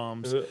stink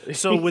bombs.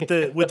 So with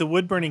the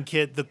wood burning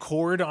kit, the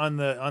cord on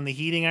the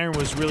heating iron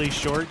was really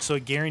short, so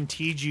it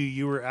guaranteed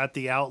you were at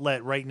the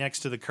outlet right next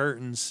to the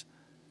curtains.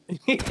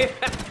 Yeah,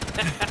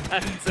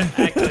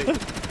 exactly.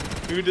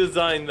 Who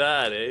designed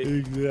that, eh?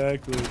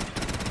 Exactly.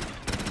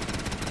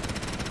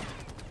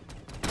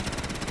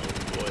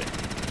 Oh boy.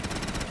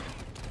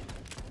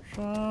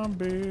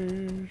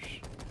 Zombies.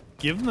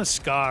 Give them the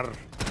scar.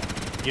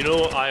 You know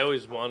what I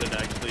always wanted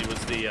actually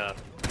was the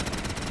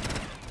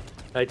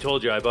I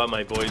told you I bought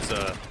my boys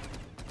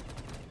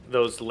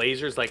those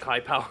lasers, like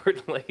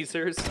high-powered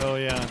lasers. Oh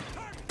yeah.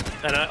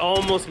 And I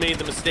almost made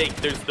the mistake.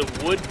 There's the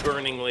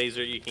wood-burning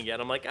laser you can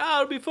get. I'm like,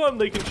 it'll be fun.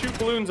 They can shoot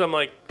balloons. I'm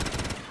like,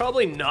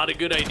 probably not a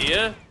good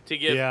idea to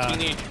give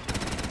teenage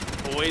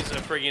boys a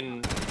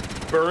friggin'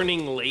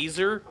 burning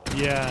laser.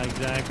 Yeah,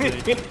 exactly.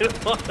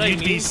 You'd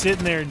be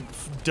sitting there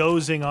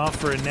dozing off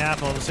for a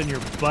nap. All of a sudden,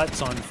 your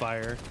butt's on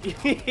fire.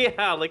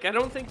 Yeah, like I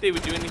don't think they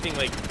would do anything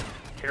like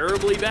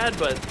terribly bad,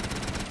 but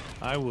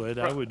I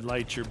would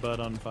light your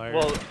butt on fire.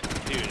 Well,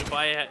 dude,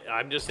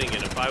 I'm just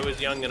thinking, if I was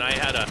young and I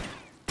had a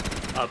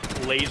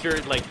laser,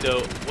 like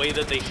the way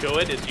that they show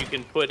it is you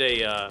can put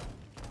a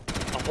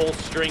whole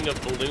string of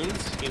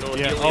balloons, you know,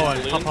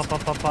 helium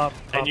balloons, pop,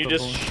 and you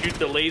just shoot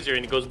the laser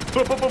and it goes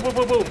boom, boom, boom, boom,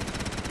 boom, boom.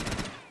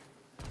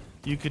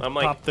 You could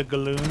pop the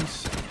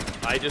galloons.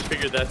 I just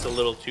figured that's a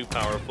little too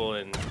powerful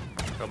and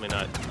probably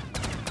not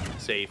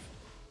safe.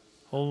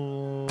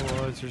 Oh,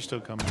 they're still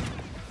coming.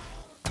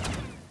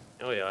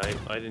 Oh yeah,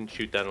 I didn't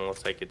shoot that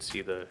unless I could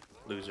see the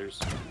losers.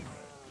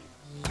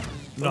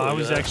 No, I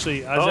was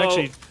actually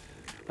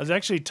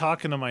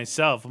talking to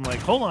myself. I'm like,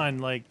 hold on,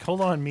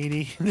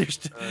 meaty. There's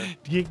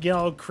you get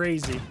all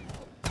crazy.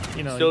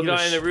 You know, still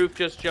guy on the roof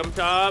just jumped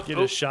up. Get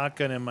a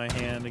shotgun in my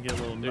hand to get a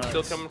little nuts.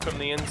 They're still coming from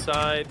the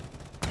inside.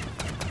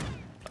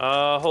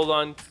 Hold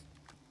on.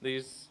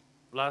 These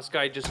last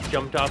guy just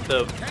jumped off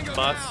the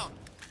bus.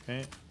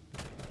 Okay.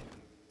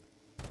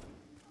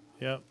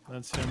 Yep,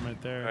 that's him right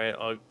there.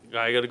 All right,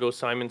 I gotta go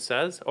Simon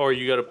Says, or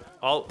you gotta.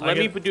 Let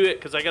me do it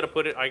because I gotta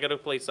put it. I gotta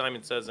play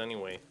Simon Says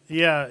anyway.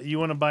 Yeah, you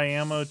want to buy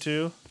ammo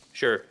too?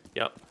 Sure.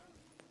 Yep.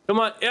 Come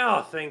on.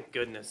 Oh, thank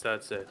goodness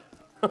that's it.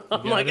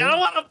 I'm like, I don't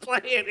want to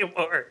play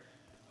anymore.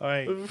 All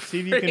right, see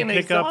if you can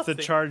pick up the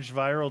charged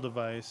viral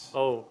device.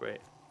 Oh,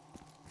 right.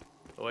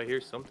 Oh, I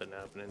hear something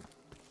happening.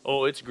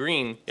 Oh, it's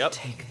green. Yep.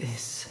 Take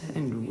this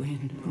and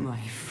win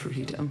my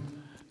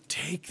freedom.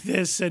 Take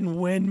this and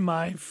win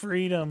my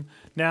freedom.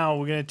 Now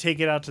we're gonna take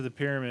it out to the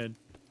pyramid.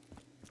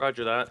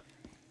 Roger that.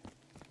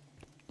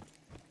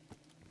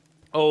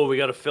 Oh, we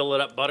gotta fill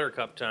it up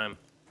buttercup time.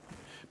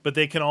 But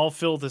they can all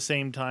fill at the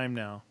same time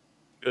now.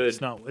 Good.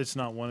 It's not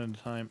one at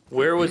a time.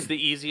 Where was the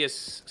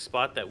easiest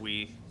spot that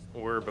we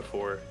were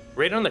before?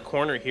 Right on the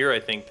corner here, I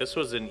think. This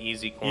was an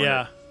easy corner.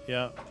 Yeah,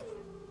 yeah.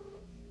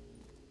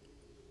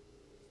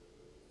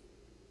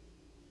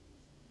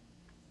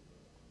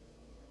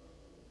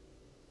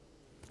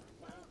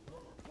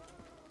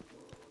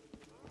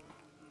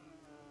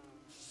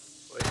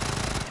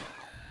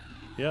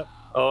 Yep.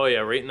 Oh yeah,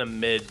 right in the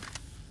mid.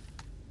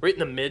 Right in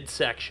the mid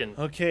section.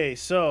 Okay,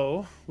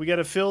 so we got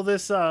to fill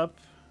this up,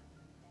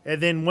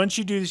 and then once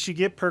you do this, you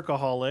get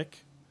Perkaholic,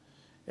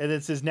 and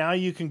it says now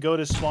you can go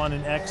to spawn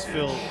and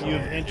exfil. You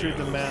have entered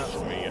the map.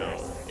 Here we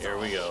go. Here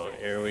we go.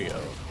 Here we go.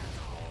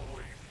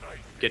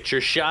 Get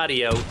your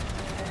shotty out.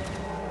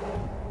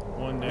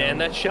 One down. Man,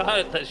 that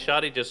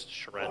shotty just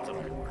shreds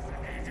him.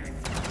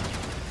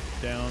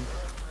 Down.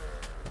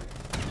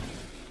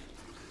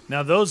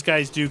 Now those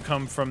guys do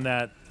come from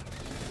that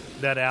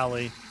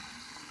alley.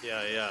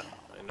 Yeah, yeah.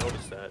 I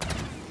noticed that.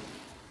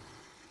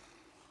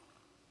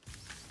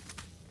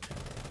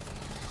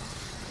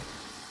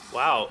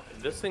 Wow,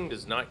 this thing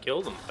does not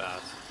kill them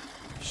fast.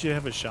 You should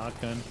have a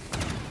shotgun.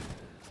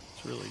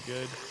 It's really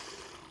good.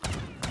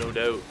 No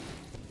doubt.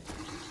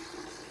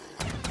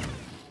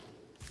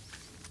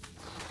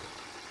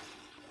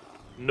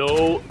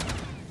 No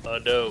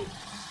doubt.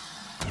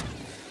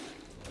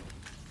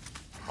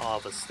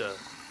 Harvester.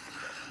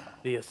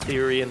 The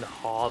Etherean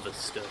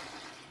Harvester.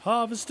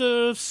 Harvest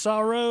of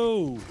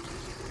sorrow.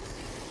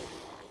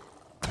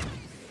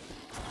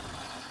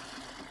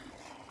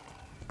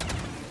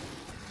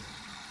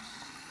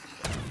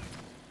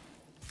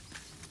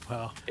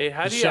 Wow. Hey,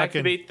 how do you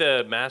activate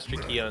the master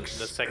key on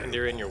the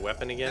secondary in your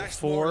weapon again?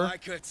 4.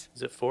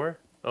 Is it 4?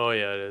 Oh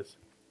yeah, it is.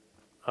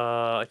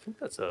 I think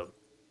that's a.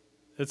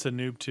 It's a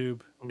noob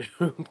tube.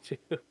 Noob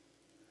tube.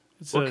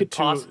 It's a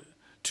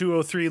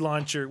 203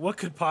 launcher. What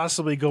could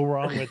possibly go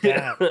wrong with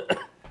that?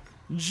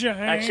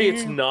 Actually,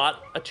 it's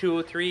not a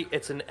 203.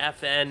 It's an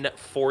FN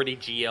 40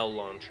 GL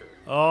launcher.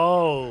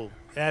 Oh,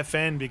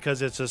 FN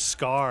because it's a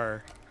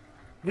Scar.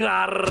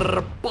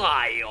 Oh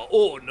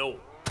no!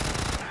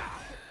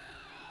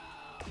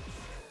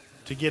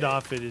 To get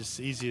off it is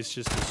easiest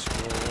just to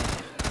scroll.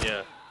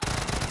 Yeah.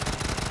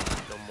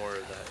 No more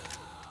of that.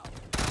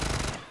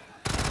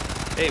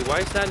 Hey, why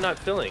is that not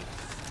filling?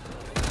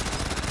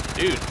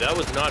 Dude, that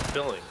was not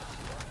filling.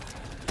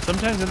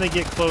 Sometimes when they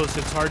get close,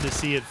 it's hard to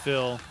see it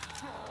fill.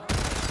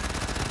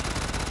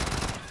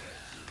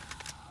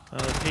 The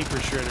paper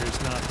shredder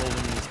is not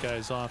holding these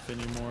guys off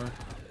anymore.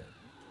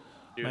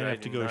 Dude, Might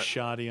have to go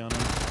shoddy on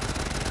them.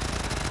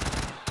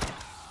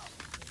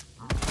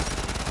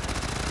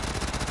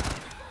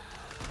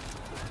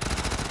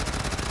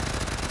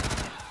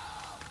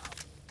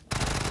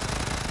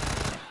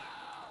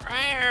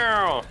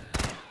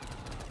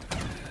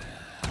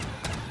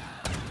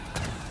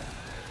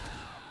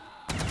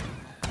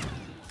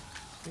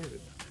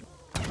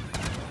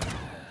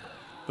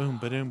 Boom,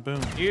 ba-doom,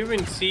 boom. Do you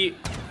even see?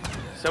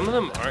 Some of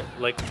them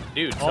aren't like,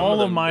 dude. Some all of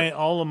them,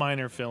 of mine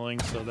are filling,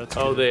 so that's.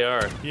 Oh, good. they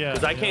are. Yeah.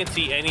 Because I can't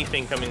see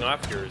anything coming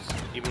off yours,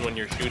 even when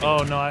you're shooting.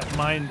 Oh no,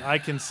 I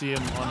can see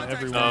them on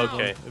every one of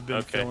them. I've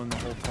been filling the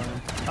whole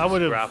time. I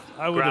would have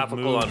graphical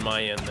moved. on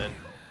my end then.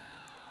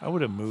 I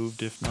would have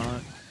moved if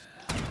not.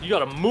 You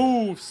gotta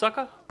move,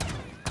 sucker.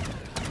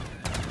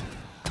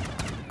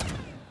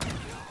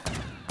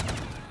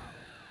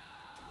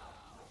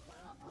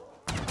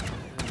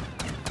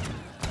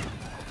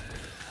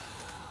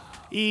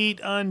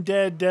 Eat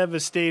Undead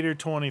Devastator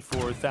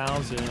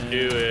 24,000.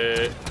 Do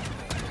it.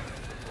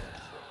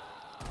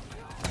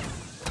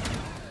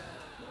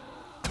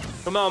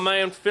 Come on,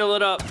 man, fill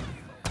it up.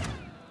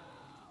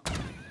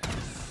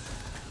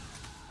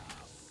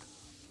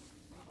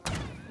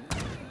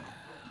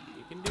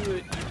 You can do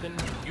it, Ethan.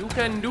 You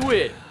can do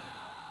it.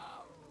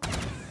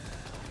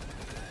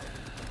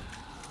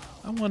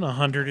 I want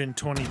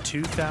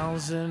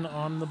 122,000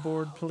 on the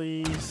board,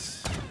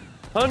 please.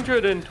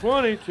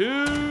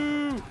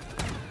 122.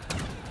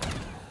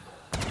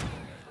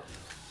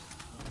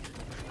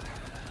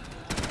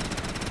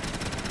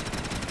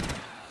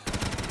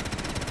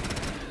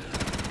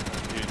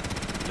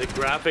 The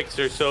graphics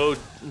are so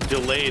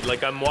delayed.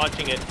 Like I'm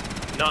watching it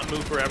not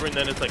move forever, and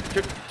then it's like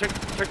tick, tick,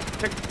 tick,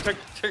 tick, tick,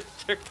 tick,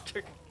 tick,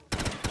 tick.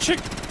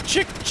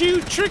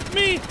 You tricked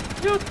me!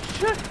 You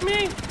tricked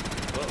me!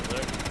 Oh,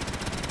 there.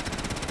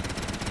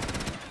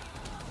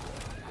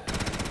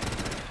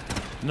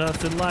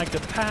 Nothing like a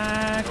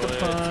pack a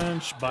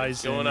punch.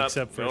 Bison,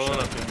 except for a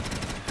shotgun.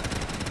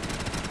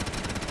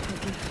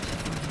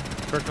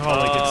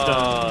 Perkaholic, it's done.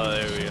 Oh,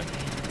 there we go.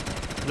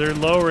 They're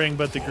lowering,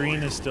 but the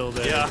green is still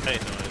there. Yeah, I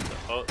know.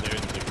 Oh,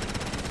 there's the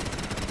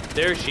green.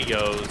 There she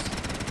goes.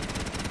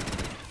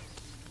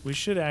 We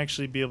should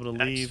actually be able to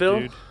leave, Exfil?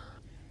 dude.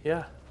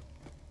 Yeah.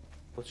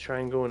 Let's try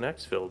and go in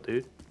Exfil,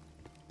 dude.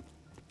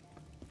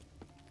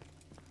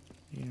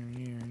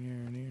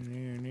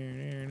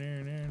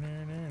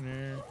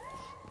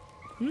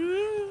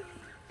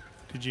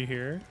 Did you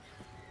hear her?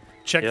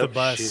 Check the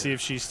bus, see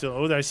if she's still...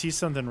 Oh, I see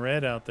something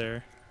red out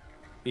there.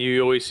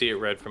 You always see it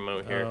red from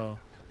out here. Oh.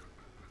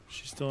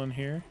 She's still in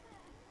here?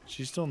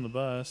 She's still in the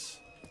bus.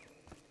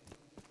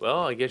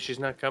 Well, I guess she's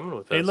not coming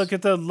with us. Hey, look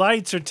at the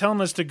lights are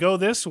telling us to go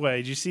this way.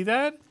 Did you see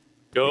that?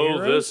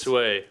 Go this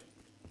way.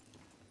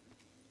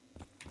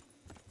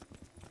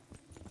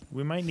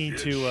 We might need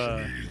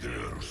to,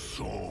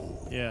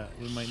 yeah,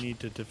 we might need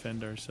to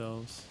defend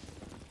ourselves.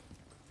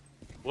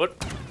 What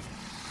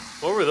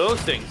were those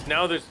things?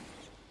 Now there's...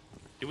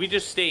 Do we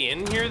just stay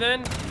in here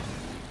then?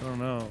 I don't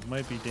know. It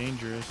might be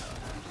dangerous.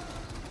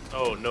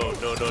 Oh, no.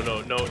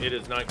 It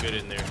is not good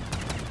in there.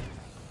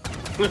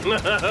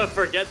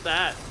 Forget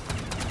that.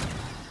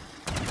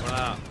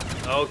 Wow.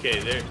 Okay,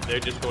 they're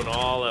just going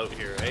all out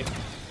here, right?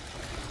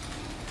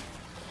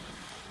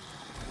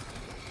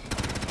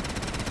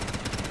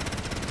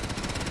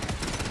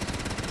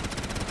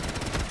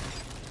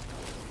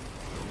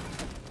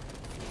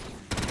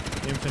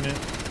 Infinite.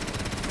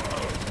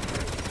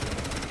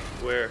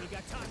 Where?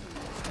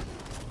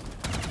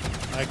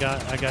 I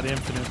got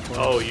infinite plus.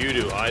 Oh, you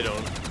do. I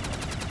don't.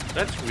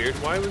 That's weird.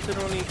 Why was it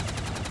only...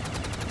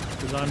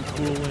 Because I'm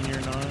cool and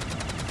you're not.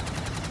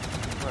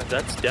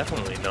 That's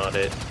definitely not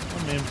it.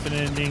 I'm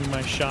infiniting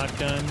my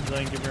shotgun.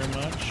 Thank you very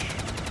much.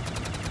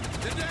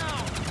 Get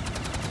down!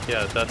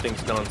 Yeah, that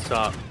thing's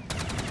non-stop.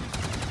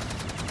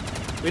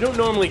 We don't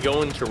normally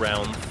go into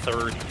round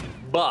 30,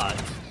 but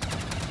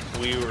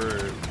we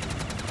were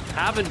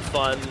having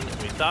fun.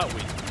 We thought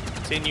we'd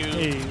continue.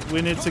 Hey,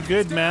 when it's a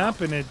good map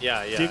and it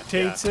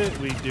dictates it,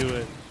 we do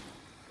it.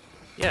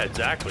 Yeah,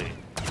 exactly.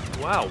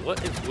 Wow,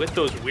 what is with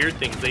those weird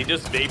things? They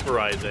just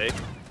vaporize, eh?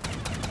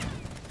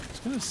 It's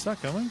gonna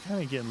suck. I'm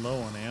kind of getting low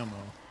on ammo.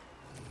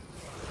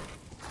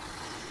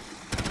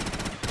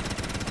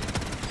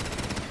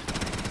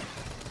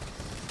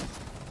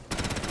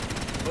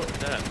 What's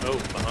that? Oh,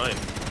 behind.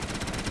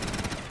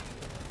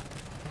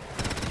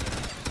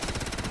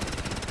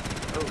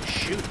 Oh,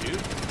 shoot,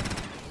 dude.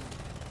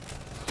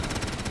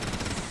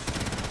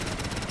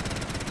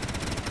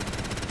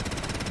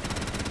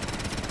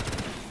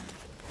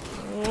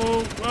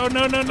 Oh,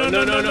 no, no, no,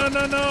 no, no, no,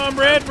 no, no. I'm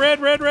red, red,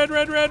 red, red,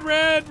 red, red,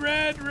 red,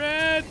 red,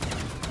 red.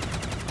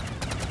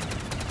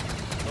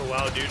 Oh,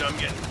 wow, dude, I'm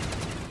getting...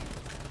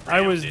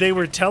 They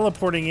were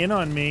teleporting in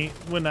on me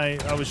when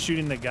I was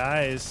shooting the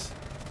guys.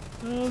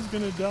 I was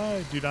gonna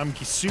die. Dude, I'm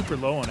super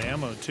low on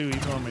ammo, too,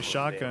 even on my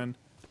shotgun.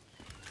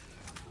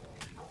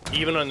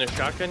 Even on the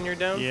shotgun you're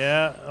down?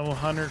 Yeah,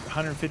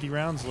 150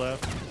 rounds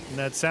left. And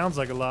that sounds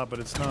like a lot, but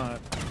it's not.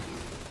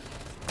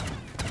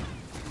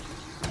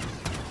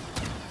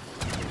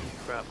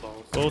 Crap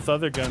balls. Both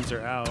other guns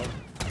are out.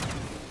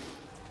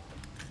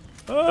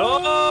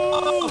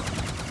 Oh!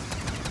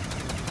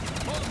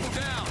 Multiple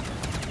down.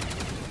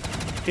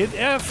 Hit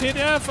F, hit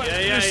F. Yeah,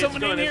 There's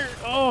someone in here.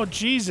 Oh,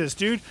 Jesus,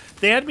 dude.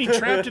 They had me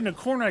trapped in a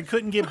corner. I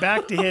couldn't get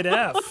back to hit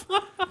F.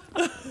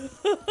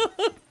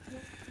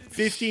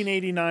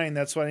 1589.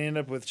 That's what I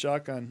ended up with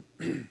shotgun.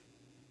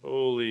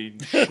 Holy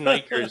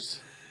shnikers.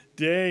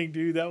 Dang,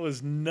 dude. That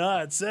was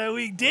nuts.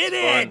 We did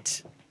Fun.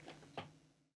 it.